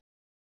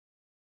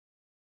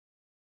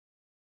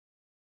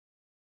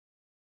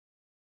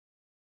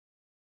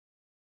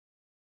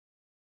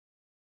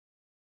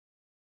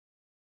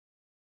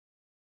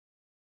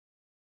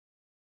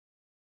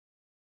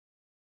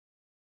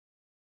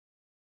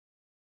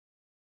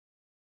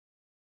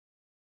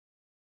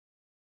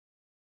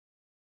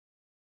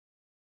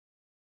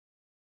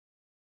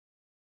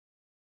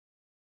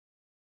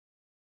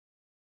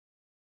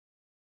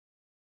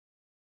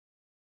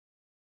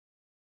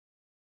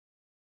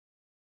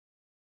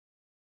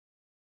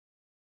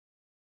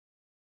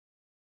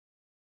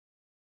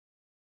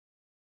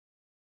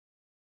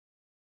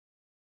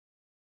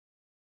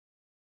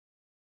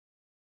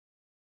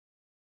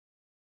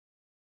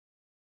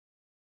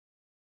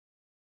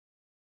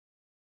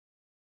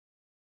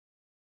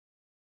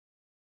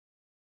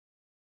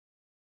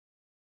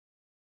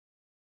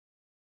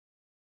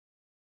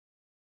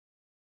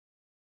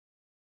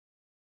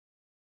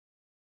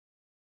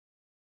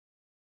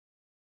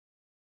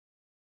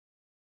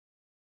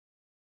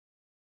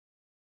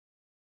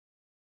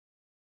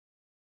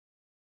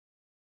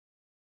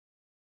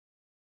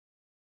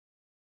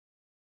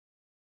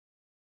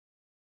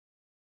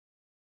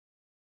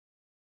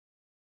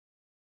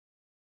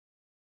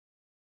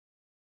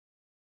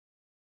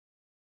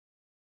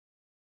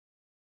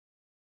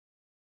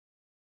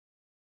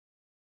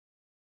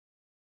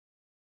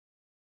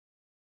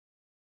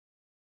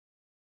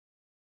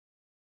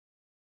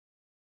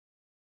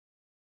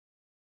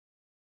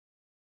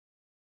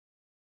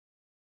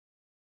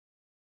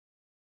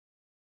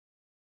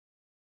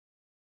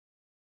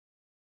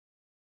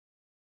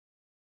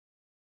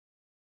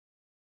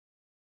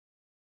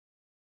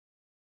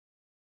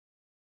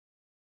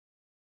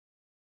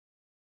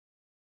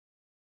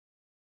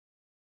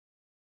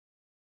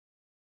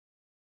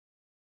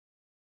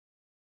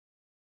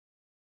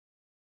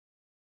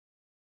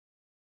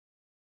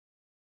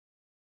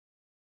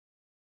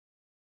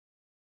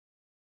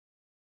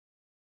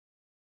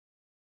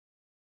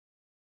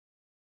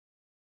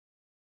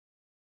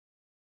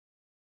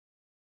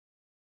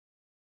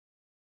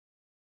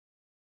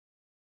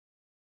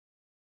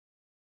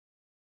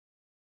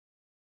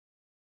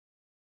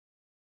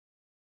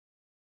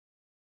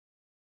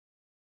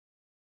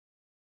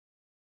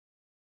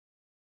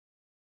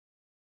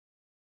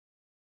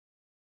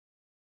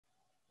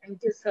 Thank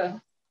you,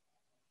 sir.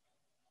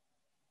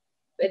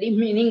 Very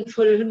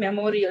meaningful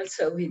memorial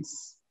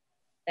service.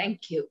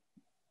 Thank you.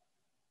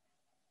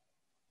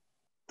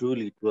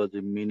 Truly, it was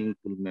a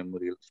meaningful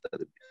memorial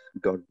service.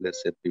 God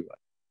bless everyone.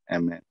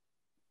 Amen.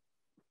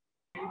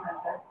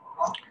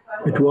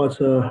 It was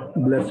a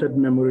blessed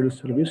memorial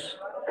service.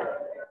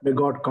 May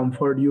God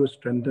comfort you,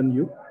 strengthen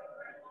you.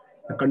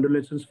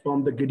 Condolences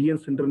from the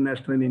Gideons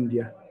International in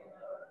India.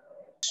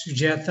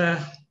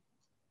 Sujata,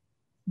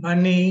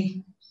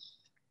 Bunny,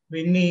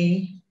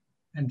 Winnie,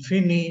 and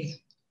Finny,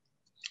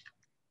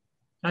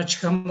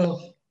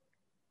 Rajkamal,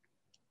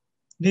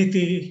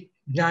 Niti,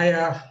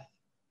 Jaya,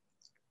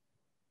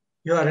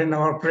 you are in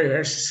our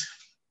prayers.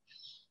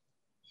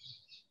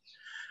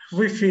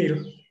 We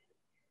feel,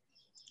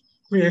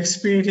 we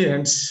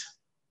experience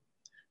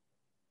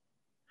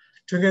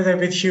together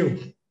with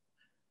you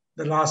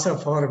the loss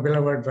of our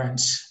beloved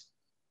ones.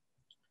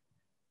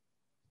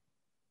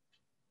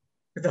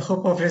 With the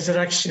hope of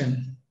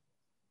resurrection,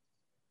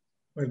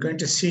 we're going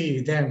to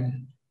see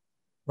them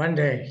one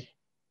day.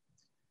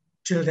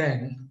 Till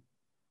then,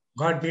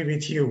 God be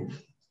with you.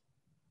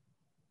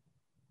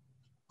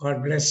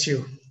 God bless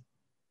you.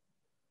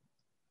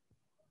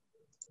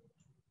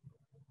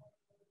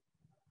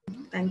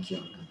 Thank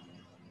you.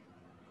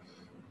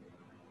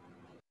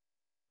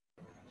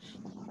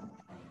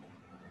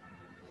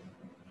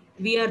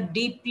 We are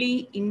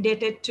deeply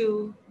indebted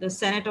to the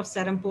Senate of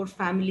Serampore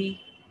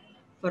family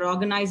for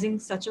organizing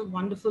such a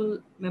wonderful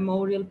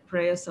memorial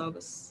prayer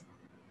service.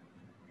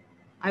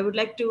 I would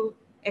like to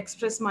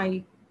express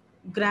my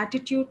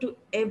gratitude to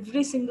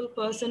every single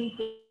person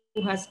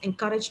who has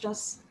encouraged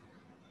us,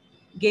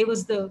 gave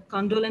us the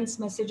condolence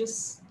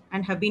messages,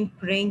 and have been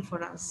praying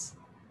for us.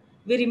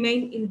 We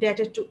remain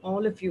indebted to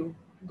all of you.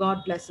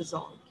 God bless us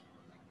all.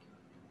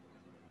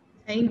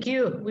 Thank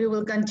you. We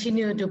will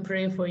continue to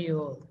pray for you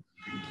all.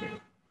 Thank you.